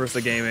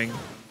 Marissa Gaming.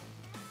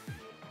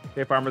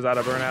 Okay, Farmer's out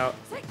of burnout.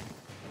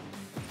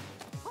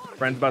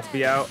 Friend's about to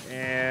be out,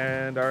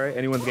 and alright,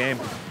 anyone's game.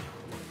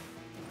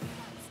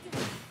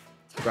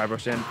 Drive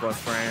rush in, plus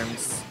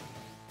frames.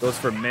 Goes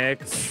for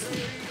mix,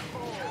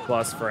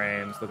 plus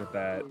frames. Look at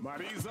that.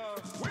 Marisa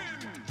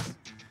wins.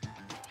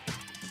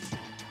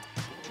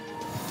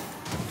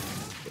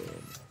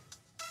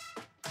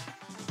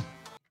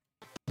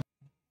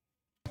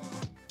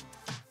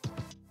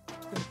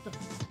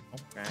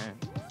 Okay.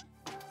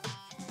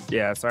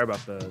 Yeah, sorry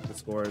about the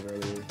scores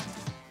earlier.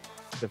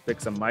 To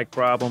fix a mic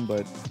problem, but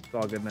it's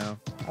all good now.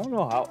 I don't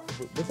know how.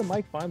 Was the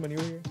mic fine when you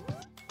were here?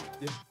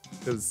 Yeah.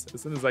 Because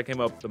as soon as I came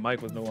up, the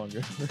mic was no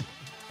longer.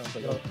 I was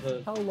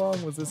like, how long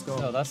was this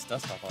going? No, that's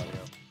desktop audio.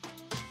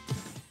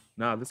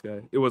 Nah, this guy.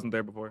 It wasn't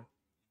there before.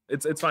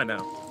 It's fine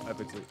now. I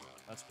fixed it.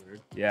 That's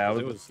weird. Yeah,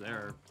 it was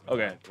there.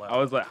 Okay. I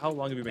was like, how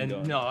long have you been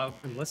going? No,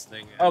 I've been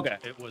listening. Okay.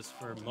 It was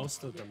for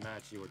most of the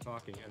match you were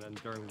talking, and then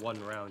during one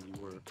round you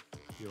were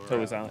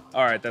totally silent.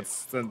 All right,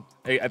 that's then.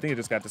 Hey, I think it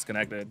just got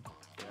disconnected.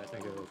 Yeah, I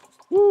think it was.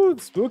 Woo,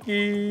 it's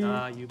spooky.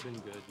 Nah, you've been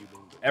good. You've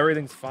been good.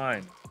 Everything's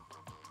fine.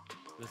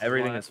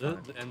 Everything is fine.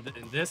 And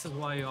this is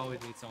why you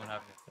always need someone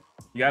having it.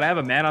 You gotta have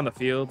a man on the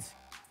field.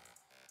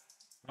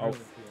 Oh, it's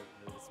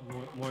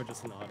more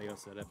just an audio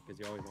setup because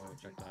you always want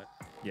to check that.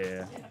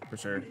 Yeah, for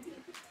sure.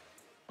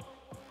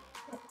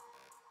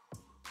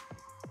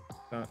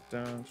 Dun,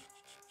 dun,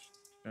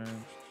 dun,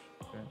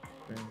 dun,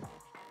 dun,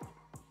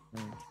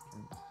 dun.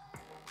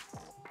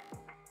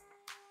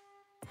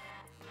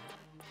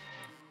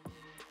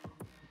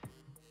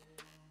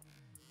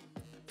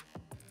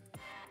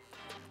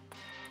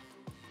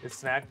 Is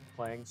Snack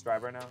playing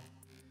Strive right now?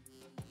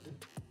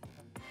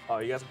 Oh,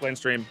 you guys are playing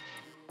stream.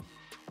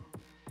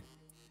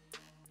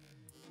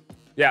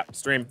 Yeah,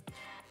 stream.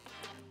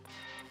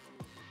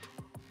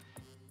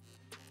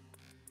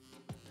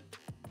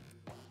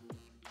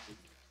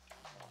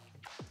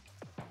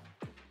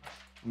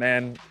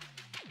 Man,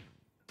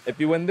 if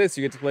you win this,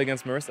 you get to play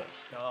against Marissa.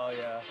 Oh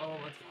yeah. Oh,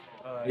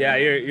 Yeah,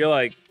 you're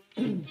like,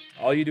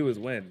 all you do is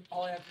win.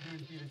 all I have to do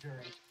is beat a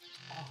jury.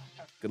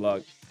 Good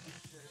luck.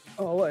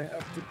 All I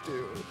have to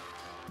do.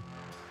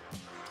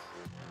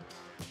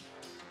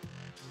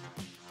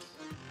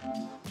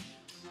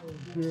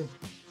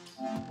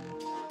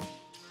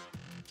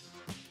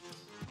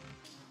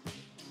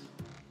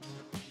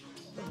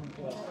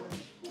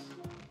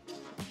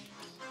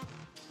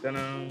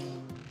 Ta-da.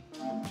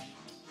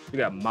 We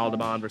got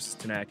Maldemon versus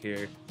Tanak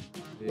here.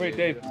 Wait,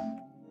 Dave,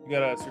 you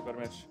got a Street Fighter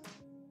match.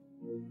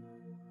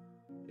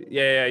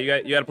 Yeah, you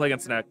got to play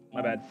against Tanak.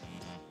 My bad.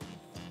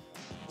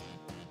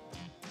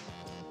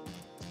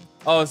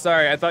 Oh,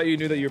 sorry. I thought you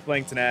knew that you were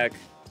playing Tanak.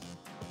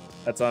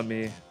 That's on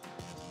me.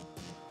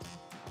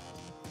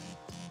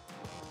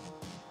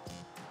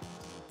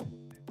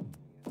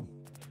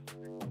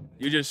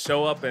 You just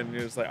show up and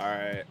you're just like, all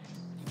right.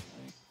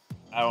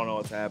 I don't know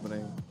what's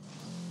happening.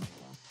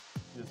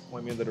 Just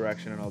point me in the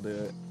direction and I'll do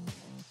it.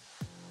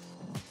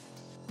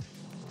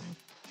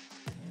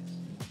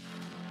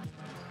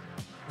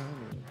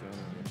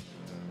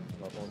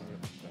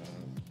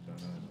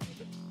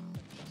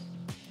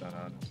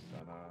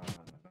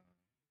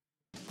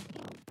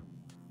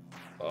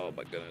 Oh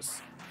my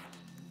goodness.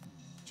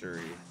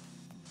 Jury.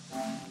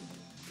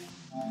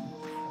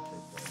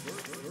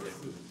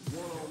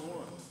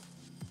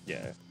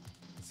 Yeah.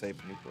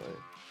 Save new play.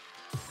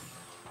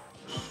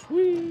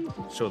 Whee!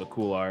 Show the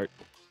cool art.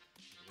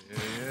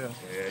 Yeah.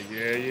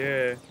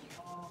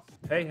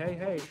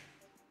 Hey.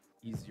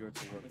 Easier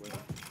to work with.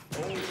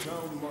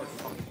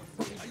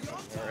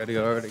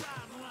 Already.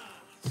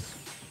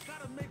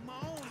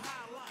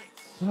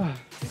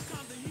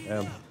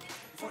 Damn.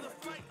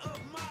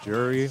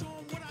 Jury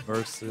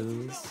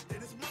versus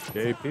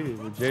JP.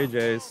 The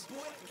JJs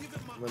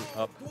went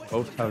up.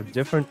 Both have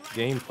different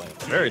game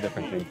plans. Very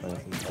different game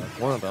plans. In fact.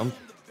 One of them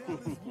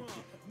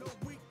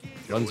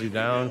runs you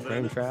down,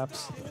 frame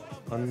traps,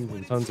 tons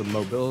and tons of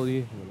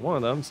mobility. And one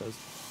of them says,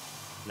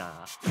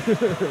 nah. You're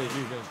going to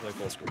play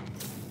full screen.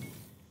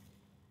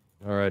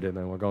 Alrighty,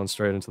 then we're going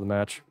straight into the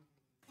match.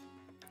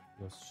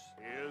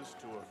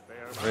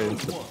 Straight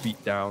into the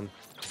beat down.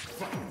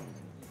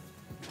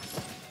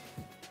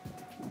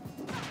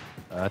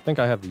 I think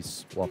I have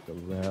these swapped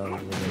around. I'm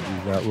gonna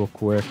do that real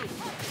quick.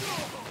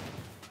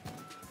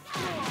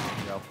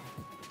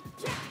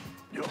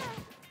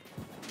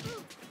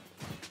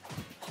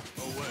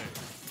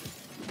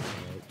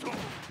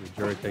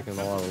 Jerry taking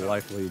a lot of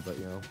life lead, but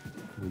you know,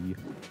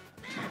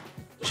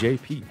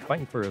 JP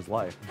fighting for his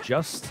life.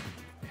 Just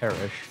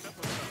Parrish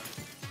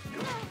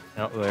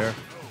out there.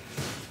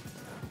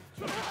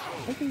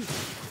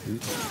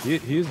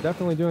 He's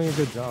definitely doing a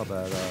good job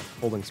at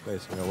holding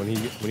space. You know, when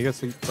he gets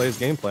to play his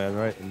game plan,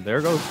 right, and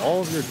there goes all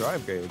of your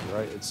drive gauge,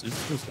 right? It's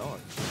just gone.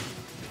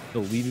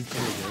 Deleted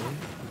from the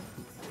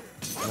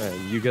game.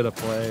 And you get to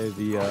play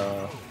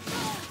the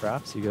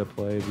traps. You get to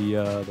play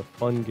the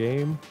fun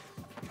game.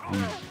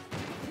 The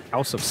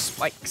House of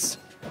Spikes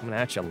coming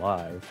at you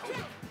live.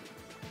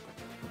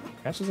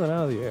 Catches it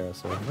out of the air,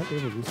 so he might be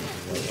able to do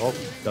something. Like, oh,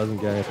 doesn't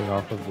get anything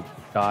off of the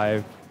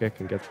dive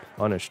kick and gets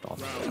punished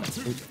off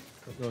of it.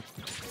 I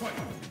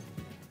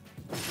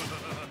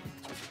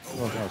don't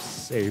know how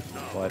safe,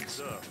 but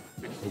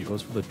he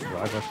goes for the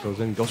drive rush, goes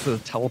in, goes for the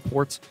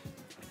teleport.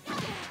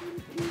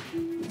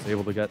 He's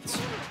able to get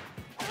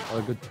a lot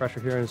of good pressure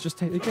here, and it's just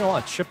taking a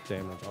lot of chip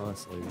damage,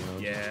 honestly. You know?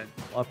 Yeah.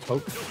 A lot of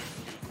poke.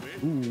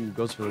 Ooh,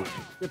 goes for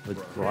the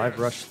drive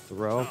rush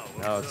throw.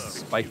 Now it's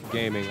Spike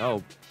Gaming.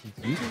 Oh,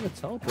 he's using the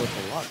teleport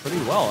a lot, pretty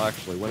well,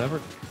 actually.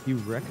 Whenever he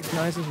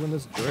recognizes when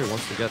this Jerry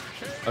wants to get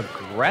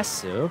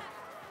aggressive,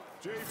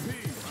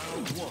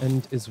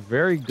 and is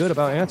very good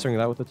about answering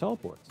that with the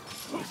teleports.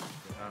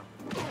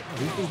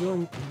 He's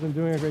been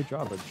doing a great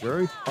job. But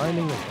Jerry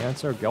finding an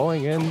answer,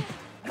 going in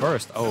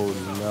first. Oh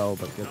no,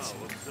 but gets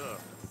the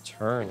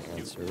turn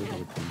answer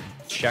with the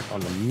check on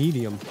the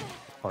medium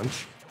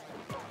punch.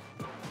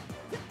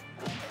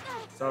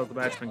 So the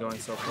match been going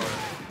so far?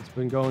 It's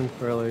been going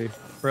fairly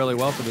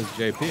well for this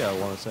JP, I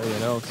want to say. You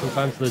know,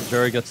 sometimes the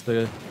Jerry gets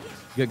to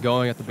get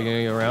going at the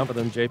beginning of the round, but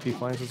then JP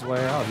finds his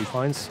way out. He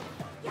finds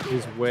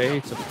his way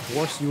to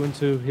force you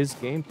into his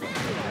game plan.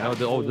 Now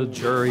the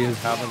Jury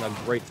is having a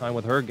great time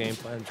with her game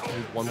plan.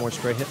 One more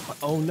straight hit.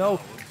 Oh no!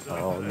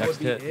 Oh, next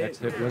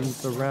hit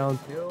wins the round.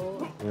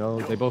 You know,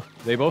 they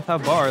both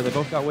have bar. They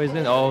both got ways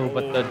in. Oh,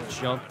 but the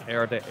jump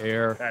air to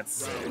air.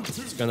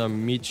 It's gonna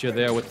meet you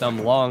there with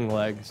them long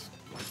legs.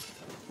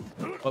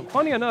 But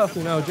funny enough,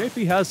 you know,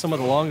 JP has some of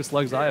the longest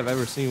legs I have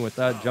ever seen with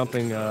that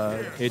jumping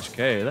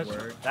HK.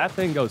 That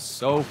thing goes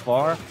so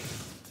far.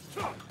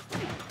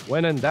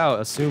 When in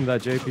doubt, assume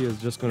that JP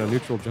is just going to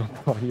neutral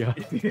jump on you.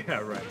 Yeah,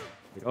 right.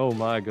 Oh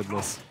my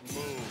goodness.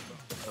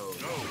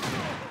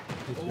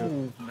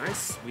 Oh,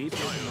 nice sweep on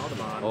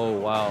Audemars. Oh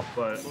wow.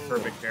 But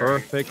perfect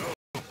parry. Perfect.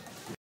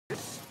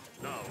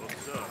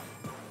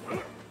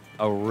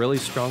 A really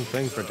strong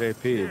thing for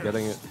JP,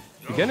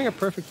 getting a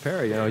perfect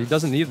parry. You know, he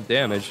doesn't need the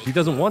damage. He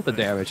doesn't want the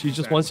damage. He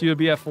just wants you to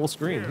be at full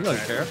screen. He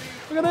doesn't care.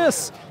 Look at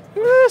this.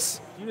 Look at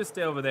this. You just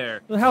stay over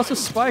there. The House of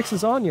Spikes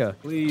is on you.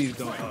 Please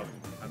don't up.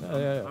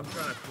 I'm trying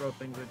to throw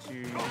things at you.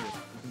 You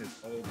can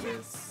just hold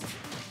this.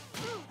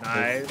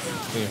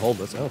 Nice. You can hold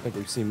this. I don't think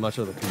we've seen much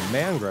of the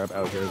command grab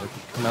out here that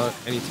can come out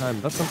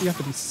anytime. That's something you have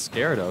to be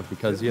scared of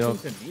because, you know.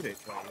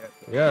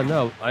 Yeah,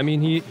 no. I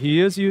mean, he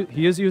is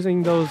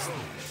using those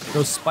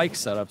spike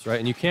setups, right?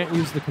 And you can't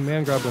use the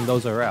command grab when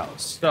those are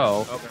out.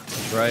 So,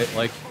 right,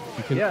 like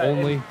you can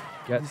only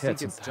get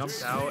hits. He gets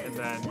jumped out and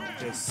then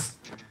just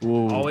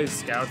always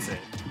scouts it.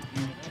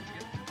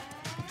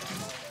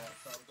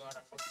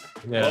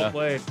 Yeah. Well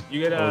played.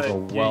 You get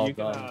well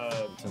done.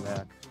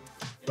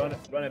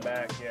 Run it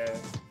back, yeah.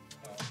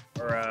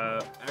 Or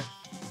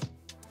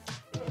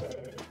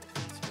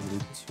it's gonna be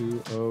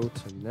 2-0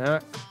 to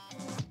Knack.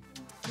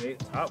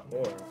 Top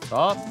four.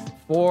 Top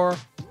four.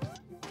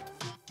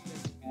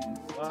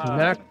 Wow.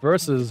 Knack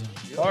versus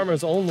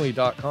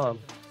FarmersOnly.com.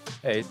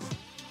 Hey,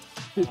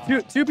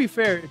 to be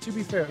fair,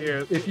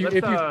 here, if you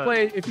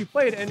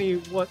played any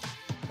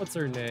what's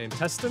her name?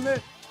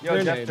 Testament?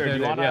 Yo, Jester, do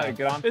you wanna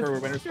get on for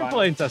winners You're final?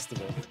 playing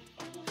Testament.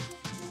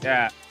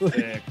 Yeah. Look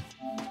at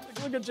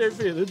JP,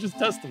 they're just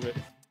Testament.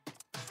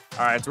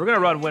 All right, so we're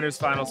gonna run winners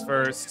finals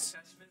first.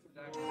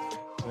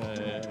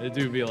 Yeah, it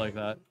do be like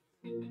that.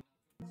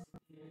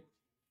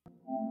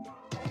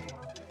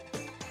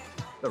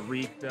 The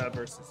Rikta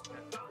versus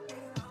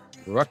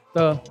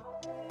Rikta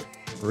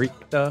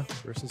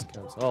versus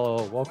Kens.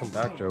 Oh, welcome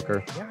back,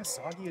 Joker. Yeah,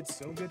 Soggy, it's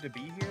so good to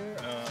be here.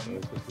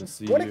 Good to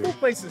see What you. a cool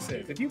place this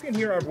is. If you can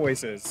hear our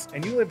voices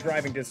and you live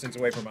driving distance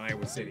away from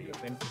Iowa City,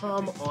 then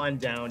come on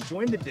down,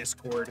 join the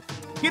Discord,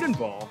 get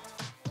involved.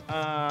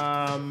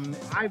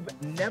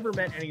 I've never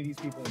met any of these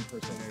people in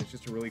person, and it's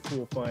just a really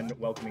cool, fun,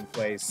 welcoming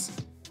place.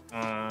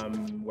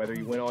 Whether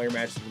you win all your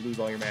matches or lose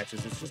all your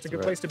matches, it's just a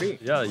good place to be.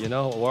 Yeah, you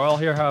know, we're all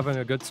here having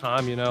a good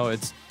time. You know,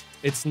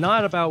 it's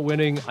not about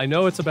winning. I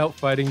know it's about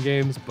fighting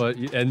games, but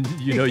you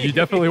know, you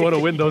definitely want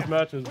to win those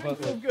matches. But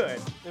Feels good.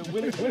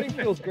 Winning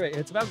feels great.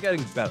 It's about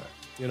getting better.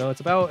 You know,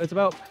 it's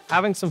about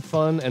having some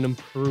fun and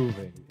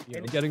improving.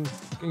 You know, getting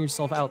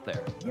yourself out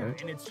there. Yeah, right?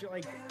 and it's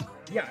like,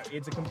 yeah,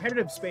 it's a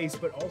competitive space,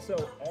 but also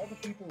all the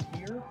people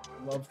here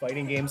love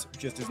fighting games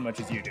just as much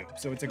as you do.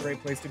 So it's a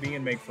great place to be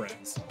and make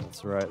friends.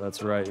 That's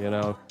right. You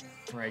know,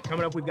 All right,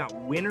 coming up, we've got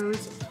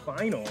winners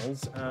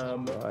finals.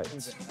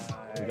 Right.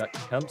 We got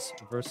Kemps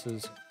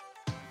versus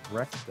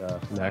Recta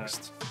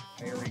next.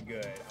 Very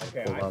good.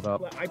 Okay, Pull that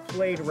up. I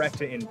played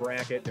Recta in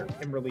bracket. Their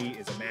Kimberly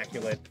is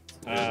immaculate.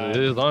 It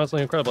is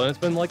honestly incredible. And it's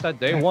been like that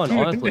day one,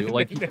 honestly.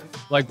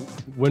 like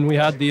when we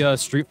had the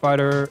Street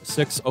Fighter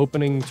 6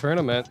 opening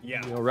tournament,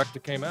 Yeah. you know, Recta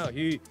came out.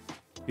 He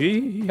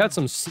had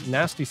some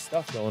nasty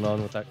stuff going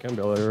on with that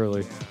Kimberly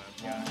early.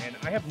 Yeah, and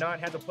I have not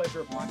had the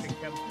pleasure of watching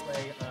Kemp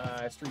play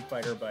Street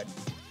Fighter, but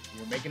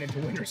you're making it to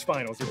winners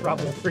finals. You're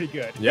probably pretty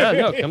good. Yeah,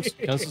 no,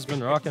 Kemps has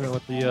been rocking it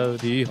with the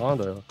E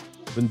Honda.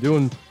 Been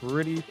doing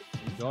pretty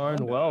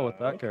darn well with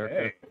that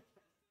character.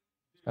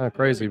 Kind of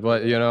crazy,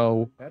 but you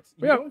know,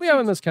 we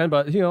haven't missed Ken,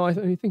 but you know, I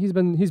think he's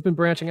been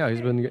branching out.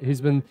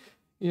 He's been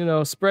you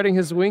know, spreading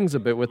his wings a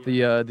bit with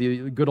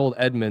the good old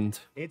Edmund.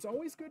 It's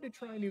always good to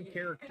try new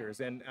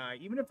characters, and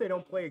even if they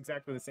don't play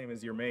exactly the same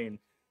as your main,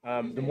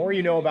 the more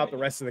you know about the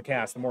rest of the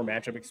cast, the more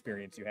matchup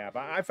experience you have.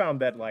 I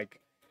found that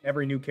like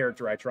every new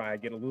character I try, I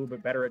get a little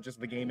bit better at just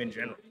the game in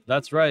general.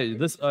 That's right.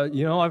 This,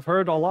 you know, I've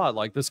heard a lot.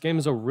 Like this game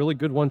is a really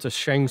good one to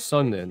Shang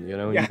Tsung in. You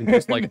know, you can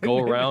just like go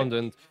around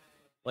and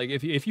like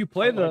if you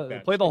play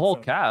the whole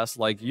cast,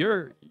 like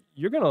you're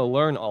gonna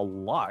learn a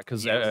lot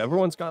because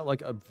everyone's got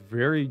like a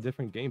very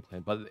different game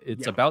plan. But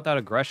it's about that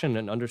aggression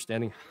and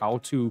understanding how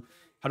to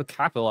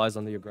capitalize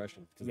on the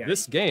aggression.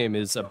 This game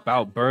is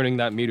about burning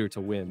that meter to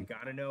win. You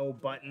gotta know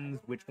buttons,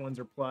 which ones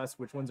are plus,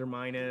 which ones are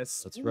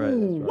minus. That's right.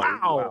 Ooh,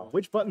 wow.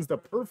 Which button's the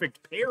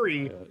perfect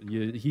parry?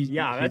 He's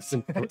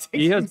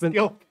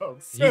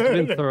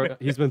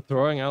been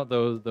throwing out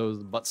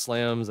those butt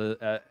slams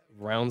at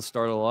round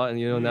start a lot, and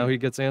you know now he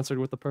gets answered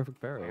with the perfect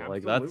parry. Absolutely.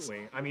 Like that's.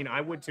 I mean, I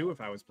would too if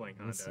I was playing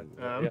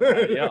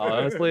Honda. Yeah,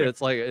 honestly,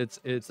 it's like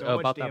it's so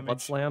about that butt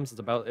slams. It's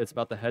about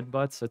the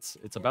headbutts.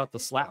 It's about the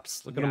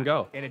slaps. Look at him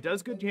go. And it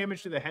does good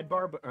damage to the head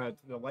bar, to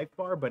the life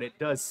bar, but it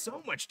does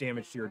so much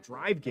damage to your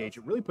drive gauge.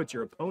 It really puts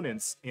your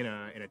opponents in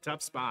a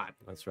tough spot.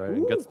 That's right.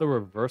 And gets the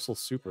reversal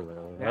super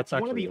there. That's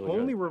actually one of the really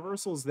only good.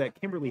 Reversals that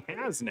Kimberly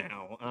has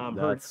now.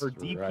 Her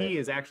DP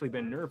has actually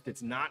been nerfed.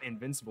 It's not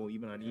invincible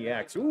even on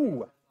EX.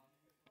 Ooh.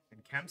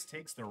 And Kemps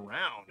takes the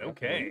round.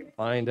 Okay.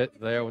 Find it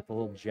there with the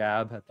little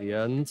jab at the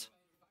end.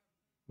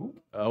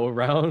 Oh,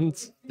 round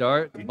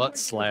start, butt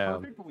slam.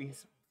 Perfect, but we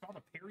saw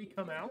the parry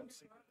come out.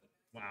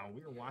 Wow,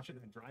 we were watching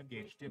the drive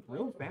gauge dip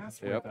real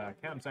fast with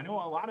Kemps. I know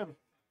a lot of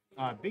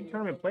big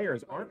tournament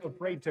players aren't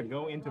afraid to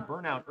go into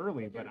burnout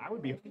early, but I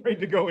would be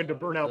afraid to go into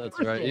burnout. That's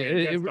right.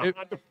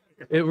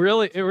 It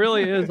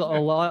really is a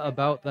lot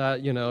about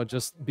that, you know,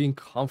 just being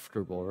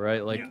comfortable,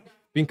 right? Like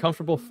being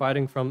comfortable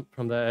fighting from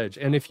the edge.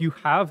 And if you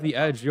have the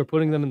edge, you're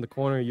putting them in the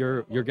corner,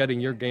 you're getting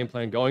your game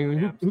plan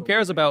going. Who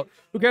cares about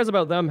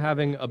them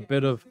having a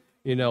bit of,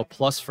 you know,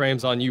 plus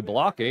frames on you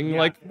blocking?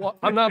 Like, well,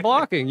 I'm not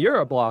blocking,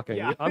 you're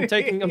blocking. I'm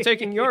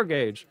taking your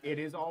gauge. It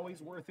is always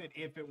worth it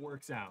if it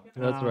works out.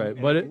 That's right.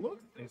 But it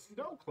looks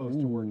so close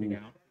to working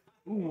out.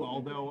 Ooh,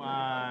 although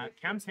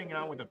Kem's hanging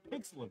on with a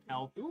pixel of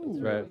health. Ooh. That's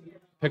right.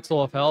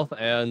 Pixel of health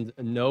and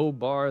no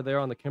bar there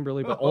on the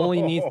Kimberly, but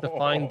only needs to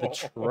find the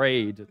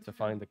trade to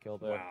find the kill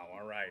there. Wow,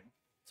 all right.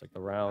 It's like the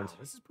round. Wow,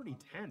 this is pretty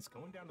tense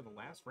going down to the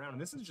last round.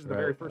 And this is just the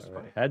very first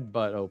fight.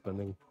 Headbutt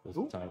opening this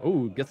time.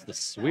 Ooh, gets the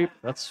sweep.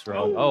 That's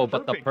strong. Oh,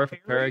 but the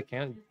perfect parry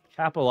can't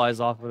capitalize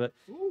off of it.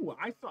 Ooh,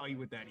 I saw you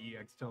with that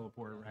EX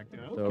teleport,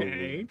 Recta.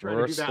 Okay, trying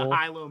to do that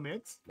high-low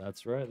mix.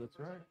 That's right, that's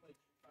right.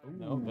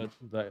 No, but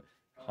the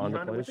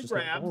Honda players just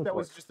grabs. That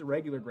was just the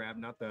regular grab,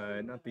 not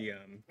the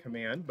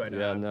command. But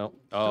yeah, no.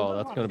 Oh,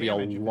 that's gonna be a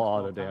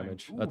lot of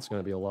damage. That's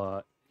gonna be a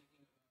lot.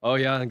 Oh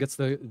yeah, and gets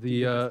the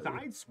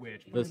side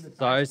switch. The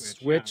side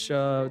switch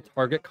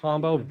target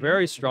combo,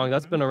 very strong.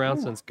 That's been around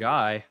since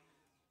Guy,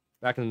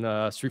 back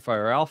in Street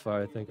Fighter Alpha,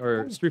 I think,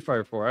 or Street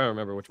Fighter 4. I don't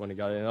remember which one he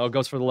got in. Oh,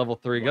 goes for the level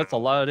 3. Gets a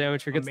lot of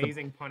damage here. Gets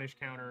amazing punish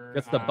counter.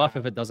 Gets the buff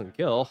if it doesn't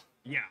kill.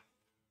 Yeah.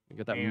 You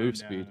get that move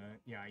speed.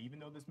 Yeah, even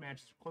though this match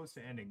is close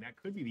to ending, that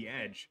could be the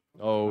edge.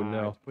 Oh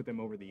no! To put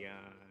them over the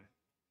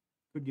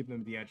could give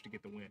them the edge to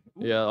get the win.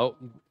 Ooh. Yeah. Oh.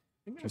 I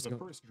think that was the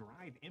first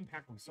drive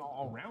impact we saw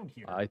all around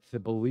here. I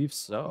believe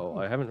so.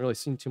 I haven't really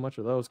seen too much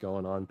of those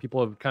going on.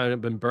 People have kind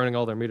of been burning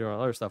all their meter on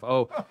other stuff.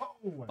 Oh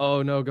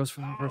no, goes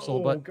for the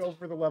reversal, but go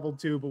for the level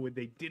 2, but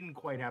they didn't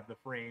quite have the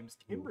frames.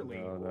 Kimberly,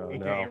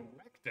 aka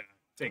Recta,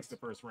 takes the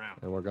first round.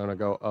 And we're gonna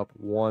go up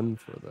 1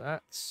 for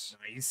that.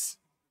 Nice.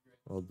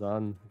 Well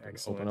done.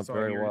 Excellent. Open up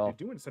very well.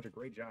 You're doing such a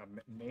great job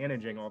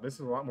managing all this. Is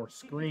a lot more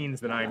screens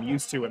than I'm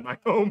used to in my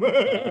home.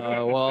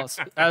 Well,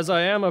 as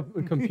I am a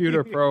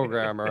computer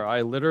programmer,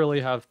 I literally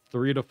have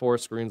 3 to 4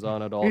 screens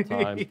on at all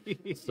times.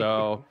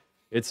 So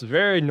it's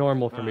very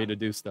normal for me to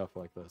do stuff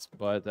like this.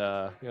 But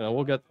you know,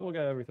 we'll get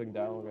everything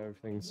down, we'll get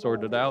everything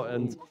sorted out,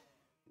 and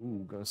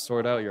gonna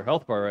sort out your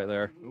health bar right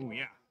there. Oh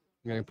yeah.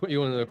 I'm gonna put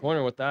you in the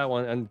corner with that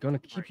one, and gonna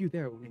keep you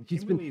there.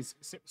 He's been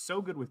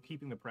so good with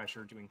keeping the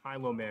pressure, doing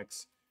high-low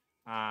mix.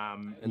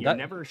 You're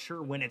never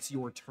sure when it's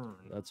your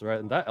turn. That's right,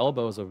 and that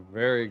elbow is a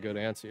very good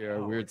anti-air.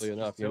 Weirdly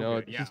enough, you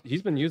know,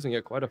 he's been using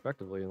it quite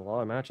effectively in a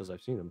lot of matches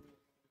I've seen him.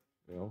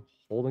 You know,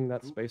 holding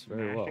that space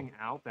very well. Mashing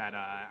out that,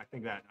 I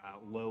think that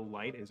low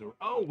light is.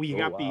 Oh, we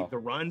got the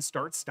run,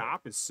 start,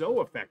 stop is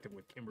so effective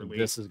with Kimberly.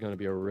 This is going to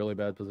be a really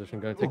bad position.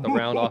 Going to take the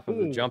round off of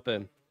the jump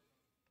in.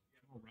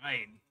 All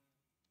right.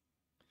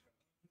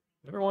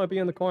 Never want to be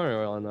in the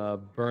corner on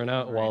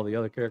burnout while the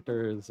other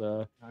character is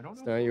staring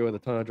at you with a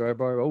ton of drive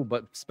bar. Oh,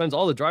 but spends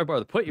all the drive bar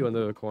to put you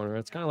into the corner.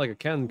 It's kind of like a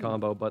Ken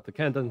combo, but the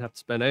Ken doesn't have to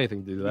spend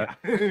anything to do that.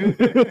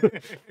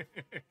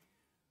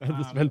 I have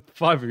to spend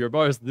 5 of your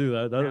bars to do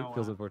that. That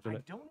feels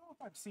unfortunate. I don't know if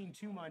I've seen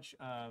too much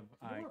of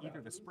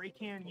either the spray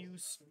can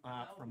use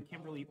from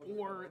Kimberly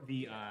or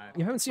the.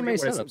 You haven't seen many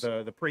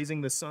setups. The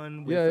praising the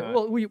sun. With, yeah,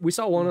 well, we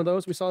saw one of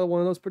those. We saw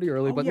one of those pretty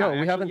early, but no,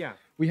 we haven't.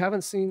 We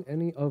haven't seen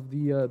any of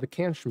the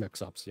can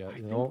mix-ups yet.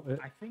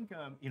 I think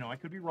I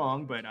could be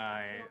wrong, but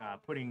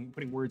putting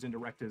words into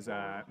Recta's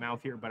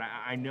mouth here, but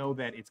I know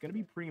that it's going to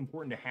be pretty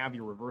important to have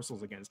your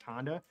reversals against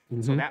Honda.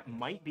 So that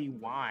might be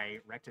why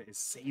Recta is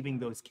saving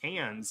those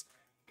cans.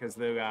 Because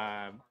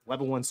the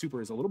level 1 super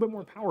is a little bit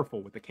more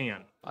powerful with the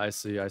can. I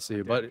see.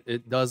 But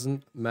it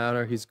doesn't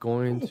matter. He's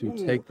going to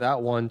take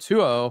that one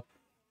 2-0.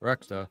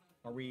 Recta.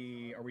 Are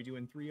we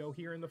doing 3-0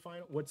 here in the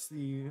final? What's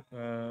the?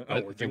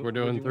 I think we're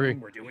doing 3.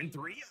 We're doing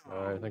 3.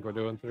 I think we're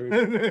doing 3.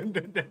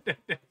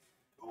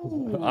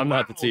 I'm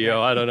not the TO.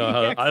 I don't know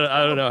how.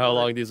 I don't know how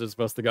long these are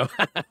supposed to go.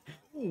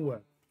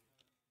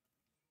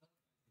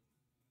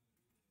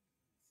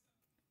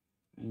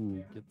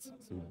 Ooh, gets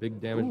some big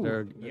damage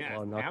there.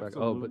 Yeah,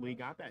 absolutely.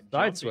 Got that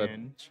side swip.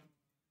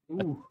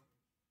 Ooh.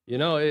 You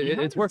know,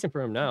 it's working for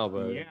him now,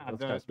 but yeah,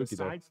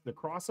 the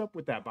cross up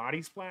with that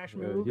body splash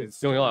move is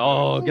doing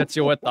gets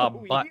you with the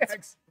butt,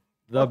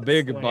 the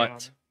big slam.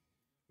 butt.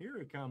 Here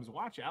it comes.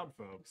 Watch out,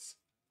 folks.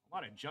 A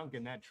lot of junk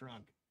in that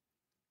trunk.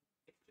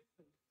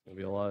 There'll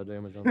be a lot of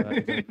damage on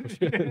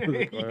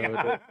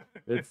that.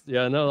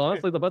 No,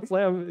 honestly, the butt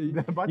slam.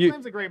 The butt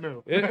slam's a great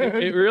move.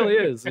 It really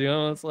is. You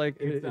know, it's like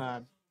it's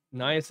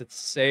nice. It's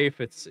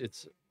safe. It's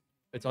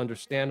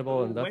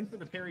understandable. And went for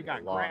the parry,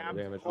 got grabbed.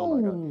 Damage. Oh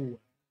my god.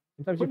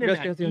 Sometimes you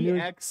forget the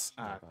EX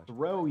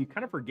throw. You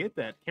kind of forget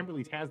that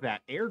Kimberly has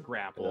that air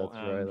grapple.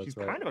 That's she's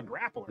right. kind of a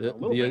grappler. A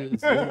little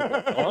bit.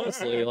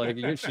 Honestly, like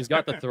she's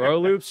got the throw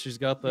loops. She's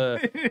got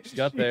the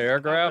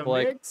air grab.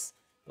 Like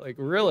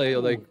really,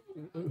 like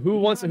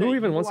who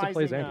even wants to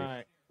play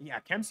Xander? Yeah,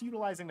 Kemp's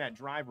utilizing that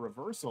drive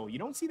reversal. You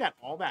don't see that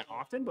all that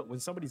often, but when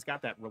somebody's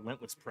got that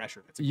relentless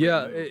pressure, that's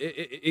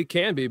it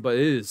can be, but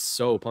it is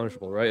so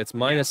punishable, right? It's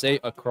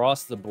 -8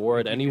 across the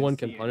board. Anyone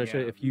can punish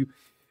it.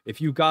 If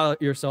you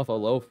got yourself a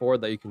low forward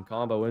that you can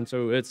combo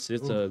into, it's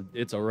a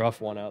rough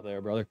one out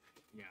there, brother.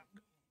 Yeah.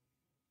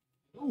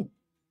 Ooh,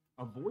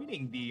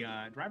 avoiding the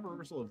drive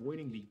reversal,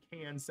 avoiding the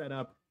can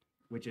setup,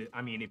 which is,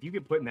 I mean, if you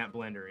get put in that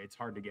blender, it's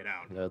hard to get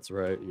out. That's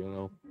right, you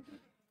know.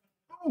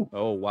 Ooh,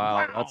 oh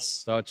wow, that's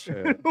such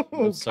a good.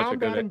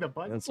 The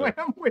butt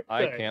slam with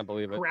I can't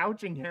believe it.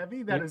 Crouching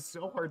heavy, that is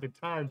so hard to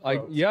time.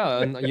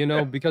 And you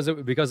know, because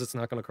it's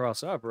not going to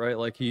cross up, right?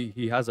 Like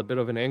he has a bit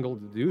of an angle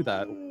to do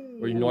that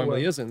where he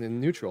normally isn't in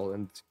neutral,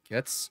 and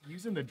gets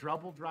using the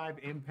double drive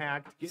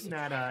impact, getting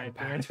that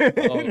advantage.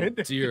 Oh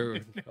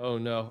dear, oh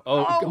no,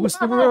 who's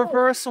the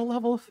reversal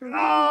level 3?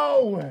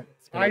 Oh,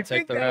 I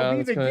think that'll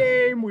be the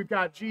game. We've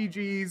got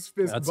GG's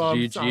fist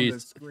bumps on the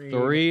screen.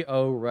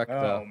 3-0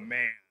 Recta. Oh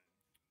man.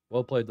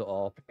 Well played to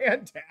all.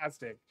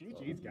 Fantastic.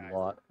 GG's, guys.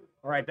 All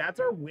right, that's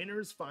our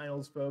winners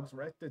finals, folks.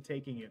 Recta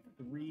taking it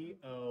 3-0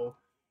 over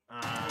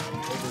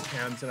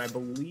Temps, and I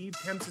believe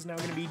Temps is now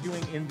going to be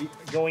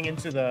going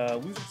into the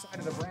loser side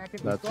of the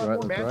bracket. That's right.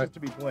 More matches to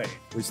be played.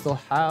 We still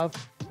have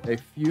a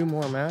few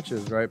more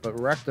matches, right? But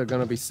Recta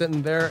going to be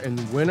sitting there in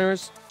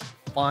winners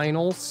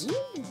finals.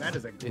 Ooh, that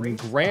is a great in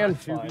grand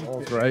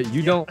finals, right?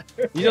 He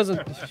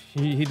doesn't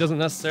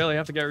necessarily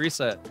have to get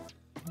reset.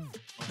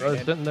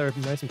 Brother's sitting there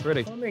nice and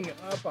pretty. Coming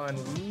up on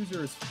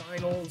losers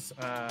finals,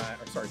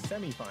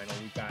 semi-final,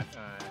 we've got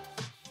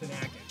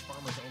Tanak and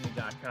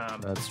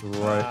FarmersOnly.com. That's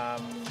right.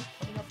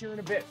 Coming up here in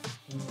a bit.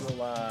 We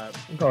will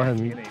go ahead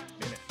and in a minute.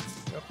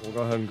 Yep, we'll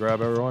go ahead and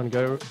grab everyone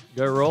and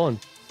get rolling.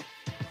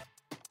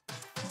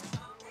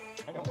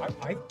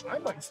 I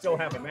might still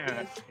have a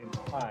match in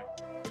 5.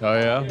 Oh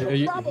yeah,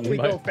 It'll probably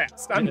go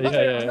fast. I'm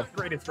not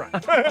great at trying.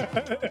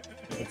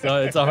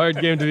 It's a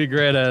hard game to be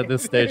great at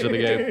this stage of the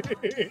game.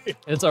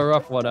 It's a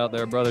rough one out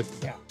there, brother.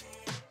 Yeah,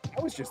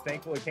 I was just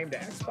thankful it came to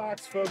Xbox,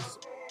 folks.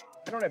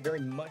 I don't have very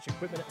much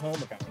equipment at home.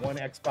 I got one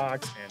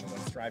Xbox and one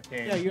Strive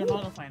came. Yeah, you're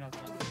not a final.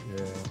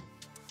 Yeah.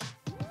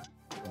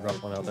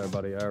 Rough one out there,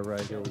 buddy. All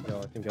right, here we go.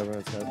 I think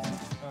everyone's set. I think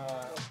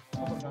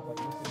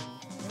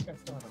I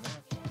still have a match.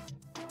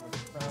 With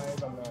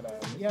Strive, I'm not.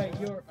 Yeah,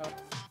 you're.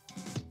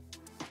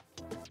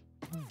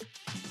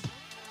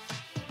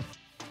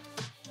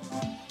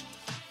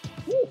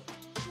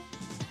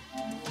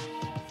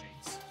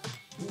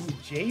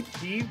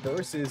 JP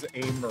versus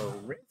a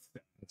Marissa.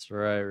 That's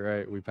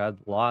right. We've had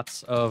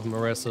lots of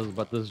Marissas,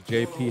 but this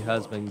JP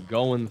has been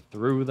going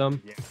through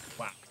them. Yeah,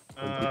 wow.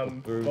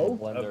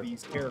 Both of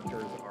these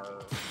characters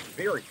are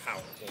very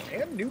powerful,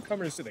 and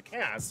newcomers to the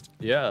cast.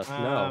 Yeah,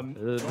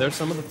 no, they're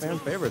some of the fan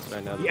favorites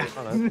right now. To be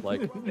honest.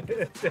 Like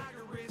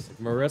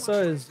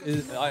Marisa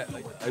is I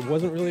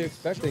wasn't really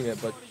expecting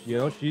it, but you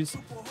know she's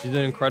an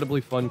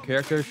incredibly fun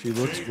character. She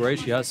looks great.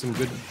 She has some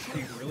good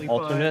really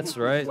alternates,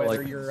 fun, right?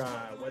 Whether Like you're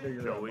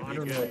a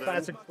modern or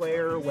classic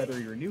player, whether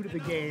you're new to the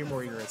game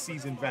or you're a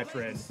seasoned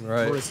veteran,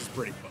 Marissa's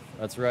pretty fun.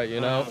 That's right, you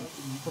know.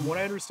 From what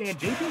I understand,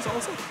 JP is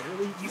also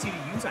fairly easy to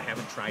use. I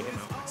haven't tried him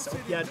out myself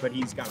yet, but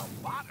he's got a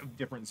lot of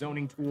different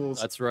zoning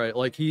tools. That's right.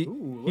 Like he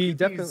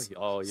definitely.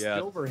 Oh yeah.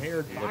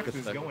 Silver-haired Look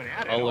foxes at the going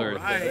at it. colors.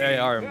 Right. They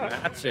are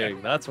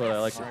matching. That's what I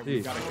like to see.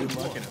 We've got a good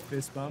luck and a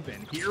fist bump,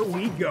 and here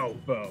we go,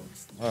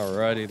 folks.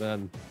 Alrighty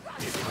then.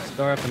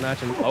 Start up the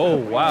match and oh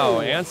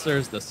wow,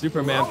 answers the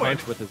Superman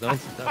punch with his own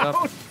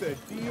setup. The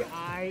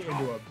DI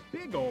into a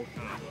big old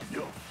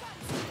combo.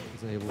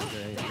 He's able to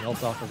get anything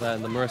else off of that,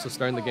 and the Marisa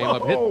starting the game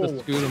up. Hit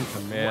the Scootum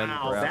command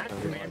grab.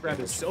 That command grab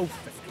is so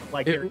fast.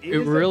 Like it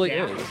really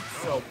is.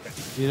 So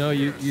fast. You know,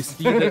 you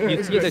see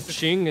the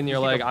ching, and you're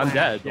like, I'm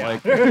dead. Yeah.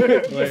 Like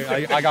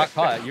I got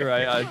caught. You're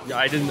right.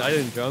 I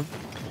didn't jump.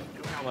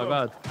 My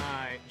bad.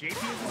 JP is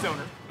a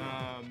zoner,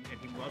 and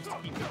he loves to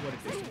keep people at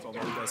a distance, although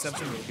he does have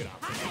some really good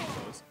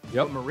options.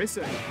 Yep. But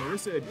Marisa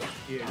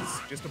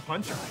is just a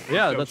puncher.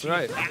 Yeah, so that's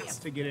right. She has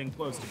to get in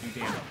close to do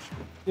damage.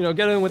 You know,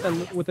 getting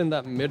within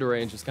that mid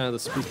range is kind of the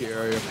spooky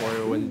area for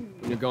you when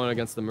you're going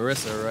against the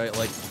Marisa, right?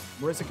 Like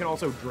Marisa can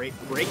also break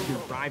your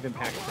drive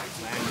impact attacks.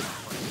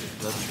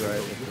 That's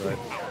right. That's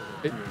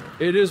right.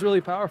 It is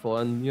really powerful,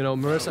 and you know,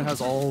 Marisa has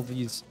all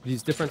these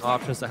different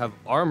options that have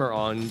armor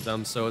on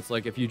them. So it's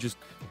like if you just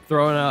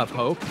throw in a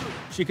poke,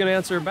 she can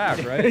answer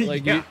back, right?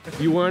 Like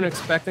you weren't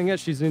expecting it.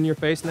 She's in your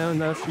face now, and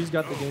now she's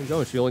got the game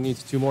going. She only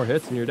needs 2 more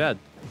hits, and you're dead.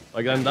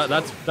 Like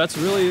that's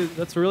really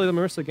the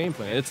Marisa game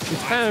plan. It's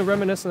kind of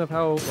reminiscent of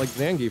how like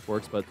Zangief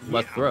works, but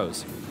less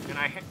throws. And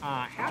I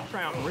have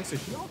tried out Marisa.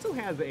 She also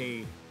has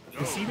a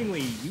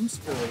deceivingly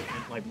useful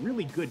and like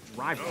really good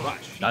drive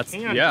rush. That's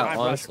drive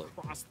honestly. Rush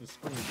across the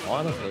screen.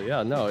 Honestly,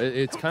 yeah, no,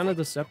 it's kind of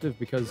deceptive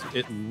because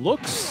it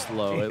looks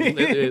slow.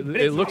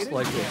 It looks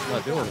like it's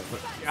not doing it,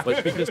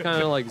 but she just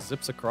kind of like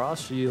zips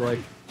across. She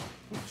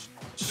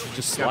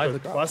just slides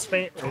across. Plus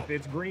frame. If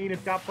it's green,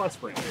 it's got plus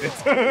frame.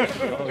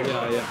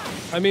 Oh yeah.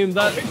 I mean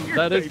that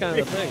is kind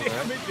of the thing,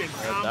 right?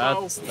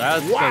 That's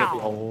gonna be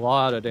a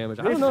lot of damage.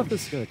 I don't know if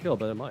this is gonna kill,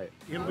 but it might.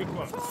 It'll be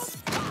close.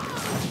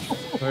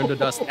 Turn to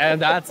dust,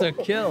 and that's a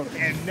kill.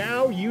 And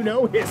now you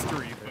know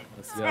history.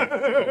 Yeah.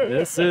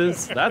 That's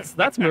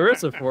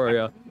Marisa for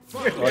you.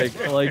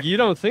 Like you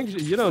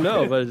don't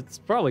know, but it's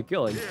probably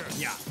killing.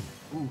 Yeah.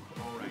 Ooh,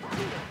 all right.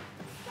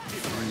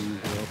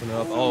 Open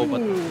up. Oh,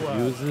 but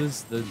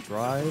uses the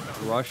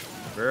drive rush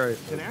very.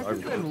 And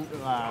Actor's been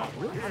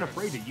really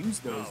unafraid to use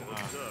those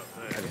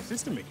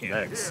system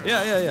mechanics.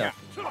 Yeah.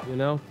 You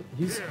know,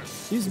 he's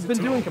been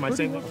doing. Am I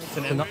saying that?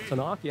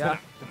 Tanakh, yeah.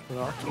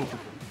 Tanakh.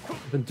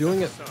 Been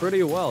doing it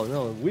pretty well.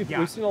 No, we've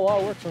seen a lot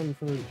of work from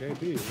the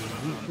JP.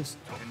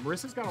 And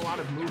Marissa's got a lot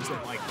of moves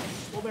that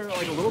they're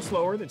like a little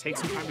slower, that take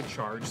some time to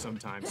charge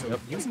sometimes. So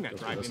using that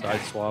drive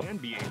impact can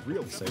be a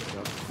real safe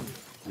jump.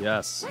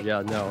 Yes,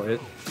 yeah, no,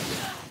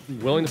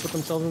 willing to put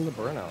themselves in the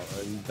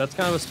burnout, and that's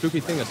kind of a spooky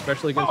thing,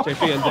 especially against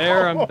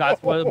JP. And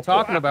that's what I'm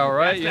talking about,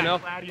 right? You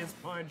know,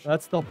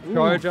 that's the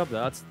charge up.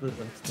 That's the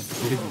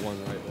big one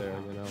right there.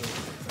 You know,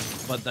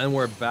 but then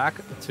we're back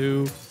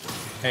to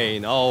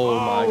Pain. Oh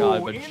my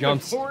God! But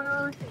jumps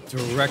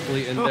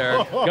directly in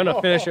there.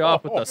 Gonna finish it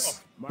off with a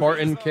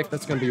Spartan kick.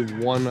 That's gonna be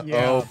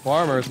 1-0.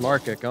 Farmer's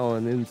market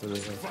going into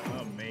the.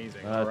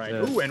 Amazing. All right.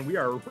 Ooh, and we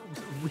are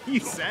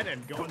reset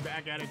and going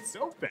back at it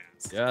so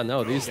fast. Yeah,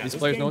 no, these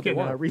players know what they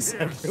want.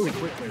 Reset really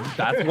quickly.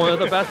 That's one of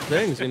the best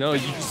things, you know.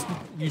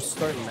 You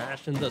start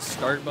mashing the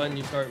start button,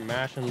 you start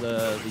mashing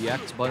the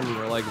X button.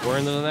 You're like, we're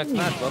into the next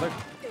match, brother.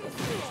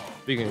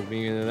 Speaking of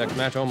being in the next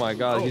match, oh my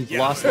God, he's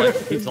lost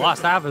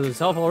half of his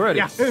health already.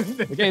 Yeah.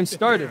 The game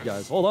started,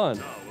 guys. Hold on.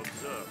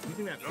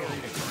 Using that parry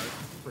to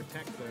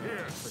protect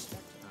themselves.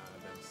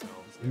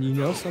 And you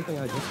know something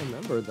I just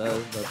remembered that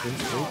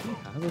Vince Joki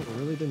hasn't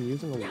really been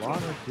using a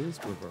lot of his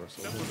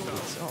reversal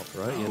himself,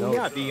 right? You know.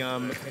 Yeah, the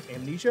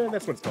amnesia.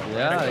 That's what it's called.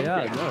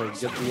 Yeah. No,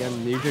 get the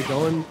amnesia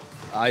going.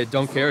 I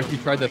don't care if you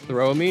tried to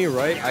throw me,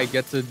 right? I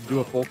get to do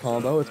a full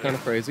combo. It's kind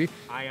of crazy.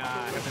 I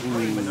have been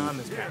playing Manon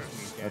this past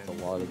weekend. That's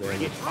a lot of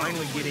damage.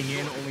 Finally getting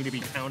in, only to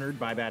be countered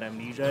by that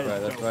amnesia. Right,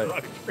 that's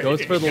right.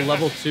 Goes for the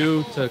level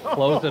 2 to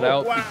close it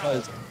out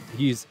because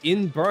he's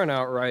in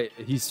burnout, right?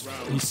 He's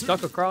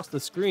stuck across the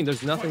screen.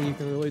 There's nothing you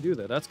can really do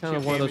there. That's kind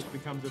of one of those.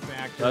 Becomes a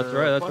factor. That's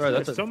right. That's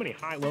right. There's so many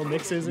high-low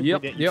mixes.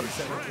 Yep.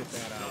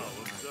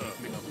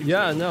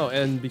 Yeah, no,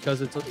 and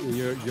because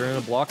you're in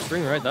a block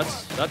string, right?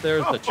 There's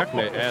the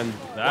checkmate, and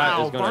that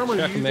is going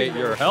to checkmate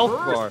your health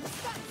bar.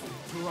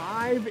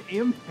 Drive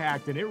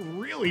impact, and it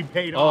really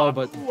paid off. Oh,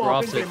 but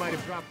drops it. They might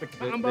have dropped the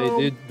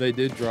combo. They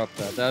did drop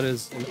that. That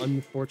is an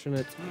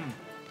unfortunate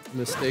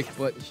mistake,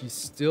 but he's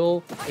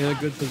still in a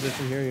good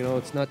position here. You know,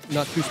 it's not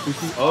too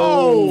spooky.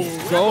 Oh,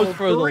 goes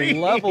for the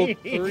level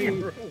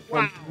 3 Wow.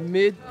 from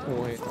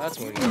midpoint. That's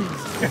what he is.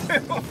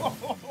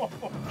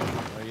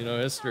 You know,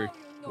 history.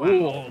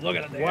 Ooh, look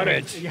at the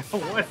damage. Yeah,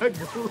 what a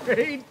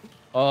great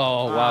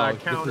Oh, wow.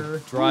 Gets counter.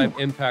 the drive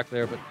impact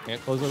there, but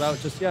can't close it out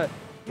just yet.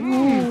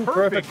 Ooh,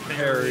 perfect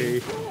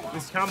parry.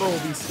 This combo will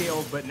be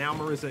scaled, but now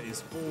Marissa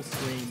is full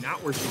screen,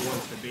 not where she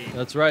wants to be.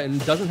 That's right,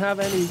 and doesn't have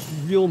any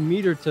real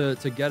meter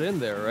to get in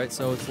there, right?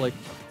 So it's like,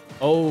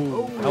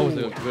 oh, that was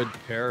a good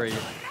parry.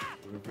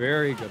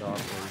 Very good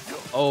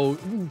offering. Oh,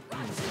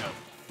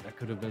 that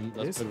could have been.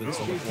 This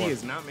JP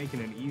is not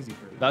making it easy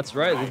for them. That's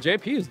right. The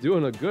JP is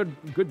doing a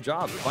good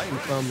job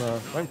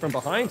fighting from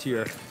behind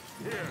here.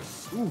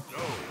 Ooh,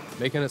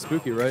 making it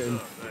spooky, right? And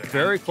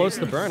very close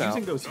to burnout.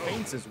 Using those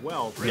feints as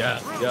well.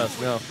 Yeah,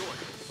 yes, no.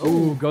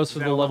 Ooh, goes for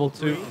the level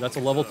 2. That's a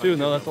level 2.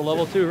 No, that's a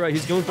level 2, right?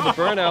 He's going for the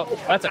burnout.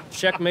 That's a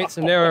checkmate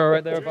scenario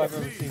right there if I've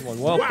ever seen one.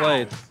 Well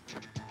played.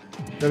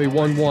 Gonna be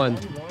 1-1.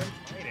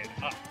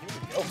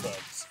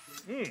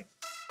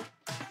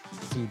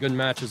 Some good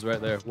matches right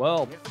there.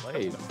 Well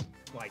played.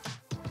 Like,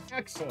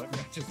 excellent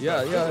matches.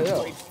 Yeah.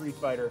 Great Street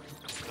Fighter.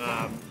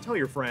 Tell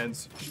your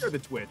friends. Share the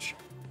Twitch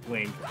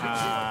link.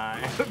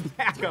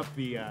 Pack up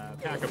the chat.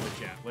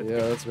 Let's Yeah,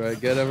 that's right.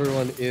 Get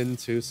everyone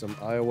into some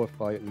Iowa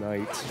Fight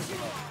Night.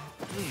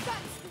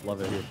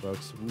 Love it here,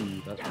 folks.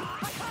 Ooh, that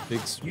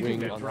big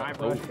swing on that. Rush,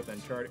 but then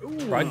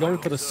Tried going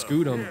for the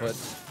Scootum, but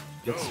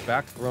gets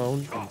back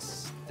thrown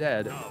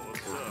instead.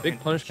 Big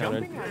punish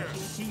counter. Jumping on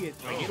GT,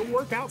 it'll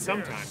work out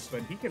sometimes,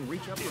 but he can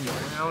reach up from the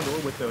ground or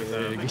with those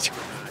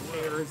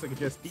tears, like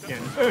just he can.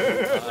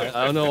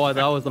 I don't know why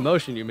that was the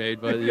motion you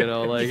made, but you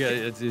know, like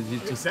it's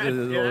just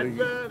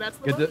that's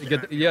the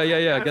get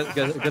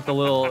the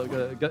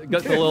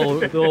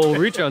little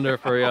reach under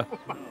for you.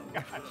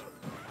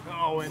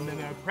 Oh, and then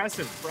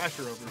oppressive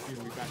pressure over here.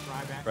 We've got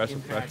tryback.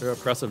 Oppressive pressure,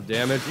 oppressive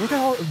damage. Look at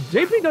how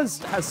JP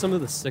has some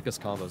of the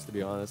sickest combos, to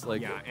be honest.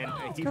 Like, yeah, and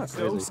he's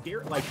so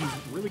scared. Like, he's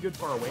really good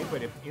far away,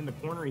 but if in the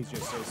corner, he's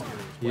just so scary as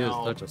well. He is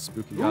such a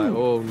spooky guy.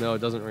 Oh no, it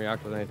doesn't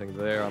react with anything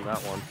there on that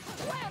one.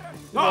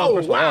 Oh,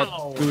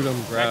 wow! Scootum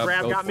grab. That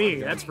grab got me,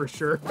 that's for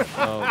sure.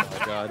 Oh my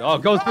god. Oh,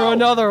 goes for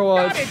another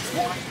one.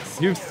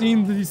 You've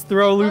seen these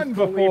throw loops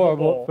before,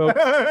 folks.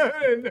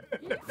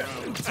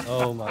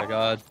 Oh my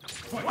god.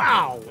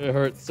 Wow! It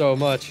hurts so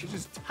much. This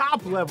is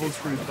top level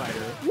Street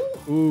Fighter.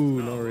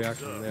 Ooh, no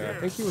reaction there. I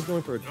think he was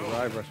going for a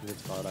drive rush and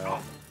gets caught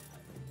out.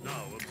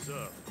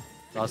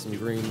 Saw some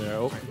green there.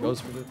 Oh, goes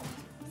for the.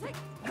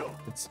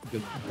 It's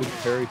good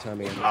parry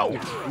timing. Oh!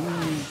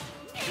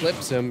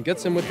 Flips him,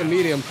 gets him with the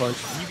medium punch.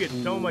 You get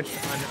so much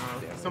on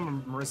some of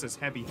Marissa's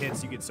heavy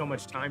hits. You get so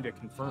much time to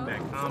confirm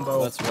that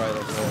combo. That's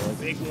right.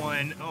 Big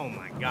one. Oh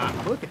my god!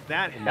 Look at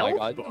that. Oh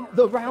my god!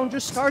 The round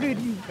just started.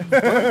 You.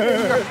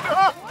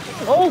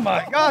 Oh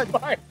my god!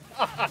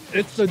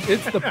 It's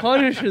the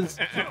punishes.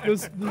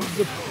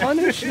 The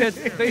punish hits.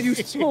 They do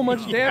so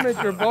much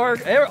damage. Your bar,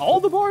 all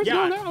the bars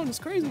go down. It's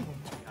crazy.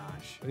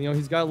 You know,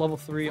 he's got level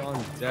 3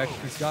 on deck.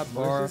 He's got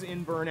bar. Marissa's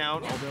in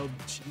burnout, although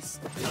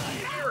she's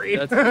scary.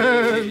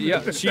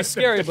 Yeah, she's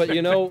scary, but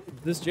you know,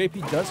 this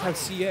JP does have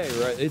CA,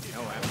 right? He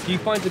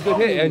finds a good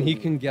hit, and he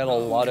can get a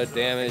lot of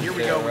damage. Here we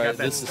there, go. We right? got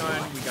that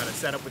stun. We got to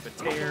set up with the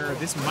tear.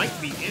 This might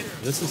be it.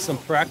 This is some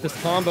practice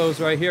combos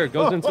right here.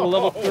 Goes into the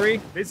level 3.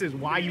 This is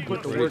why you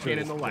put the work in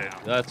the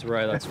lab. That's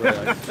right. That's right.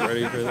 I'm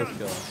ready for this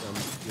go. And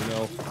you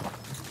know,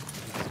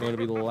 it's going to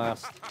be the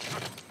last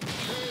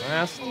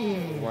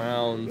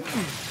round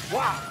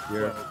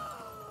here.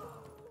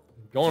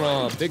 Going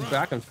on a big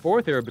back and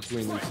forth here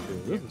between these two.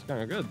 This is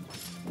kind of good.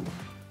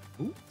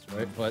 Ooh, that's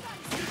right, but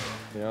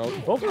you know,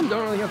 both of them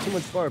don't really have too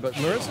much bar, but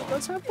Marissa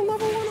does have the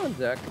level 1 on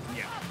deck.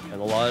 Yeah.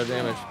 And a lot of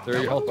damage.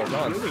 30 health bar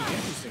gone. Really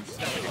interesting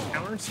stuff. Like a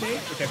counter state,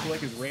 which I feel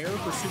like is rare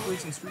for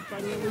supers and Street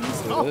Fighter at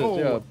least. It is,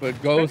 yeah,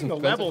 but goes and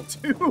level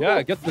 2. Yeah,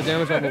 it gets the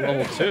damage on the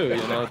level 2.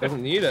 You know, it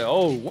doesn't need it.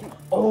 Oh,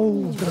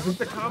 doesn't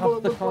the combo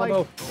look like?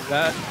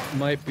 That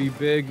might be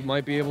big.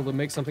 Might be able to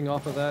make something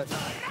off of that.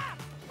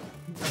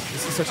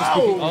 This is such a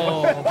spooky.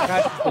 Oh,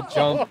 catches the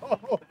jump.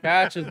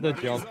 Catches the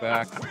jump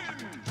back.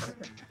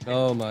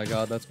 Oh my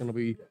god, that's gonna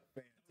be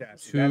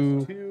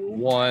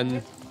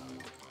 2-1.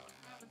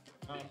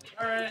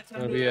 Alright,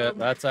 Gonna be it.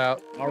 That's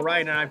out. All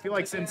right, and I feel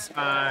like since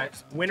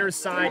winner's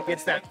side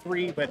gets that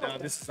 3, but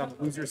this is on the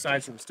loser's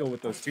side, so we're still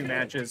with those 2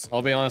 matches.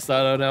 I'll be honest,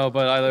 I don't know,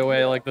 but either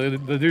way, like the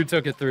dude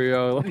took it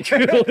 3-0. Like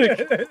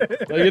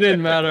it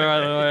didn't matter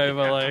either way,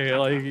 but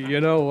like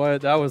you know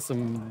what? That was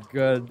some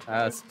good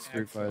ass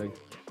street fighting.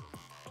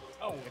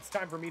 Oh, it's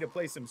time for me to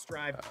play some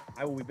Strive.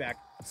 I will be back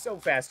so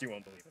fast you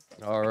won't believe it.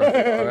 All right,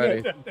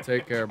 alrighty.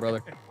 Take care, brother.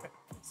 Good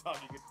to talk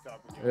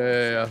with you.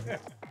 Yeah.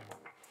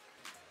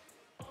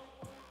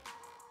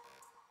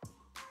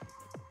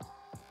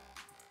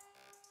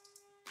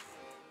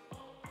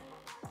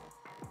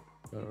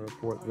 Gotta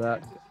report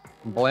that.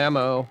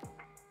 Blammo.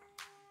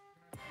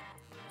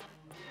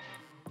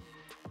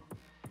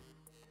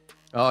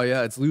 Oh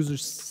yeah, it's loser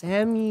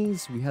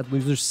semis. We had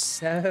loser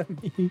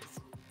semis.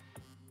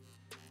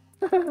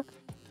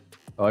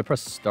 Oh, I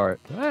pressed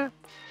start.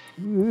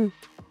 You're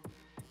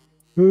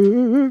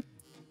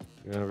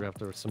gonna have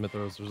to submit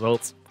those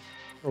results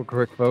real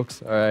quick,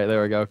 folks. All right,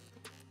 there we go.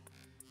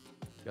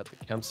 Got the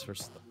Kemps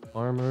versus the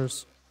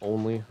Farmers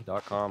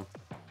Only.com.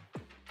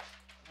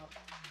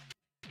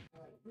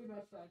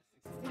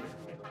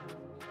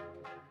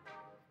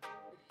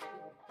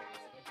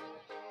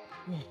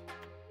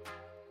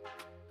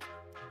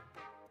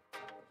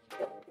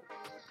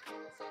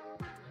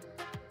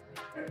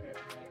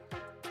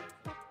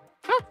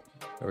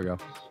 There we go.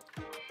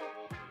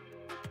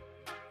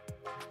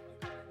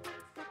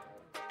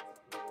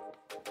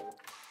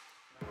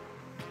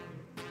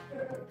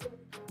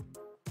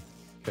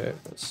 Okay,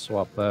 let's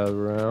swap that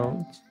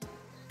around.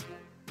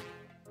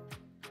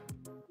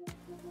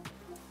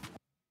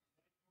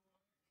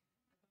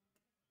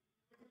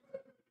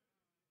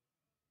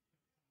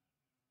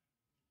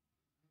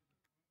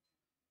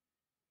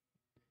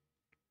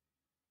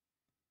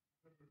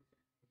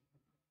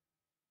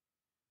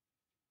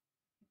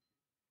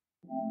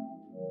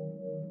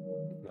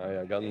 Oh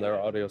yeah, gotten their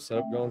audio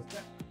setup going.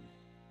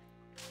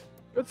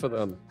 Good for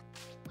them.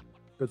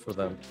 Good for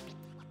them.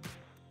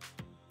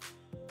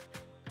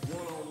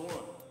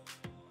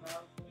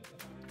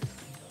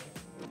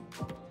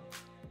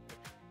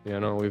 Yeah,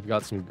 no, we've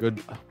got some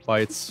good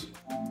fights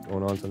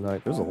going on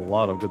tonight. There's a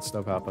lot of good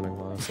stuff happening,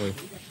 honestly.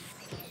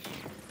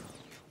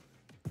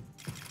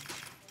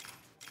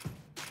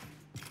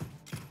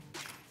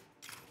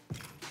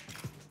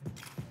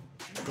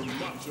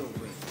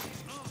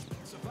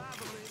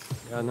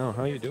 Yeah, no,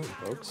 how you doing,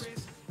 folks?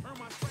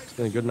 It's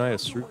been a good night of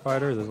Street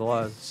Fighter. There's a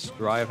lot of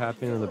strive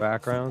happening in the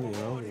background,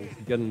 you know. We're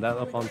getting that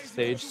up on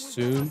stage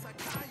soon,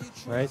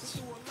 right?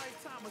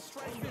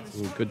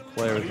 Some good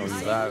players on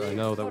that. I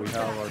know that we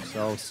have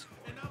ourselves.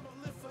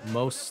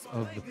 Most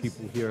of the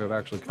people here have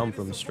actually come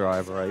from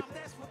Strive, right?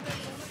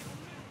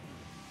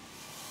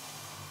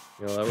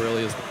 You know, that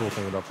really is the cool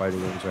thing about fighting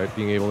games, right?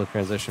 Being able to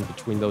transition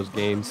between those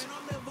games.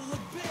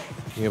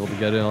 Being able to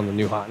get in on the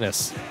new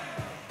hotness.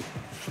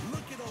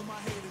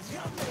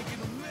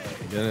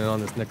 Get in on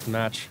this next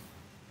match.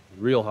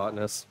 Real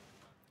hotness.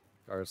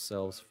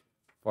 Ourselves.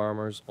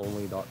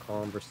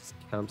 FarmersOnly.com versus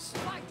Kemps.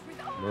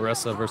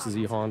 Marisa versus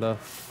E Honda.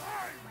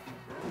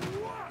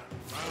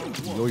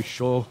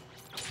 Yoisho.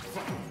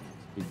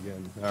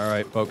 Begin.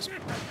 Alright, folks.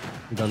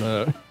 We're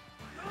gonna,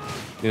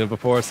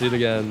 before I see it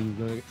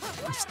again,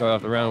 start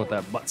off the round with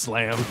that butt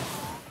slam.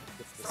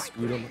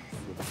 Scoot him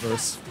with the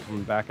first,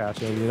 coming back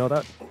at you. And you know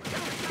that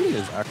scooting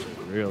is actually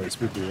really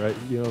spooky, right?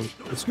 You know,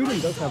 the scooting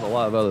does have a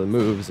lot of other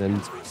moves, and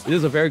it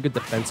is a very good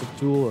defensive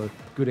tool, a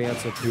good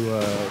answer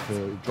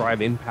to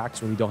drive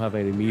impacts when you don't have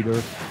any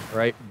meter,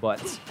 right?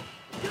 But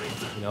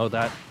you know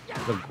that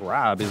the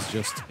grab is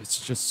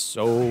just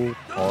so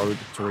hard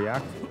to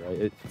react to,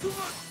 right?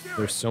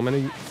 There's so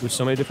many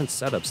different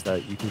setups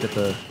that you can get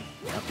the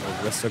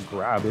Marisa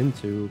grab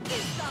into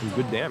some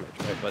good damage,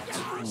 right? But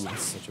ooh,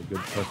 it's such a good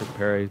perfect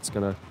parry. It's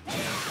gonna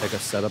take a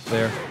setup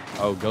there.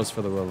 Oh, goes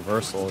for the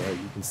reversal. Right?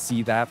 You can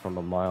see that from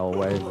a mile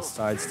away.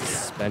 Decides to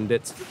spend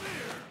it.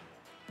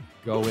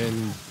 Go in,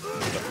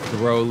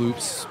 throw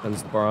loops,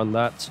 spends the bar on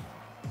that.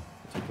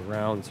 Take the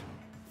round.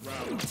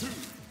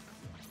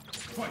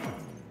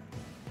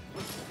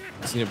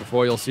 I've seen it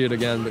before, you'll see it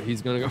again, but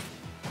he's gonna go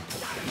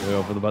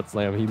for the butt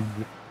slam.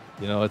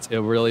 You know, it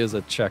really is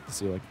a check to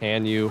see, like,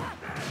 can you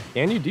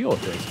deal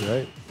with this,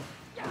 right?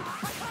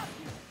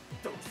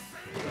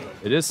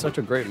 It is such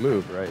a great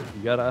move, right?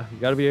 You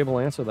gotta be able to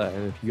answer that,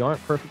 and if you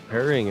aren't perfect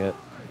parrying it,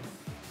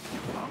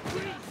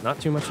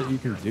 not too much that you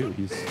can do.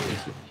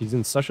 He's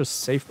in such a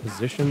safe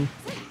position.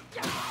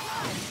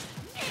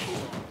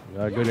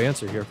 Got a good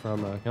answer here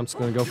from Kemp's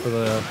gonna go for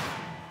the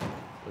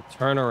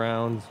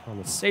turnaround on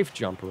the safe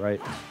jump, right?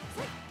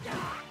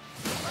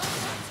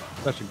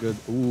 Such a good,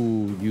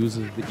 ooh,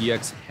 uses the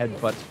EX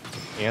headbutt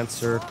to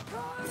answer.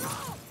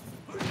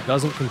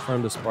 Doesn't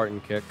confirm the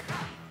Spartan kick.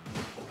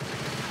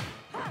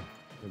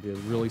 Gonna be a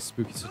really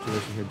spooky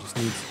situation here. Just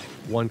needs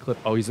one clip.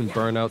 Oh, he's in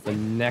burnout. The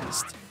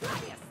next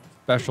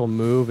special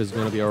move is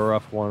gonna be a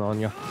rough one on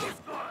you.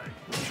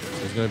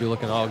 He's gonna be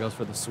looking, oh, goes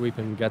for the sweep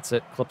and gets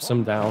it, clips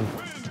him down,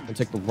 and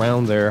take the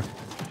round there.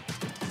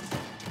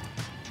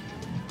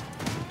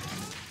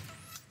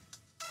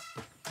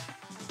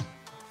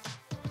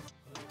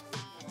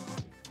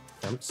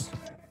 Kemps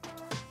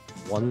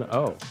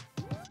 1-0.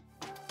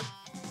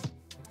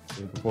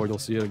 Before you'll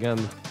see it again,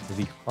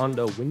 the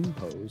Honda win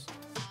pose.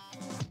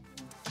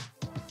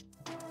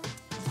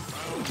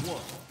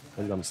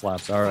 Gundam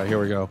slaps. All right, here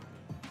we go.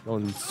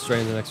 Going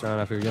straight in the next round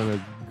after getting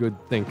a good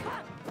think.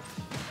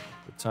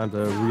 Good time to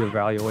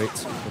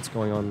reevaluate what's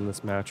going on in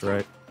this match,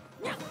 right?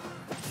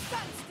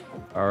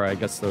 All right,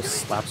 gets those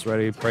slaps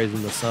ready,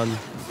 praising the sun.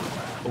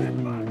 Oh, a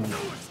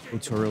little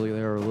too early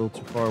there, a little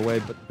too far away,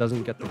 but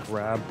doesn't get the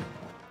grab.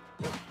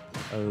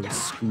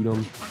 Scoot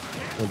him.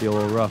 Gonna be a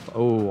little rough.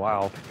 Oh,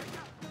 wow.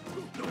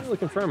 Doesn't really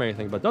confirm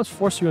anything, but does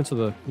force you into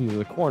the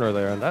corner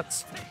there, and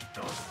that's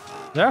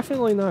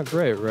definitely not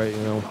great, right?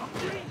 You know,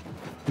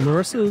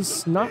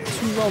 Marisa's not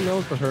too well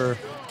known for her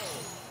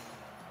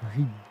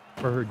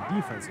for her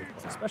defensive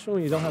play, especially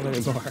when you don't have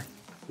any more.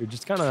 You're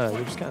just kind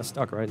of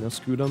stuck, right? No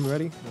Scudam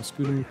ready, no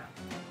Scudam,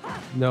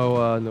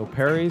 no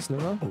parries, no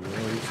nothing.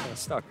 You're just kind of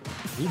stuck.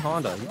 E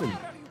Honda, you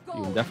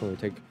can definitely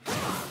take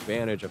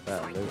advantage of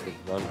that. There's the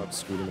run up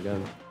Scudam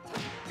again.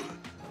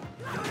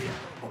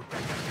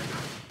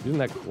 Using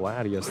that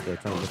Gladius there,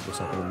 trying to look for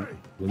something.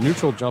 The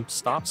neutral jump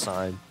stop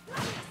sign,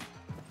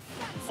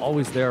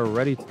 always there,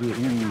 ready to do.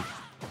 Ooh,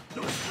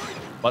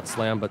 butt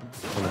slam, but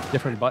on a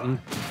different button,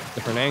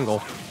 different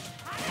angle.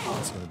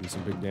 That's gonna be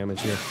some big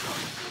damage here.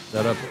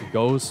 Setup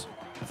goes.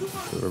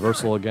 The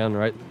reversal again,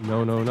 right?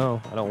 No, no,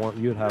 no. I don't want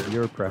you to have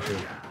your pressure.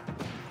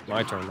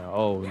 My turn now.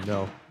 Oh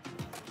no.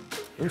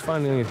 Didn't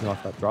find anything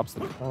off that. Drops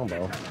the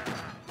combo.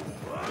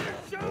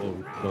 Oh,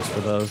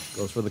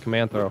 goes for the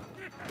command throw.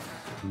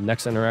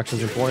 Next interaction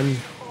is important.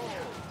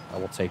 I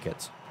will take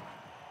it.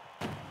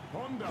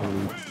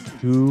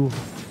 2-0.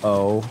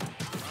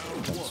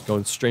 Let's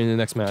go straight into the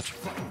next match.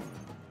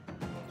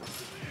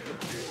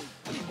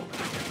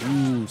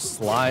 Ooh,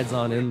 slides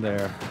on in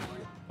there.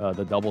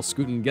 The double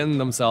scooting, getting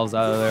themselves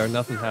out of there.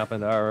 Nothing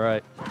happened. All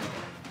right.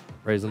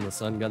 Raising the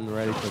sun, getting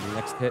ready for the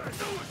next hit.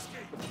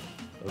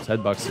 Those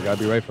headbucks, you gotta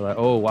be ready for that.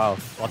 Oh, wow.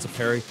 Lots of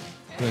parry.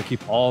 Gonna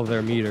keep all of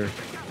their meter.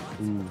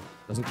 Ooh,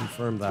 doesn't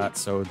confirm that,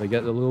 so they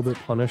get a little bit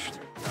punished.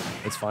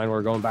 It's fine.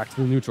 We're going back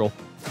to the neutral.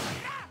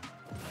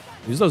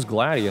 Use those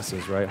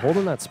Gladiuses, right?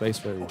 Holding that space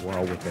very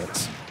well with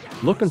it.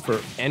 Looking for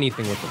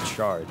anything with the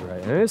charge,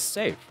 right? And it is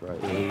safe, right?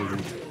 You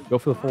go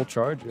for the full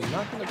charge, you're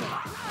not going to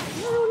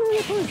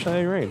get punished at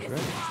any range,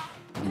 right?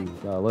 You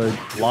got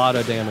a lot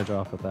of damage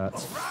off of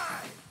that.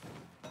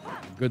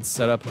 Good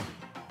setup,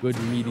 good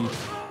meaty.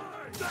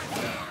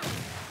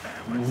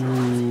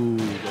 Ooh,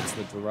 gets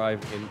the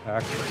drive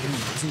impact.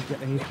 Doesn't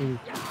get anything.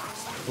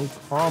 No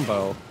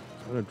combo.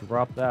 I'm going to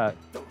drop that.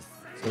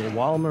 So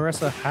while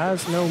Marisa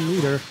has no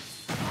meter,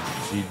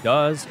 she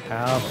does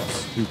have a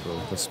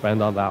super to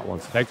spend on that one.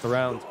 So take the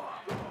round.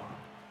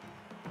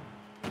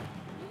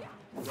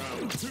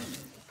 This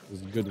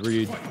is a good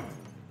read.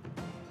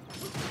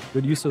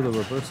 Good use of the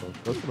reversal.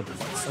 Goes for the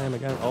butt slam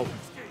again. Oh,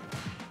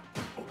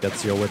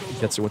 gets you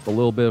with a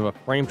little bit of a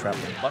frame trap.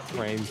 Butt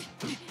frame.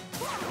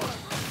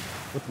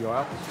 Flip you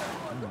out.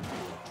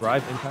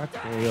 Drive impact.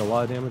 Gonna get a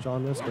lot of damage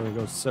on this. Gonna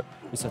go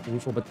reset the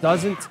neutral, but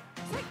doesn't.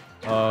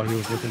 Oh, he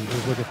was looking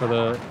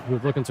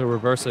to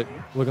reverse it.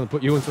 Looking to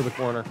put you into the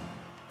corner.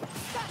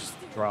 Just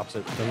drops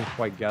it. Doesn't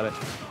quite get it.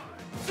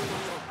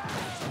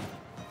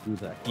 Do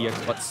that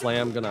EX butt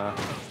slam. Gonna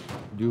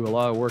do a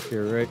lot of work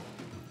here, right?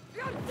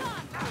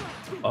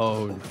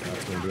 Oh,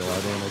 that's gonna be a lot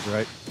of damage,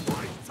 right?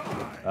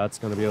 That's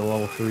gonna be a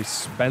level 3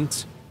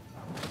 spent.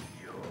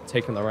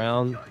 Taking the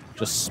round.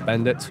 Just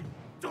spend it.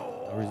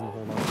 No reason to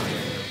hold on.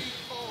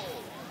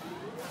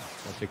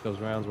 I'll take those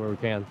rounds where we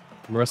can.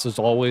 Marisa's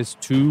always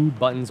 2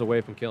 buttons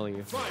away from killing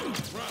you.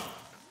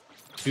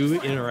 2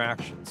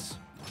 interactions.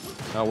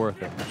 Not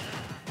worth it.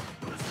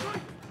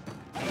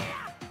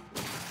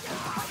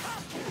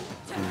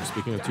 Ooh,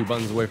 speaking of 2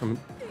 buttons away from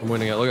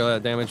winning it, look at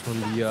that damage from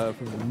the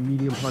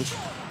medium punch.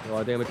 A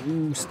lot of damage.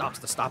 Ooh, stops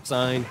the stop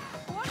sign.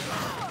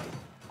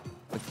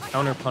 The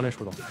counter punish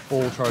with a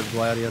full charge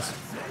Gladius.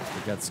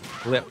 It gets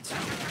clipped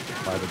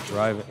by the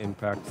drive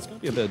impact. It's gonna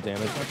be a bit of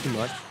damage, not too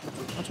much.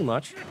 Not too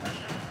much.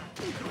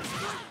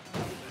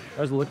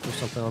 Tries to look for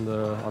something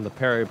on the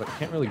parry, but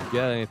can't really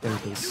get anything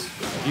because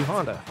E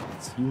Honda.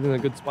 He's in a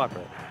good spot,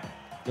 right?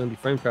 He's gonna be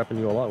frame trapping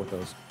you a lot with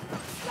those.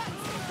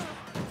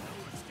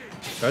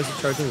 Tries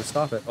to charge in to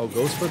stop it. Oh,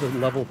 goes for the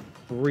level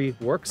 3,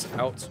 works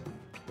out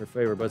in your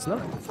favor, but it's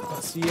not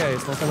CA.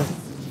 It's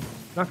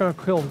not gonna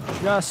kill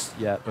just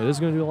yet, but it is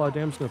gonna do a lot of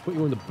damage. It's gonna put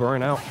you in the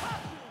burnout.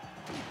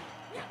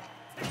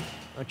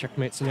 A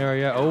checkmate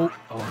scenario.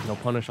 Oh, no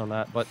punish on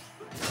that, but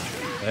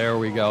there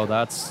we go.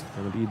 That's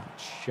gonna be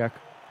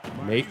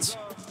checkmate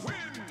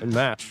and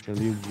match. Gonna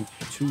be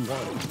 2-1.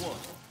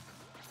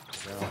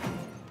 Now,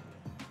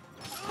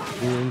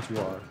 we're into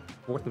our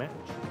 4th match.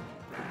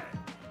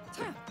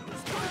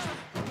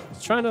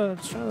 Trying to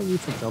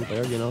neutral jump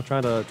there, you know,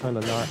 trying to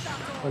not,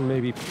 and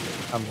maybe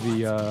have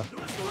the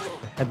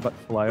headbutt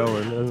fly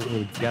over and doesn't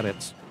really get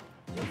it.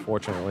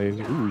 Unfortunately,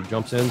 ooh,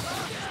 jumps in,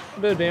 a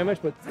bit of damage,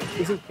 but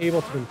isn't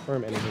able to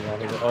confirm anything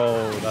on it.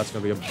 Oh, that's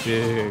gonna be a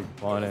big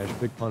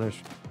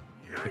punish.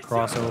 The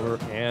crossover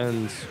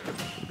and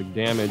the big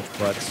damage,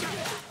 but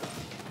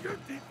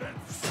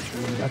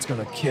that's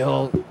gonna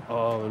kill.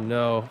 Oh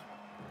no!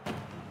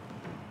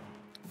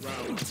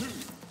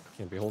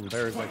 Can't be holding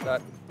parries like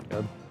that.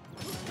 Good.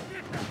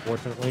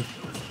 Unfortunately,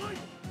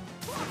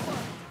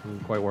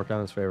 didn't quite work out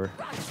in his favor.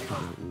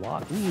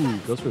 Ooh,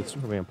 goes for the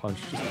Superman punch.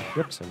 Just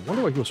grips him.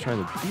 Wonder what he was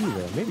trying to do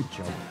there. Maybe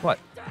jump, but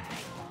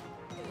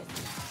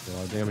a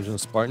lot of damage in the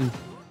Spartan.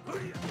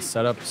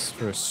 Setups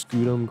for a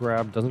Scudam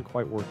grab doesn't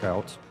quite work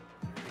out.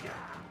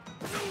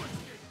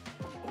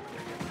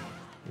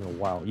 Oh,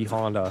 wow, E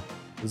Honda.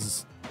 This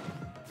is.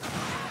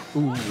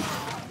 Ooh.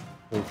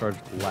 Full charge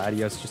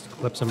Gladius just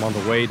clips him on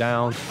the way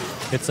down.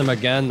 Hits him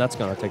again. That's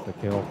gonna take the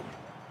kill.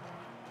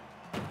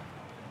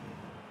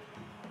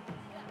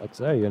 Like I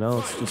say, you know,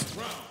 it's just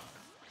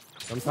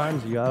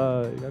sometimes you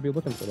gotta be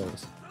looking for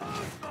those.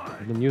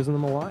 I've been using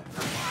them a lot.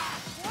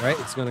 Right?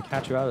 It's gonna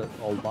catch you out at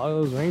a lot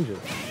of those ranges.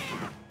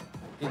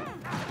 It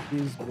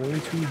is going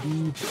to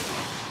be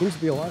seems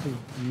to be a lot of his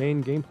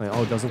main game plan.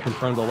 Oh, it doesn't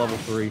confirm the level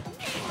 3.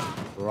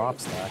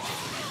 Drops that.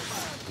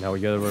 Now we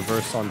get a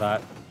reverse on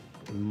that.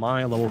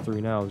 My level 3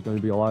 now is going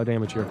to be a lot of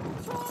damage here.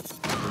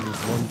 And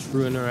there's one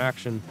true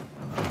interaction.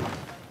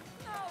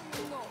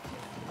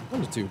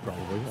 1 to 2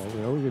 probably. You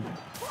know, we could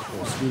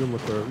shoot him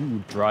with the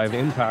drive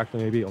impact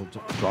maybe. Oh,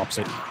 drops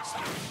it.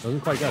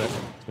 Doesn't quite get it.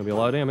 It's gonna be a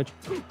lot of damage.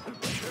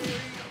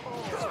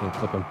 Just gonna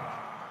clip him.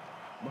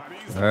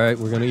 All right,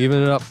 we're gonna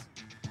even it up.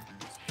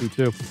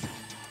 2-2.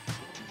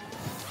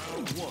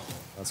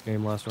 Last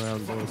game, last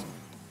round, boys.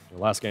 Or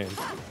last game.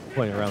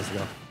 Plenty of rounds to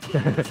go.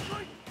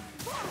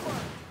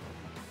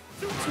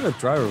 It's a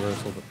drive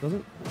reversal, but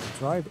doesn't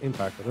drive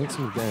impact. I don't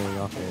seem to get anything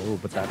off there. Ooh,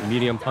 but that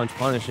medium punch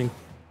punishing.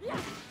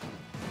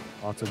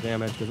 Lots of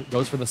damage because it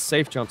goes for the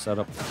safe jump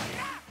setup.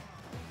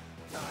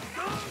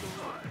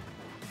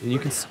 And you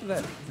can see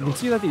that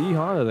the E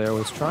Honda there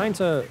was trying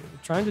to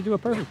do a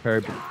perfect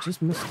parry, but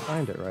just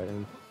mistimed it right.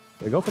 And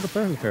they go for the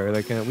perfect parry,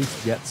 they can at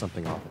least get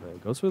something off of it.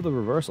 It goes for the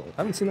reversal.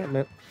 I haven't seen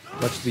that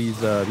much these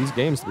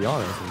games, to be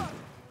honest. And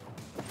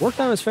worked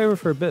out in his favor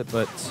for a bit,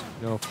 but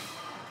you know,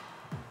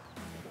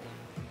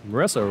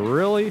 Marisa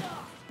really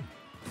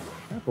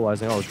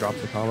capitalizing. Oh,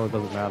 drops the combo.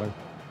 Doesn't matter.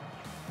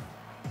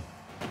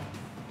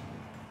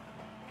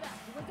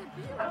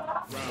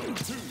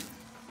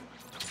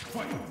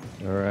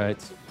 All right.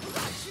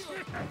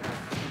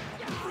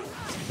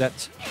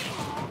 That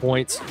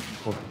point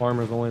for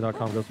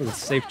farmersonly.com goes for the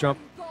safe jump.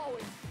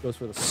 Goes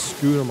for the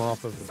scoot him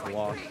off of the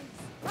block.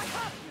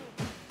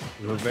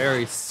 It's a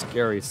very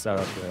scary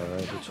setup there,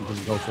 right? But you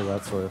can go for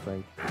that sort of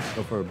thing.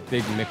 Go for a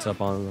big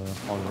mix-up on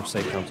your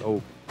safe jumps.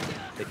 Oh,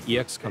 the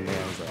EX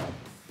command grab.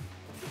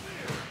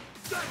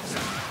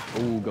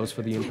 Oh, goes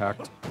for the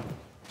impact.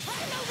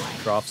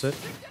 Drops it.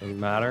 Doesn't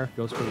matter.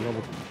 Goes for the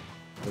level.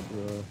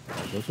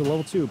 Goes for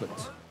level 2, but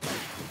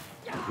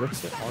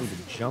rips it on the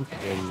jump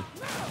and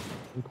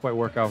didn't quite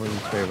work out in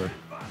his favor.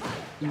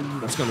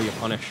 That's gonna be a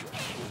punish.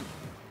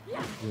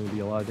 Gonna be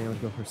a lot of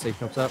damage. Go for safe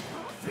jumps up.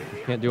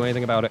 Can't do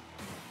anything about it.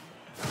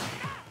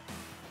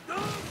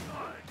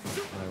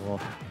 Alright,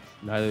 well,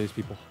 neither of these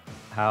people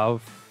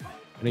have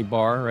any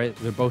bar, right?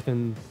 They're both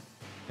in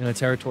a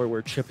territory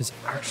where Chip is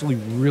actually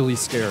really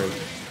scary.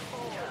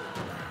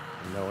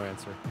 No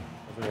answer.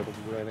 Wasn't able to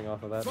do anything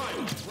off of that.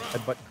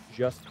 Headbutt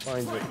just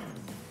finds it.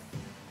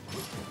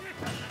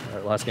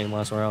 Alright, last game,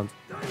 last round.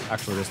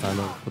 Actually, this time,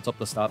 puts up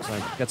the stop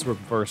sign. Gets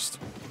reversed.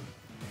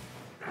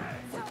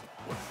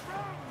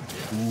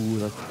 Ooh,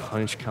 that's a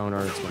punish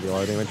counter. It's going to be a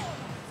lot of damage.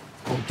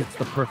 Oh, gets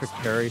the perfect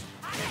parry.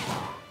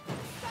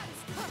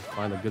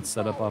 Find a good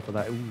setup off of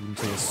that. Ooh, he's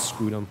going to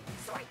scoot him.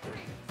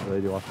 What do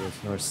they do off of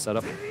this? Another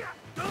setup.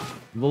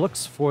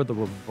 Looks for the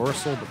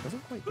reversal, but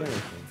doesn't quite get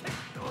anything.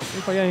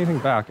 Doesn't quite get anything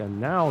back.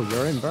 And now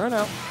you're in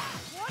burnout.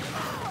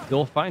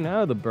 Still fighting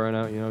out of the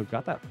burnout, you know,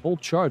 got that full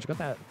charge, got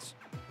that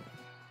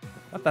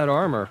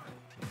armor.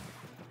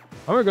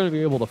 I'm going to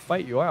be able to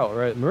fight you out,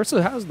 right?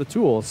 Marisa has the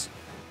tools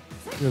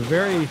in a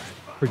very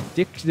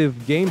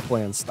predictive game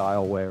plan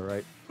style way,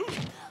 right?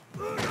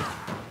 You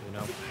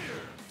know.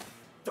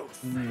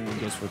 Ooh,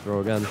 goes for throw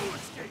again.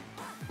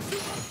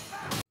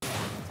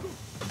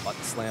 Butt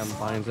slam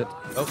finds it.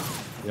 Oh.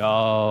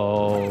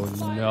 Oh,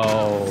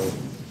 no.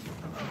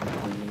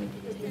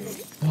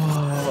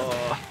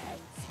 Oh.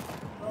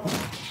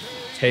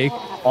 Take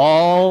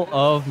all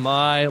of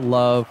my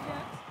love.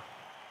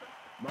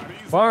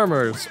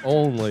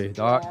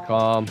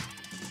 FarmersOnly.com.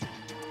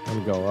 Let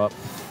me go up.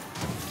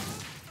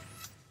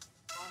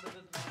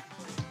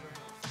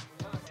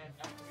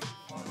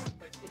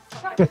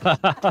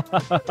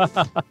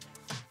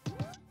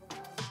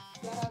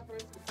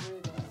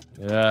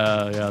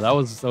 Yeah, that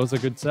was a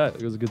good set.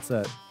 It was a good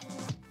set.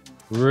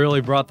 Really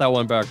brought that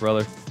one back,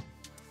 brother.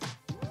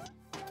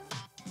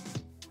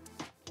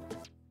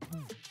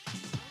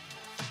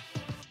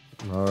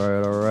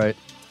 All right.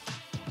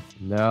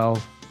 Now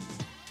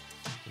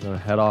we're gonna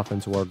head off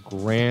into our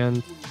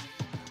grand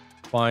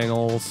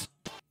finals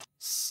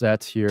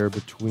set here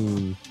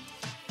between.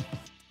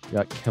 We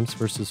got Kemps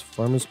versus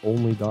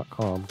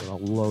FarmersOnly.com. Gonna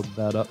load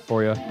that up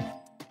for you.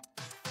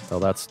 Oh,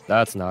 that's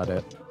not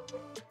it.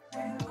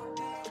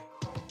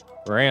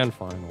 Grand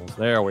finals.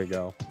 There we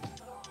go.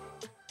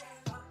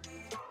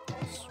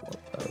 Swap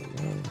that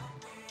around.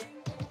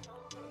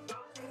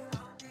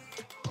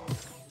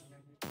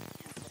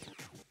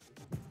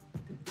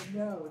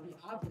 No, the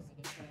opposite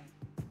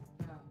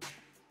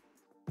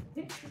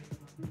is that.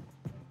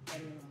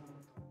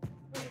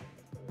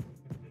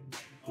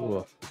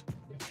 Ooh.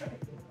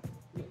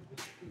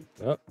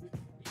 Yep.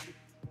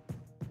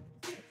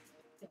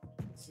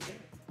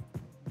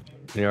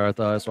 Yeah, I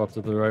thought I swapped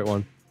to the right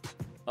one.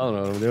 I don't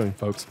know what I'm doing,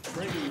 folks.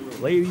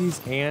 Ladies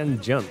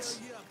and gents.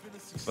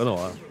 It's been a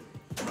while.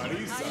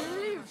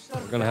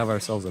 We're gonna have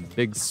ourselves a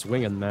big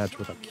swinging match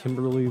with a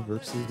Kimberly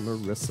versus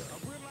Marisa.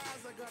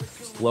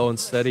 Slow and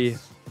steady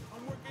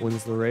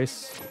wins the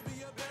race.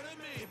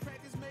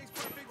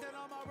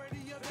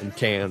 in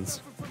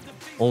cans.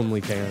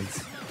 Only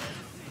cans.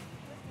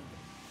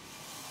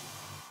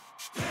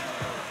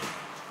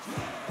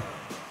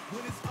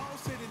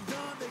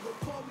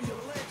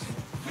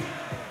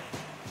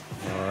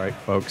 Alright,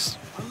 folks.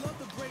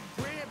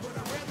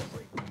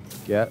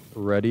 Get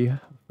ready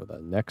for the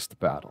next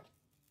battle.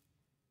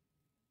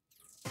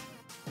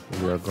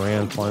 It'll be our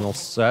grand final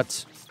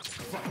set.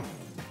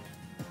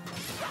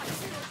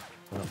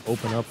 Gonna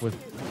open up with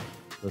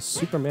the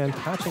Superman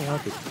catching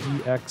out the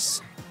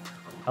EX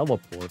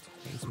teleport.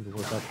 Doesn't seem to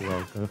work out too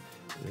well. Gonna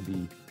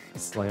be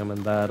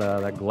slamming that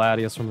that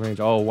Gladius from range.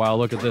 Oh wow,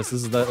 look at this.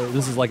 This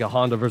is like a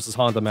Honda versus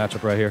Honda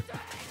matchup right here.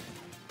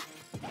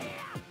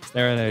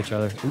 Staring at each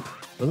other. Oop,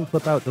 doesn't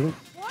flip out. No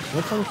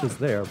punish is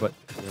there, but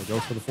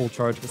goes for the full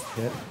charge. Gets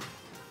the hit.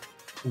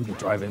 Ooh, the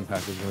drive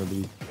impact is gonna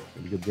be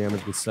good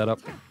damage. Good setup.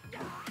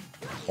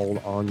 Hold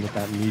on with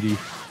that meaty.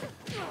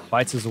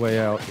 Fights his way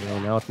out.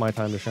 Now it's my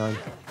time to shine.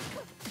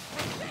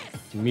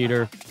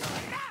 Meter.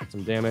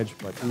 Some damage,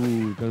 but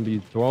ooh, gonna be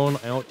throwing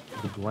out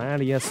the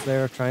Gladius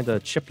there, trying to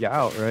chip you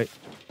out, right?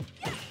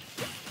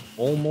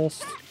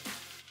 Almost.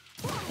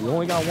 You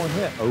only got one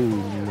hit. Oh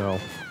no.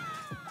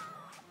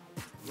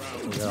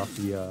 So get off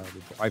the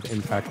drive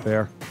impact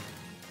there.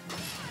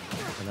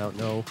 And out,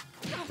 no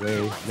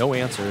way, no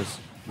answers.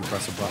 You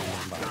press a button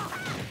and bye.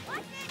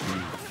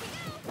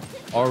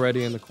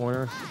 Already in the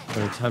corner.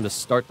 Time to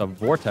start the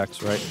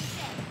vortex, right?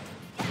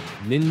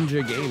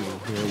 Ninja Gaming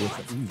here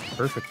with a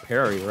perfect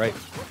parry, right?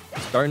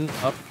 Starting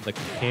up the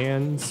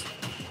cans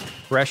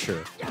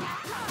pressure.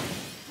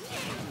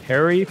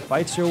 Parry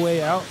fights your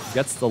way out,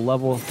 gets the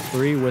level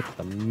 3 with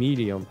the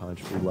medium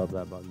punch. We love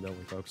that button, don't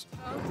we, folks?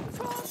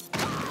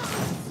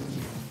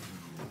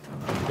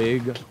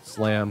 Big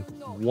slam.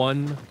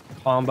 One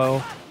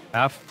combo,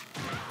 half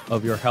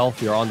of your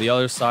health. You're on the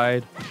other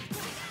side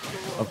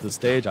of the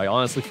stage. I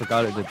honestly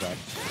forgot it did that.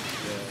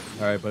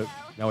 All right, but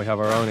now we have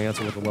our own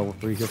answer with the level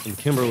 3 here from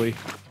Kimberly.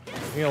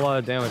 Getting a lot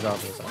of damage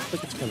off this. I don't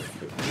think it's gonna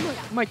kill.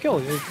 It might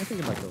kill you. I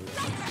think it might kill you.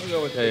 I'll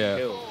go with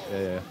kill.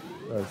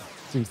 Yeah.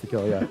 Seems to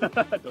kill, yeah.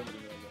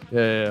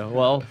 Yeah.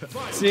 Well,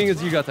 seeing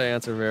as you got the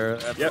answer, Vera,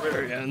 at the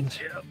very end.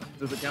 Yep.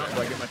 Does it count?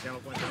 Do I get my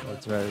channel points?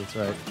 That's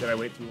right. Did I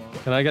wait too long?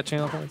 Can I get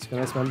channel points? Can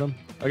I spend them?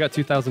 I got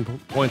 2,000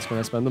 points. Can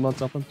I spend them on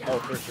something? Oh,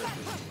 for sure.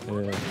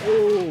 Yeah.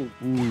 Ooh,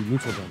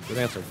 neutral zone. Good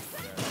answer.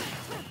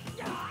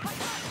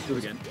 Do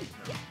it again.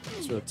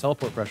 So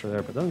teleport pressure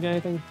there, but doesn't get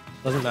anything.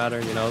 Doesn't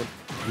matter,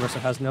 Marissa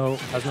has no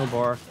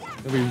bar.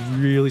 It'll be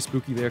really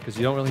spooky there because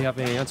you don't really have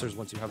any answers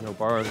once you have no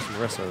bar. This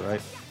Marissa, right?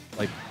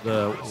 Like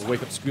the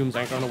wake up scooms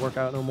ain't gonna work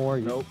out no more.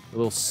 Nope. A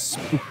little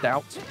spooked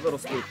out. A little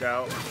spooked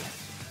out.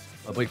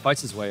 But he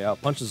fights his way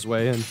out, punches his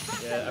way in.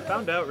 Yeah, I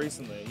found out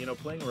recently.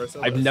 Playing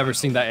Marissa. I've never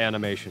seen that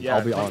animation. Yeah,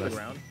 I'll be honest.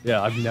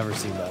 Yeah, I've never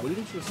seen that. What do you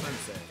think she was trying to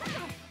say?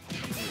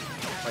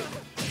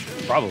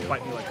 Fight. Probably.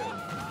 Fight me like that.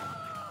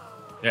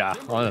 Yeah,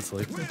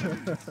 honestly.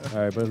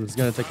 All right, but it's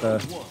gonna take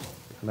the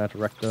match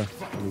recta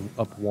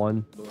up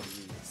 1.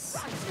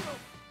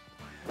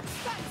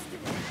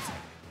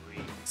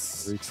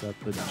 Reeks at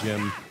the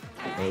gym,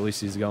 or at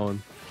least he's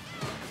going.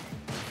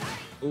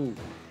 Ooh,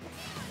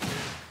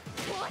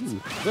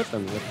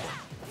 whipping with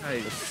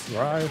Nice.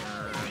 drive,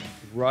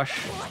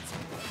 rush,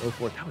 go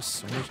for it. That was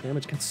so much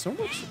damage. And so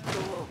much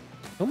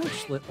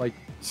like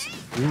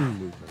screen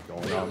movement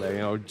going on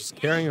there. Just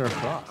carrying her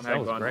across. That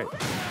was great.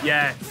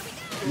 Yeah.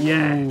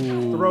 Yeah.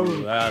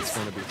 Ooh, that's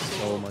gonna be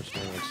so much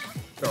damage.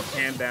 Throw a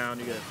can down,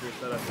 you get a free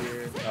setup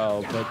here.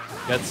 Oh, but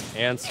gets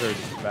answered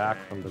back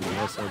from the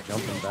Marissa,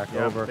 jumping back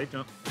over. They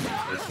jump.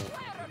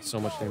 So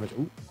much damage.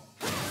 Ooh.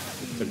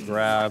 The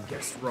grab.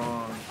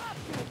 Strong.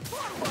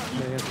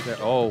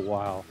 Oh,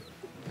 wow.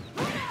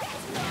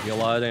 Be a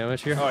lot of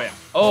damage here. Oh, yeah.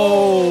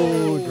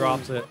 Oh,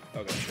 drops it.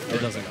 Okay.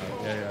 It doesn't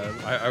matter.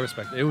 Yeah. I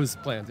respect it. It was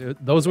planned.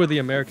 Those were the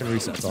American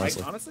resets,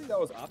 honestly. Honestly, that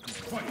was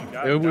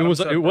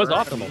optimal. It was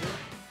optimal.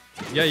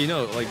 Yeah,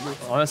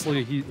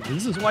 honestly,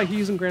 this is why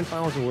he's in grand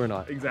finals and we're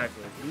not.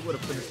 Exactly. He would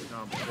have finished the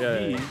combo.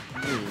 Yeah.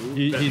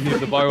 He knew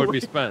the bar would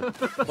be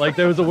spent. Like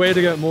there was a way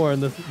to get more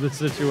in this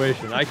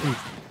situation. I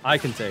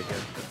can take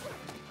it.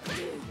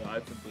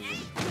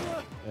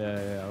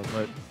 Yeah.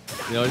 But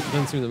it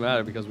doesn't seem to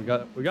matter because we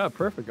got a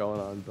perfect going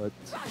on. But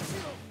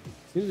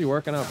seems to be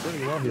working out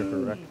pretty well here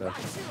for Recta.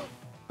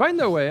 Find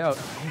their way out.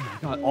 Oh my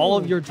god! All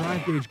of your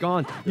drive gauge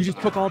gone. You just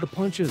took all the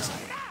punches.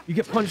 You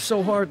get punched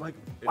so hard, like,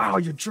 wow,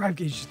 your drive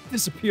gauge just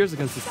disappears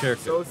against this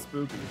character. So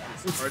spooky.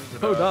 It's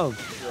so dumb.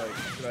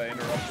 Should I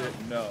interrupt it?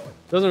 No.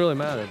 Doesn't really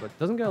matter, but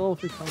doesn't get a level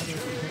 3 combo.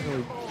 Can't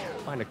really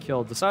find a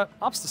kill.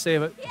 Opts to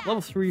save it.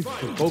 Level 3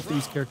 for both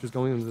these characters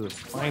going into the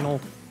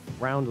final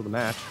round of the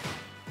match.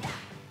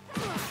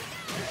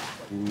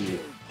 Ooh.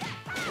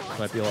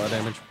 Might be a lot of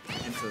damage.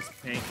 Into this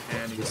pink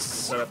and he gets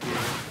set up here.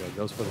 Yeah,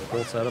 goes for the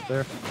full setup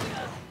there.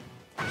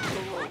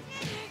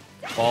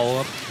 Follow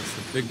up, it's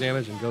the big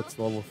damage and go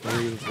to level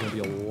 3. It's going to be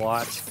a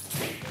lot.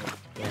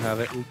 Don't have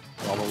it.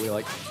 Probably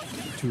like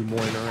 2 more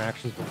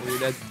interactions before you're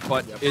dead.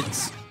 But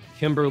it's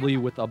Kimberly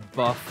with a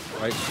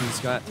buff, right? She's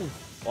got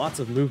lots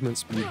of movement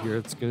speed here.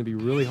 It's going to be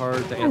really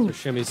hard to answer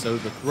shimmy, so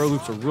the throw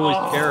loops are really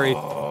scary.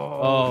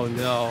 Oh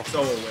no.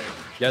 So away.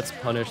 Gets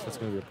punished. That's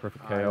going to be a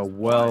perfect KO.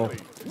 Well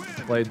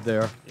played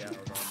there. Yeah.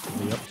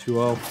 Up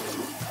 2-0.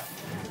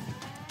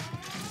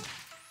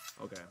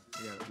 Okay.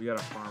 We got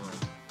a farmer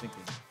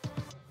thinking.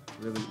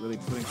 Really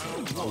putting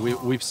some.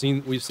 We've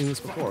seen this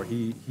before.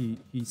 He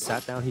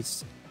sat down.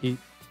 He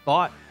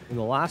thought in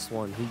the last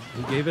one.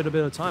 He gave it a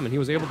bit of time, and he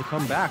was able to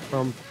come back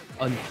from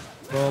a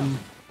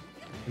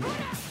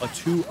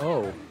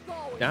 2-0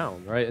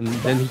 down, right? And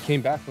then he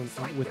came back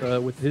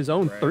with his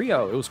own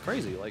 3-0. It was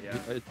crazy. Like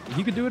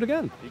he could do it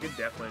again. He could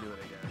definitely do it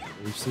again.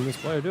 We've seen this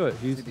player do it.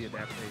 He's the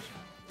adaptation.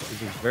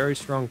 He's a very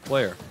strong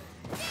player.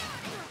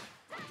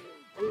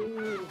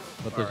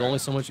 But there's only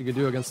so much you can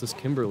do against this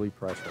Kimberly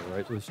pressure,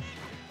 right? There's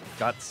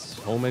got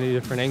so many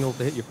different angles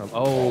to hit you from.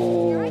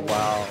 Oh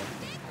wow!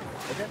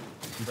 Okay.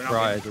 He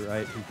tried,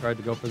 right? He tried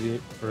to go for the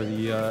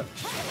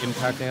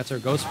impact answer.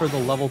 Goes for the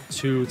level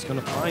 2. It's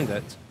gonna find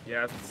it.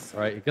 Yeah.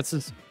 Right. It gets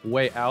his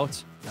way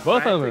out.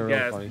 Both of them are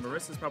really funny.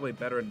 Marissa's probably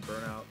better in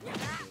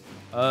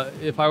Burnout.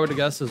 If I were to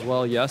guess as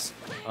well, yes.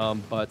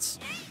 But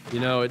you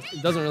know, it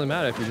doesn't really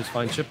matter if you just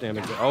find chip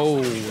damage.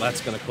 Oh, that's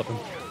gonna clip him.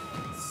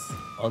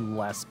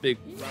 Unless big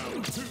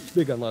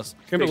unless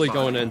Kimberly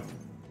going in.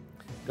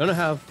 Gonna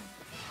have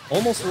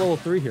almost a level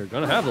 3 here.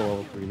 Gonna have the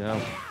level 3 now.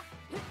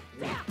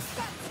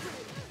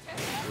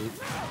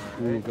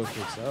 Ooh, goes for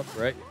himself,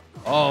 right?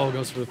 Oh,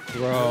 goes for the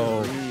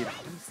throw. I'm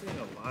seeing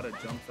a lot of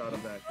jumps out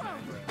of that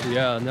camera.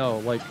 Yeah, no,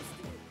 like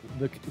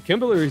the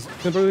Kimberly's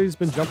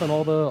been jumping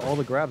all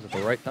the grabs at the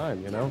right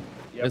time, you know?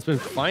 Yep. It's been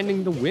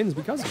finding the wins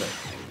because of it.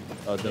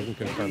 Oh, it doesn't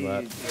confirm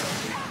that.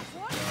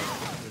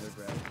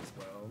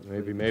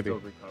 Maybe.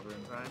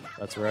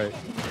 That's right.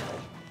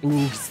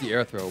 Ooh, it's the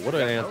air throw. What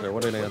an answer.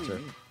 What an answer.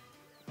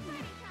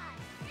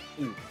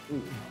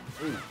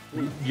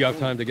 You have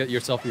time to get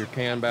yourself your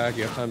can back.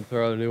 You have time to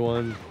throw out a new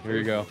one. Here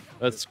you go.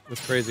 That's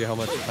crazy how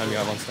much time you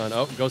have on stun.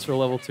 Oh, goes for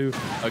level 2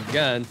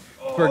 again.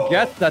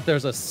 Forget that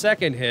there's a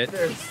second hit.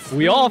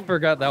 We all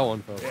forgot that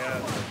one, folks.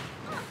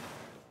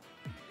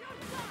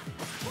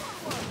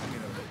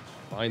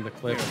 Find the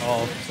clip.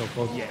 Oh, so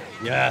close.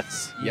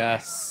 Yes.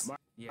 Yes.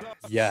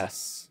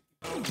 Yes.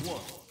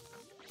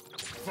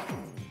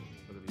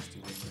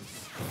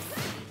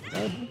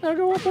 Gotta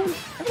go up one.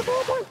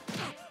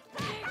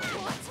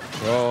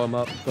 Throw them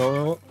up.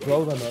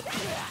 Throw them up.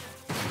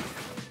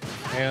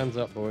 Hands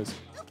up, boys.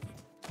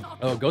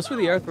 Oh, goes for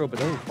the air throw, but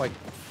doesn't quite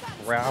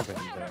grab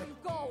him there.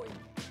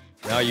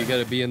 Now you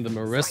gotta be in the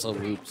Marissa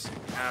loops.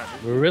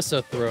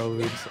 Marissa throw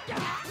loops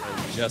are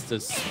just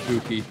as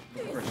spooky.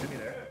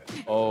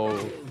 Oh,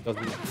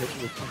 doesn't hit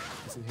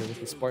with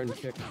the Spartan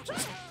kick.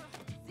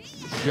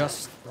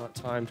 Just not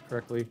timed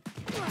correctly.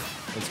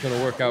 It's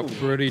gonna work out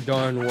pretty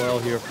darn well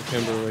here for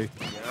Kimberly.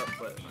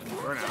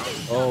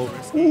 Oh.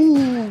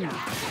 Ooh.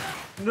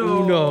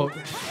 No. Ooh, no.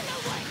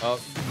 Oh,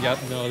 yep,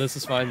 no, this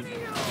is fine.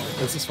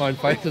 This is fine.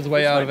 Fight his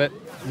way out of it.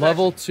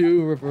 Level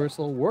 2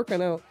 reversal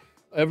working out.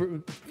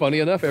 Funny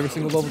enough, every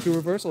single level 2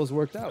 reversal has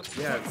worked out.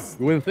 Yes.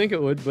 You wouldn't think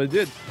it would, but it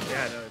did.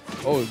 Yeah, no.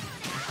 Oh.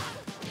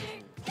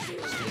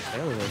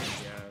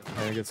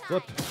 And it gets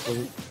clipped.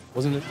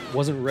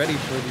 Wasn't ready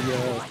for the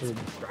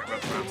drive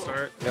rush round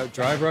start. Yeah,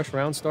 drive rush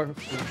round start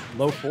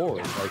low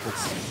forward. Like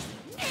it's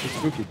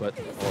spooky, but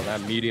oh,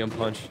 that medium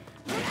punch.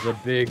 The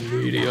big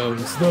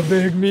mediums. The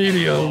big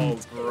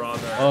mediums. Oh,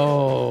 brother.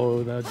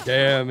 Oh, the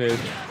damage.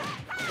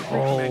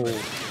 Oh.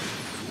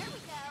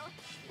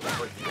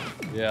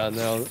 Yeah,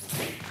 no.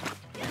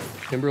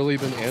 Kimberly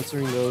been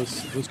answering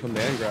those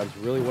command grabs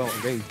really well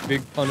and getting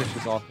big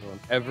punishes off of them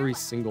every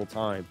single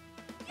time.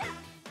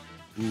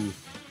 Ooh.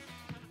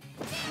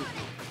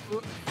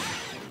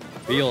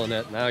 Feeling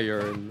it. Now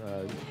you're in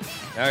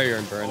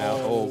burnout.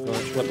 Oh, gonna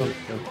flip him.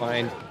 Gonna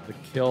find the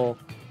kill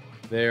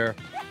there.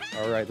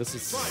 All right, this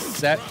is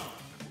set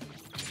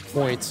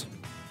point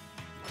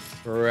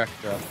for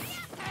Rekta.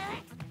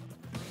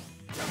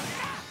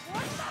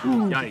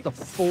 Ooh, the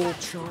full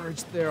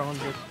charge there on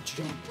the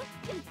jump.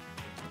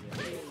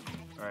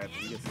 All right,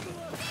 he gets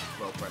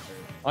low pressure.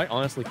 I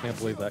honestly can't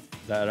believe that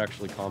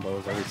actually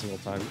combos every single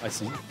time I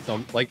see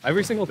some. Like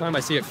every single time I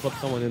see it clip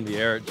someone in the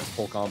air, it just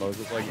full combos.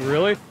 It's like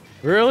really.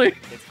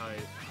 It's high.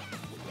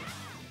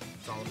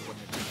 Solid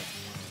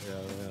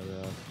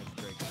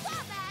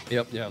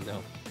Yep, yeah,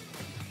 no.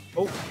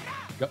 Oh.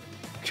 Go.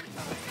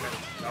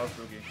 That was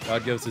spooky.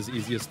 God gives his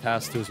easiest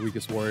task to his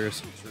weakest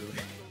warriors. Truly.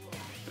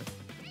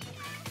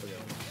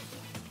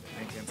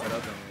 Set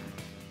up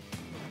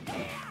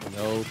and...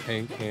 No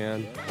paint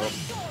can. Oh,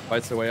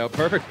 fights their way out.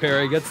 Perfect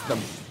parry. Gets the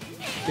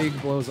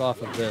big blows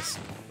off of this.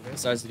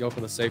 Decides to go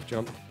for the safe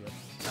jump.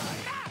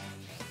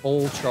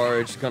 Full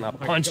charge. Gonna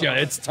punch ya.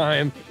 It's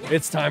time.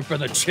 It's time for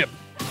the chip.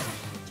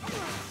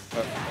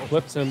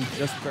 Flips him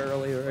just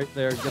barely right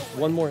there. Gets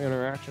one more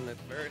interaction at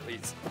the very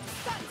least.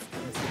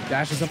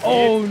 Dashes him.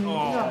 Oh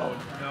no!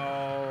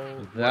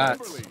 No. That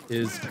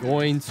is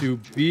going to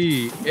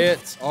be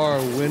it. Our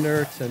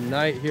winner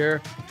tonight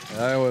here at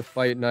Iowa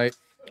Fight Night.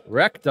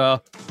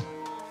 Rekta.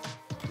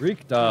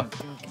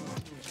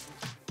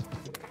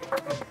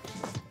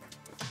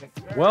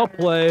 Well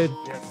played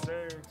Yes,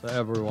 sir. to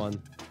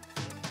everyone.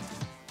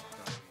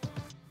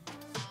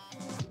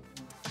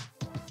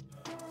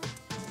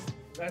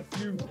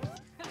 That's you.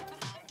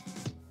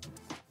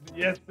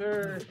 Yes,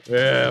 sir.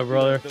 Yeah,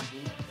 brother.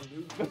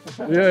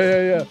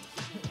 Yeah.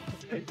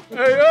 Hey,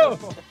 yo!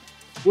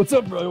 What's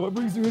up, brother? What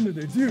brings you in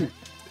today? Dude,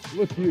 you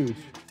look huge.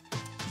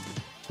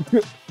 All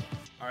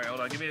right,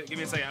 hold on. Give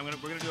me a second.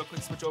 We're gonna do a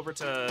quick switch over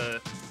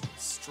to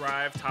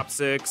Strive Top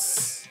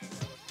 6.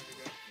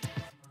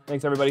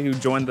 Thanks everybody who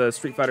joined the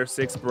Street Fighter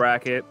 6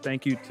 bracket.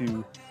 Thank you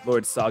to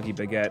Lord Soggy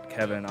Baguette,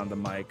 Kevin on the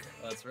mic.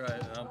 That's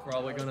right. I'm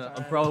probably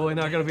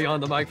not gonna be on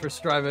the mic for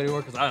Strive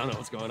anymore because I don't know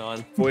what's going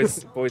on.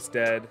 Voice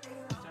dead,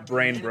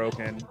 brain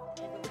broken.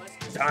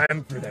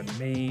 Time for the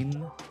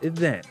main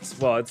event.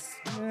 Well, it's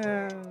all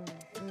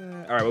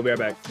right. We'll be right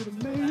back.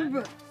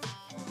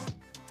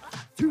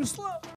 Too slow.